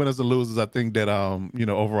overall, winners and losers. I think that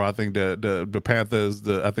overall, I think the Panthers,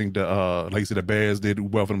 like you said, the Bears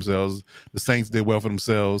did well for themselves. The Saints did well for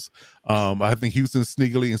themselves. I think Houston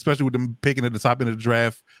sneakily, especially with them picking at the top end of the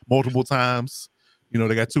draft multiple times.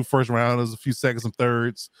 They got 2 first rounders, a few seconds and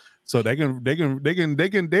thirds. So they're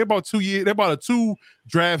about 2 years. They're about 2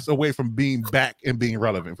 drafts away from being back and being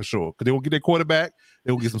relevant for sure. Because they will get their quarterback.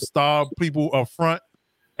 They will get some star people up front.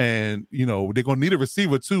 And they're gonna need a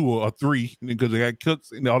receiver 2 or 3 because they got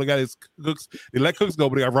Cooks and all they got is Cooks. They let Cooks go,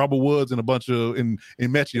 but they got Robert Woods and a bunch of in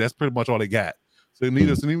Mechie. That's pretty much all they got. So they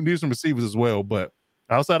need some receivers as well. But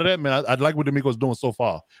outside of that, man, I like what D'Amico's doing so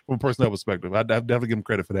far from a personnel perspective. I definitely give him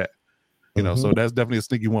credit for that. So that's definitely a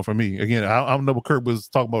sneaky one for me. Again, I don't know what Curt was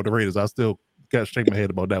talking about the Raiders. I still got to shake my head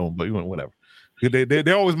about that one, but whatever.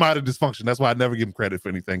 They're always minor dysfunction. That's why I never give them credit for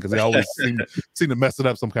anything because they always seem to mess it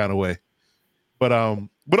up some kind of way. But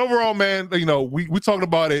overall, man, we talked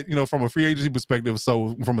about it, from a free agency perspective.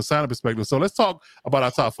 So from a signing perspective. So let's talk about our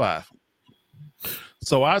top 5.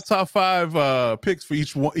 So our top 5 picks for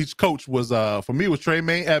each coach was for me was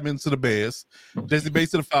Tremaine Edmonds to the Bears, Jesse Bates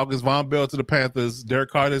to the Falcons, Von Bell to the Panthers, Derek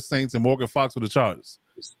Carr to the Saints, and Morgan Fox to the Chargers.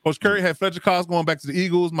 Coach Curry had Fletcher Cox going back to the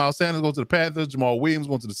Eagles, Miles Sanders going to the Panthers, Jamal Williams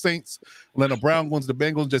going to the Saints, Leonard Brown going to the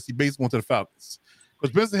Bengals, Jesse Bates going to the Falcons.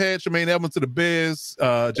 Coach Benson had Tremaine Edmonds to the Bears,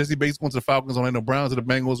 Jesse Bates going to the Falcons, Orlando Brown to the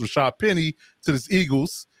Bengals, Rashad Penny to the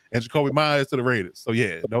Eagles, and Jacoby Myers to the Raiders. So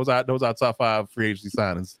yeah, those are top 5 free agency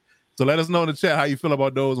signings. So let us know in the chat how you feel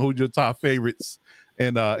about those and who's your top favorites,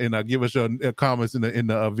 and give us your comments in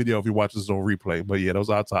the video if you watch this on replay. But yeah,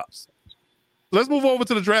 those are our tops. Let's move over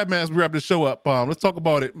to the draft, man, as we wrap this show up. Let's talk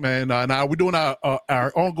about it, man. Now we're doing our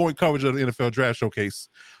ongoing coverage of the NFL Draft Showcase.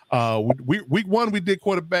 Week 1 we did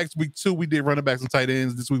quarterbacks. Week 2 we did running backs and tight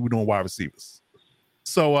ends. This week we're doing wide receivers.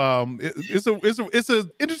 So it's an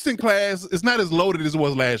interesting class. It's not as loaded as it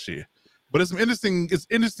was last year, but it's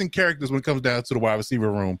interesting characters when it comes down to the wide receiver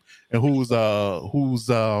room and who's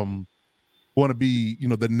going to be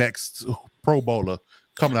the next Pro Bowler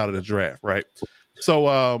coming out of the draft, right?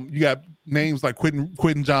 So you got names like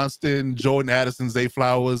Quentin Johnston, Jordan Addison, Zay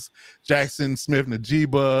Flowers, Jackson Smith,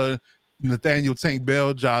 Najiba, Nathaniel Tank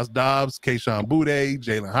Bell, Josh Dobbs, Kayshon Boutte,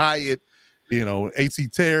 Jalen Hyatt, A.T.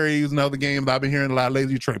 Terry is another game that I've been hearing a lot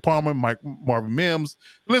lately. Trey Palmer, Marvin Mims,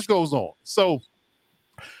 the list goes on. So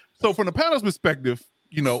from the panel's perspective,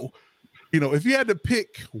 if you had to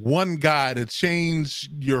pick one guy to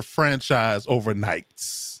change your franchise overnight,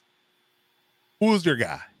 who's your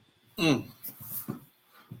guy?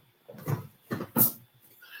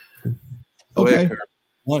 Okay.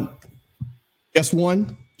 One. Just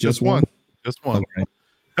one. Just one. Okay.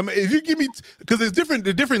 I mean, if you give me, because there's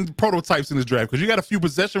different prototypes in this draft. Because you got a few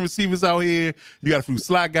possession receivers out here, you got a few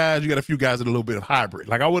slot guys, you got a few guys that are a little bit of hybrid.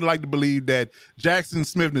 Like I would like to believe that Jackson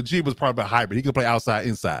Smith Najeeb was probably a hybrid. He can play outside,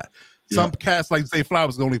 inside. Yeah. Some cats like Zay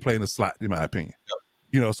Flowers can only play in the slot, in my opinion.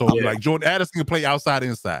 Yeah. Like Jordan Addison can play outside,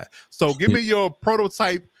 inside. So give me your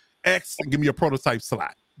prototype X and give me your prototype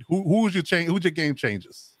slot. Who's your game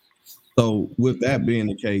changers? So with that being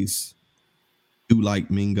the case, I do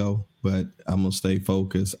like Mingo, but I'm gonna stay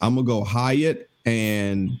focused. I'm gonna go Hyatt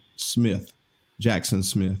and Smith, Jackson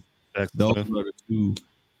Smith. Those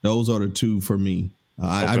are the two for me.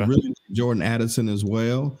 I really like Jordan Addison as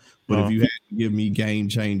well, but if you had to give me game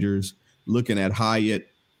changers, looking at Hyatt,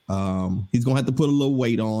 he's gonna have to put a little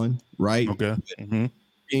weight on, right? Okay.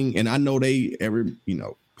 Mm-hmm. And I know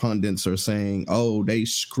pundits are saying, oh, they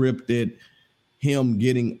scripted him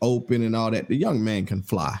getting open and all that. The young man can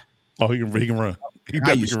fly. Oh, he can run. He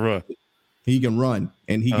definitely can run. He can run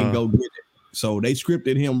and he can go get it. So they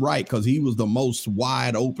scripted him right because he was the most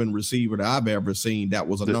wide open receiver that I've ever seen. That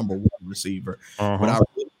was a number 1 receiver. But I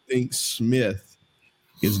really think Smith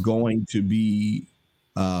is going to be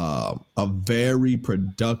a very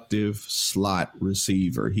productive slot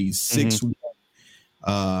receiver. He's 6'1".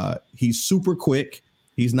 He's super quick.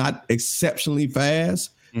 He's not exceptionally fast,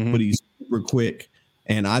 but he's super quick.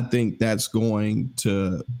 And I think that's going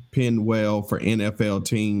to pin well for NFL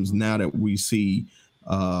teams now that we see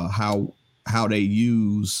how they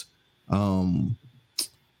use the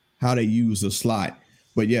slot.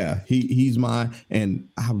 But yeah, he's mine, and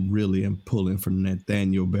I really am pulling for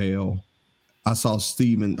Nathaniel Bell. I saw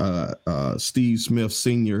Steve Smith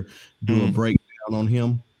Sr. do a breakdown on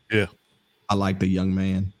him. Yeah, I like the young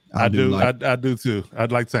man. I do too.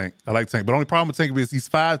 I'd like Tank. I like Tank, but the only problem with Tank is he's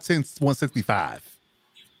 5'10", 165.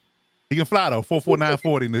 He can fly though, 4'4",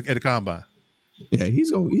 940 at the combine. Yeah,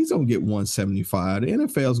 he's gonna get 175. The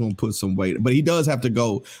NFL's gonna put some weight, but he does have to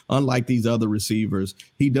go. Unlike these other receivers,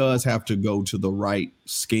 he does have to go to the right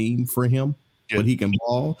scheme for him. Yeah. But he can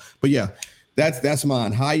ball. But yeah, that's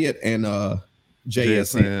mine. Hyatt and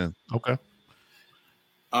JSN. Okay.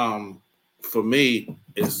 For me,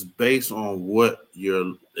 it's based on what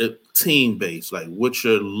your team based, like what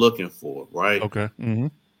you're looking for, right? Okay. Mm-hmm.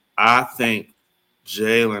 I think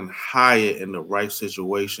Jalen Hyatt in the right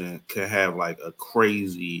situation could have like a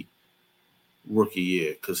crazy rookie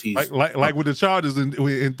year because he's like with the Chargers and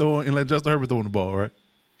let Justin Herbert throw the ball, right?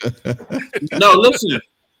 No, listen,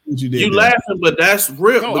 you laughing, but that's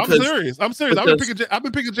real. No, I'm serious. I've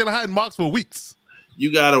been picking Jalen Hyatt in mocks for weeks.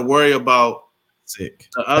 You got to worry about the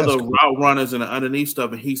other route runners and the underneath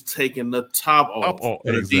stuff, and he's taking the top off.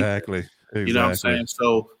 Exactly. You know what I'm saying?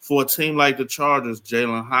 So for a team like the Chargers,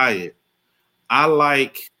 Jalen Hyatt, I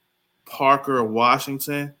like Parker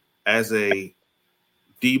Washington as a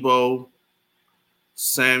Debo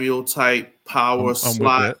Samuel type power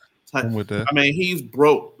slot. I'm with that. I mean, he's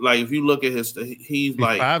broke. Like if you look at he's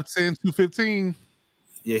like 5'10", 215.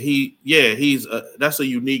 Yeah, he's that's a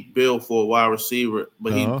unique build for a wide receiver.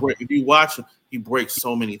 But if you watch him, he breaks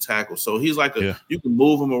so many tackles. So he's like you can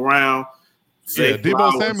move him around.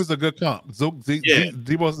 Debo Samuel's a good comp.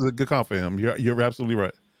 Debo's is a good comp for him. You're absolutely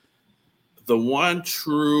right. The one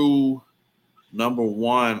true number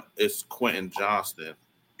one is Quentin Johnston.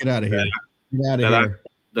 Get out of here. Get out of here.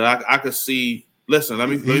 That I could see. Listen,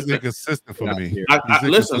 he's inconsistent for me.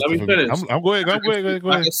 Listen, let me finish. I'm going. Go ahead.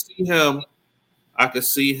 I could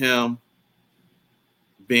see him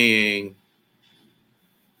being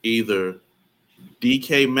either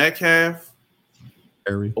DK Metcalf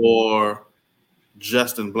or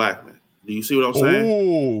Justin Blackman. Do you see what I'm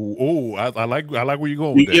saying? I like where you're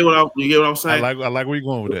going with that. You get what I'm saying? I like where you're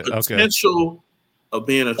going with that. The potential of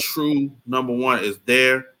being a true number one is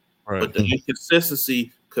there, but the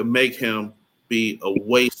inconsistency could make him be a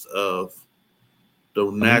waste of the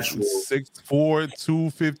natural 6'4",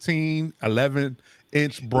 215,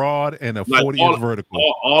 11-inch broad, and a 40-inch vertical.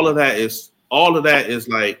 All of that is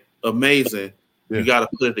like amazing. Yeah. You got to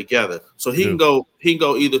put it together. So he can go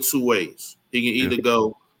either two ways. He can either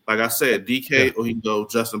go, like I said, DK, or he can go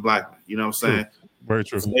Justin Blackman. You know what I'm saying? Very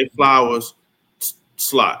true. Zay Flowers,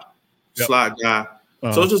 slot guy.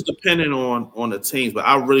 So it's just depending on the teams. But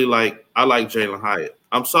I like Jalen Hyatt.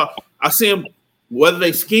 I'm sorry. I see him. Whether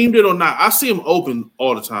they schemed it or not, I see him open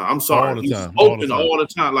all the time. I'm sorry. He's open all the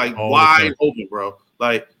time, like wide open, bro.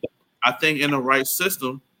 Like, I think in the right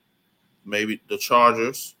system, maybe the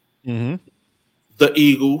Chargers, the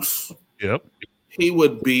Eagles, he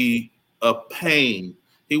would be a pain.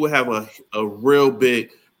 He would have a real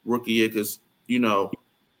big rookie year because, he's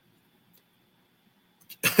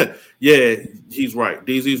right.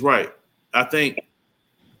 DZ's right. I think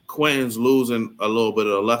Quentin's losing a little bit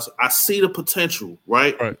of the lesson. I see the potential,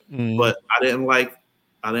 right? But I didn't like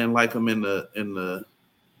him in the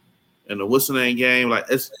what's the name game? Like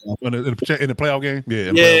it's in the playoff game.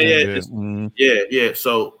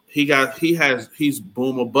 So he's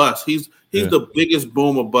boom or bust. He's the biggest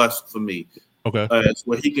boom or bust for me. Okay, it's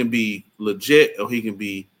where he can be legit or he can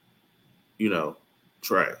be,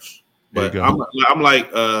 trash. But I'm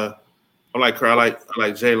like Curt. I like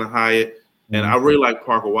Jalen Hyatt. And I really like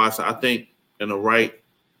Parker Watson. I think in the right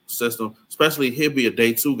system, especially he'll be a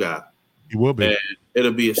day two guy. He will be. And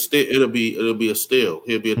it'll be a steal. It'll be a steal.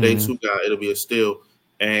 He'll be a day two guy. It'll be a steal.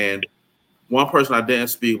 And one person I didn't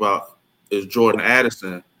speak about is Jordan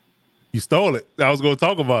Addison. You stole it. I was going to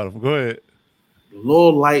talk about him. Go ahead.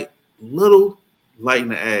 Little light in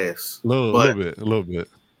the ass. A little bit.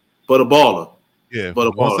 But a baller. Yeah. But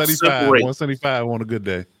a baller. 175 on a good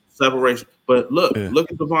day. Separation. But look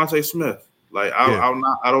at Devontae Smith. Like I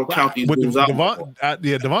don't count these dudes out.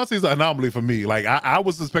 Devontae's an anomaly for me. Like I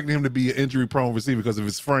was expecting him to be an injury-prone receiver because of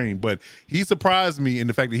his frame, but he surprised me in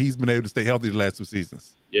the fact that he's been able to stay healthy the last 2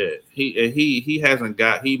 seasons. Yeah, he hasn't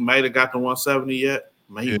got. He might have got the 170 yet.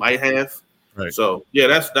 He might have. Right. So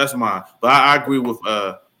that's mine. But I agree with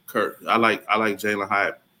Curt. I like Jalen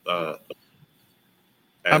Hyatt.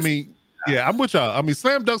 I'm with y'all. I mean,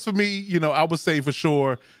 slam dunks for me, I would say for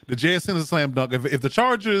sure the JSN is a slam dunk. If the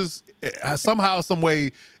Chargers somehow, some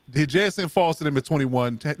way, the JSN falls to them at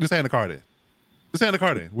 21, just hand the card in. Just hand the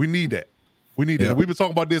card in. We need that. We've been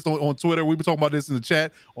talking about this on Twitter. We've been talking about this in the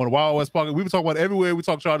chat on the Wild West Pocket. We've been talking about it everywhere we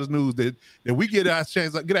talk Chargers news that we get our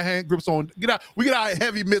chance, get our hand grips on, we get our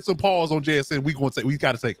heavy mitts and paws on JSN. We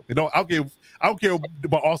got to take them. I don't care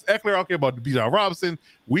about Austin Eckler. I don't care about Bijan Robinson.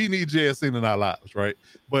 We need JSN in our lives, right?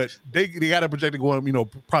 But they got a projected going,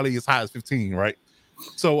 probably as high as 15, right?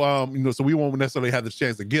 So so we won't necessarily have the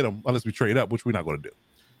chance to get them unless we trade up, which we're not going to do.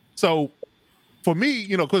 So for me,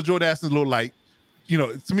 because Jordan Addison's a little light.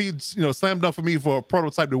 To me, slam dunk for me for a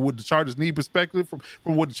prototype that what the Chargers need perspective from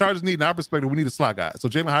what the Chargers need in our perspective, we need a slot guy. So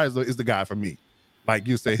Jalen Hyatt is the guy for me. Like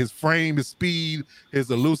you say, his frame, his speed, his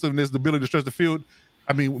elusiveness, the ability to stretch the field.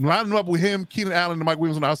 I mean, line him up with him, Keenan Allen, and Mike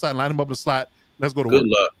Williams on the outside, line him up in the slot. Let's go to work.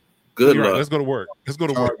 Good luck. Let's go to work.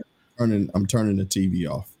 I'm turning the TV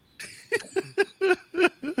off.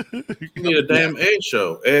 You need a damn Ed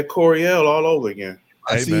show. Ed Coriel all over again.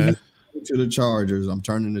 I see him to the Chargers. I'm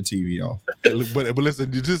turning the TV off. But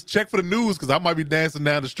listen, you just check for the news because I might be dancing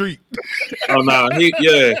down the street. Oh no,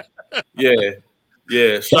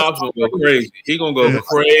 Shops gonna go crazy. He gonna go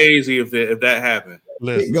crazy if that happened.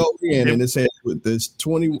 It go in and it says with this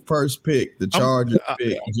 21st pick, the Chargers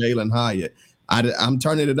pick Jalen Hyatt. I'm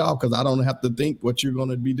turning it off because I don't have to think what you're going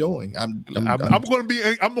to be doing. I'm going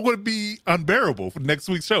to be unbearable for next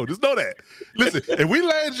week's show. Just know that. Listen, if we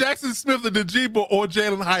land Jackson Smith and Najee or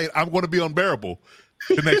Jalen Hyatt, I'm going to be unbearable.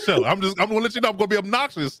 the next show. I'm gonna let you know I'm gonna be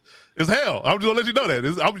obnoxious as hell. I'm just gonna let you know that.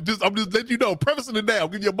 I'm just letting you know, prefacing it now. I'm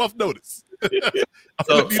giving you a buff notice.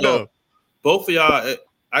 So both of y'all,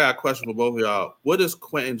 I got a question for both of y'all. What is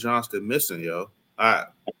Quentin Johnston missing, yo?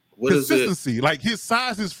 What consistency, is it? like his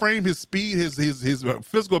size, his frame, his speed, his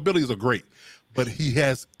physical abilities are great, but he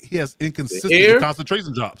has inconsistent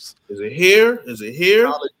concentration drops. Is it here?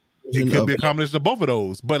 It could be a combination of both of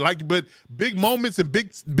those, but big moments and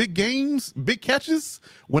big games, big catches.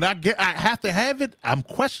 When I have to have it. I'm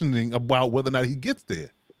questioning about whether or not he gets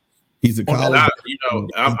there. He's a college.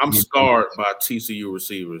 I'm scarred by TCU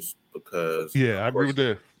receivers because I agree with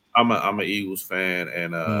that. I'm an Eagles fan,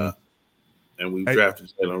 and we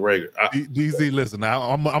drafted Jalen Reagor. DZ, listen, now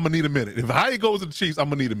I'm gonna need a minute. If how he goes to the Chiefs, I'm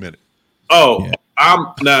gonna need a minute. Oh, yeah.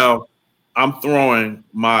 I'm throwing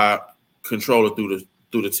my controller through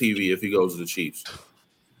the TV if he goes to the Chiefs.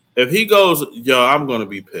 If he goes, I'm gonna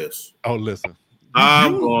be pissed. Oh, listen.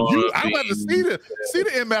 I'm about to see the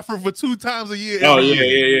MF for 2 times a year. Oh yeah.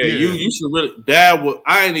 You should really.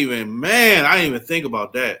 I didn't even think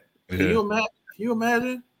about that. Can you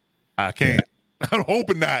imagine? I can't. I'm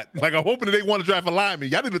hoping not. Like I'm hoping that they want to draft a lineman.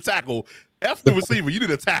 Y'all need a tackle. F the receiver. You need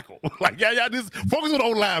a tackle. Like y'all just focus on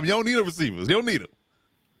O-line. You don't need a receivers. You don't need them.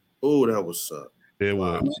 Oh, that would suck. It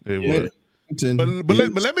would. But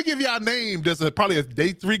let me give y'all a name that's probably a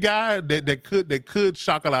day 3 guy that could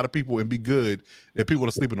shock a lot of people and be good that people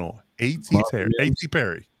are sleeping on. A.T. Perry. A.T.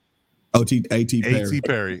 Perry.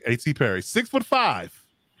 6'5",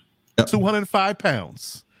 205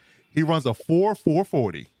 pounds. He runs a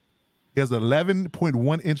 4.40. He has an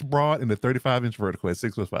 11.1 inch broad and a 35 inch vertical at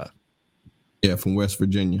 6'5". Yeah, from West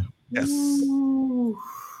Virginia. Yes.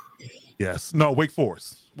 No, Wake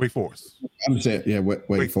Forest. I'm saying,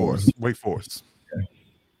 Wake Forest. Wake Forest. Yeah.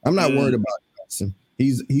 I'm not worried about Johnson.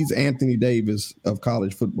 He's Anthony Davis of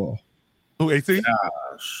college football. Who, AT?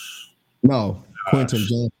 No, Quentin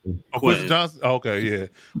Johnson. Oh, Quentin Johnson. Okay, yeah.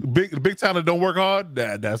 Big talent don't work hard.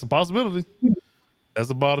 That's a possibility. That's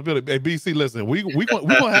a possibility. Hey, BC, listen, we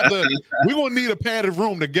gonna need a padded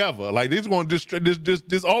room together. Like this going to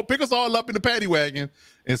just all pick us all up in the paddy wagon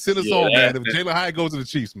and send us on, man. If Jalen Hyatt goes to the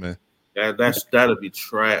Chiefs, man. That'll be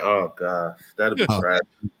trash. Oh gosh, that'll be trash.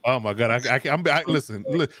 Oh my god, listen.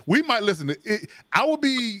 We might listen to it. I would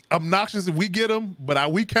be obnoxious if we get them,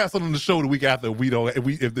 but we cancel on the show the week after. If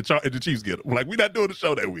the Chiefs get them, like we're not doing the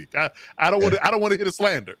show that week. I don't want to hear the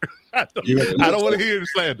slander. I don't want to hear the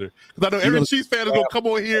slander because I know every Chiefs fan is gonna come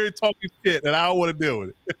on here and talk shit, and I don't want to deal with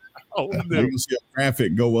it. You're gonna see a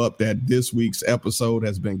graphic go up that this week's episode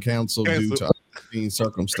has been canceled due to unforeseen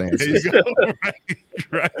circumstances. There you go.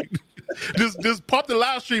 Right. Just pop the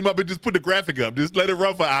live stream up and just put the graphic up. Just let it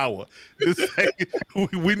run for an hour. Just say,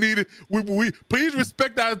 we need it. We please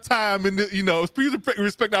respect our time and please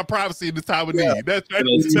respect our privacy in this time of need. That's right.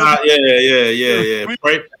 Yeah.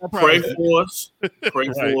 Pray for us. Pray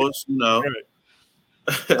for us.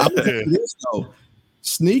 I'll say this though,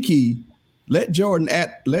 sneaky. Let Jordan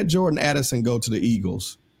Addison go to the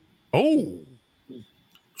Eagles. Oh,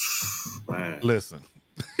 man. Listen.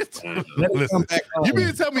 You mean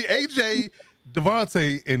to tell me AJ,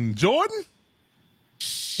 Devontae, and Jordan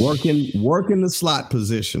working the slot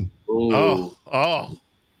position? Ooh. Oh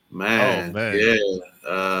man.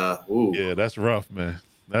 Yeah. Yeah, that's rough, man.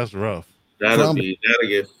 That's rough. That'll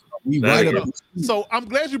get. So I'm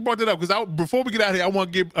glad you brought that up because before we get out of here, I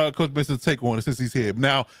want to give Coach Benson's take on it since he's here.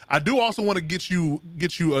 Now, I do also want to get you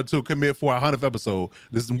to commit for our 100th episode.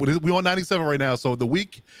 We're on 97 right now, so the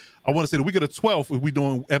week. I want to say the week of the 12th, we're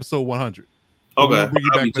doing episode 100. Okay.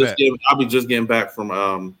 I'll be just getting back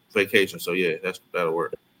from vacation. So yeah, that'll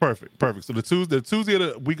work. Perfect. So the Tuesday of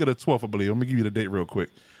the week of the 12th, I believe. Let me give you the date real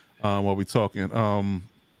quick. While we're talking.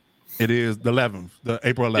 It is the 11th, the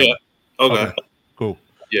April 11th. Yeah. Okay. Cool.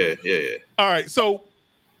 Yeah. All right. So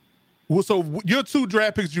your 2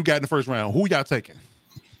 draft picks you got in the first round, who y'all taking?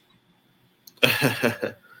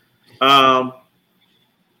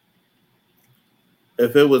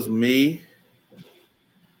 If it was me,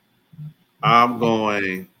 I'm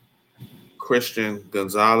going Christian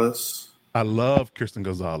Gonzalez. I love Christian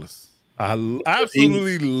Gonzalez. I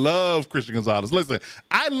absolutely love Christian Gonzalez. Listen,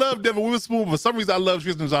 I love Devin Witherspoon. For some reason, I love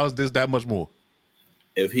Christian Gonzalez that much more.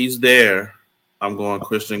 If he's there, I'm going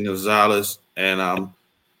Christian Gonzalez, and I'm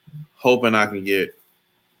hoping I can get.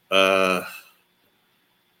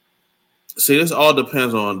 See, this all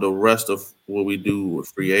depends on the rest of what we do with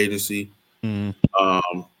free agency.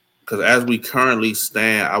 Because as we currently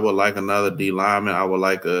stand, I would like another D lineman. I would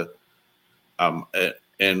like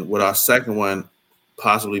and with our second one,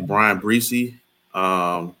 possibly Brian Breesy.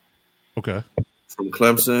 Okay. From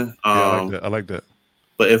Clemson. I like that.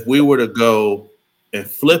 But if we were to go and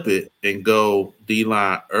flip it and go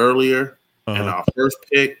D-line earlier. And our first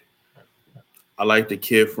pick, I like the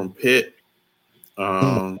kid from Pitt.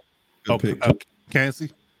 Cansey.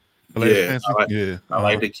 Yeah, I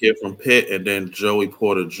like the kid from Pitt, and then Joey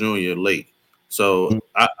Porter Jr. late. So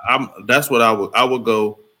that's what I would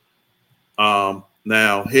go.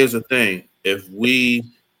 Now here's the thing: if we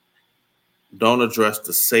don't address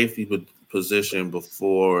the safety position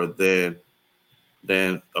before then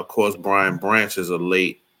of course Brian Branch is a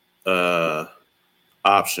late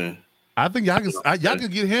option. I think y'all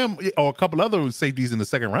can get him or a couple other safeties in the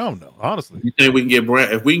second round, though. Honestly, you think we can get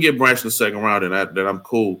Branch? If we can get Branch in the second round, then I'm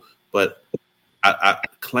cool. But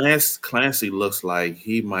Clancy looks like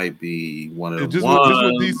he might be one of the just ones. Just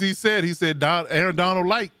what DC said. He said Aaron Donald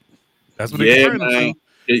light. That's what they're comparing him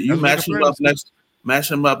to. You match him up next.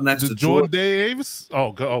 Match him up next to Jordan Davis.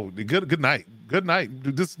 Good night. Good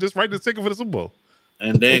night. Just write the ticket for the Super Bowl.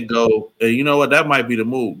 And then go, and you know what? That might be the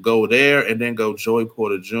move. Go there and then go Joey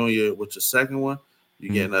Porter Jr. with your second one.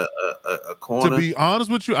 You're getting a corner. To be honest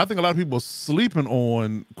with you, I think a lot of people are sleeping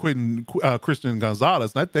on Christian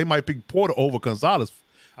Gonzalez. They might pick Porter over Gonzalez.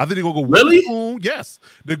 I think they're going to go Witherspoon. Yes.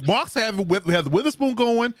 The Bucs have Witherspoon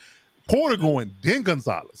going, Porter going, then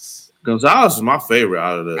Gonzalez. Gonzalez is my favorite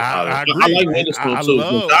out of the. I like Witherspoon too.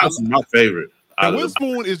 Gonzalez is my favorite.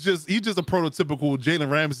 Witherspoon is just a prototypical Jalen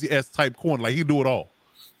Ramsey-esque type corner. Like he do it all.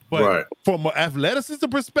 But from an athleticism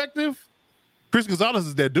perspective, Chris Gonzalez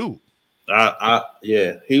is that dude.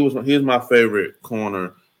 He's my favorite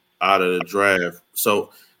corner out of the draft.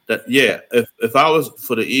 So if I was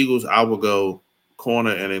for the Eagles, I would go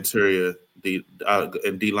corner and interior D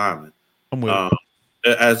lineman. I'm with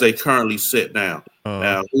as they currently sit now.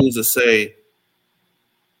 Now, who's to say?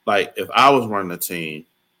 Like if I was running the team,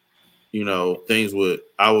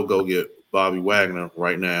 I would go get Bobby Wagner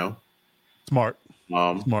right now. Smart.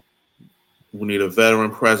 Smart. We need a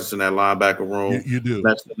veteran presence in that linebacker room. You do.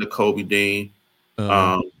 Next to Kobe Dean.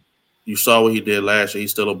 You saw what he did last year.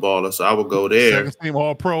 He's still a baller, so I would go there. Second team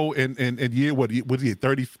All-Pro in year, what was he,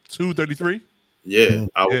 32, 33? Yeah,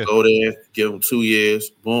 I would go there, give him 2 years,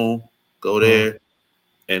 boom, go there.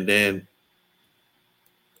 And then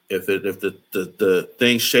if the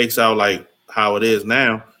thing shakes out like how it is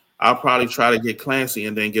now, I'll probably try to get Clancy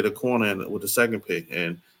and then get a corner with the second pick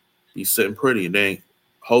and be sitting pretty. And then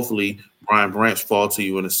hopefully Brian Branch fall to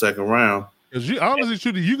you in the second round. Because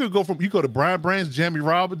you could go to Brian Branch,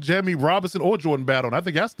 Jamie Robinson, or Jordan Battle. And I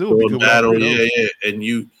think that's still Jordan Battle, yeah. And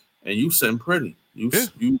you sitting pretty. You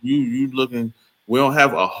looking. We don't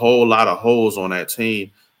have a whole lot of holes on that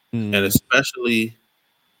team, and especially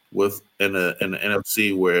in the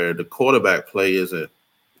NFC where the quarterback play isn't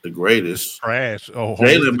the greatest. It's trash.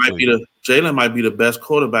 Jalen might be the best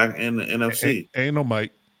quarterback in the NFC. Ain't no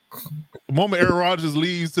Mike. The moment Aaron Rodgers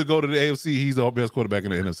leaves to go to the AFC, he's the best quarterback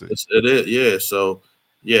in the NFC. It is, yeah. So,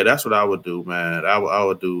 yeah, that's what I would do, man. I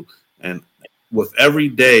would do, and with every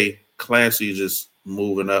day, Clancy just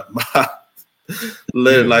moving up my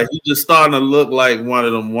list. Like he's just starting to look like one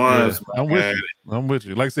of them ones. Yeah, I'm with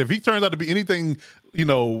you. Like I said, if he turns out to be anything,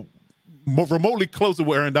 remotely close to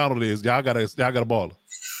where Aaron Donald is, y'all got a baller.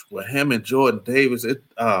 With him and Jordan Davis, man,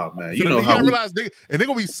 realize they're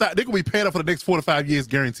gonna be paying up for the next 4 to 5 years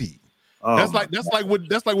guaranteed. That's like what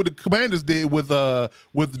the Commanders did with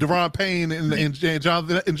Deron Payne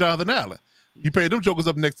and Jonathan Allen. You pay them jokers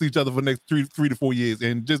up next to each other for the next 3 to 4 years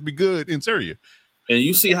and just be good interior. And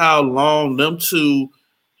you see how long them two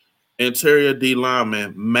interior D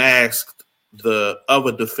linemen masked the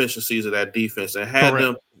other deficiencies of that defense and had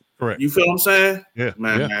them. Correct. You feel what I'm saying? Yeah,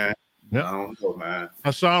 man. Yep. I don't know, man.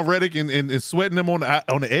 Hassan Reddick and sweating them on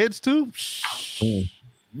the edge too.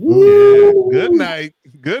 Woo. Yeah. Good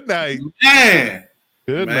night, man.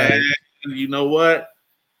 Good night. You know what?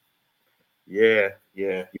 Yeah.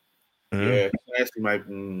 Clancy might.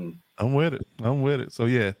 I'm with it. So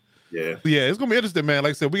yeah. Yeah, it's gonna be interesting, man.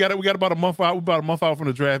 Like I said, we got about a month out. We're about a month out from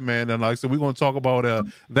the draft, man. And like I said, we're gonna talk about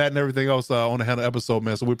that and everything else on the Hannah episode,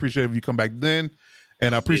 man. So we appreciate if you come back then.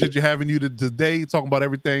 And I appreciate you having you today, talking about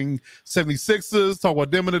everything 76ers, talk about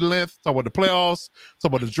them in the length, talk about the playoffs, talk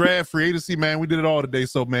about the draft, free agency, man. We did it all today.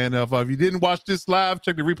 So, man, if you didn't watch this live,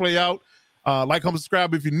 check the replay out. Like, comment,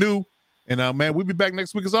 subscribe if you're new. And, man, we'll be back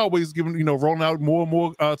next week as always, rolling out more and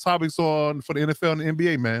more topics for the NFL and the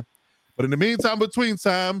NBA, man. But in the meantime, between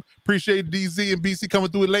time, appreciate DZ and BC coming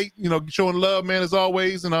through it late, showing love, man, as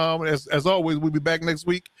always. And as always, we'll be back next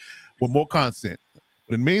week with more content.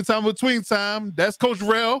 But in the meantime, between time, that's Coach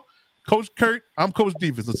Rel, Coach Curt. I'm Coach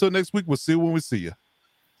Defense. Until next week, we'll see you when we see you.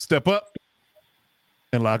 Step up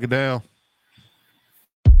and lock it down.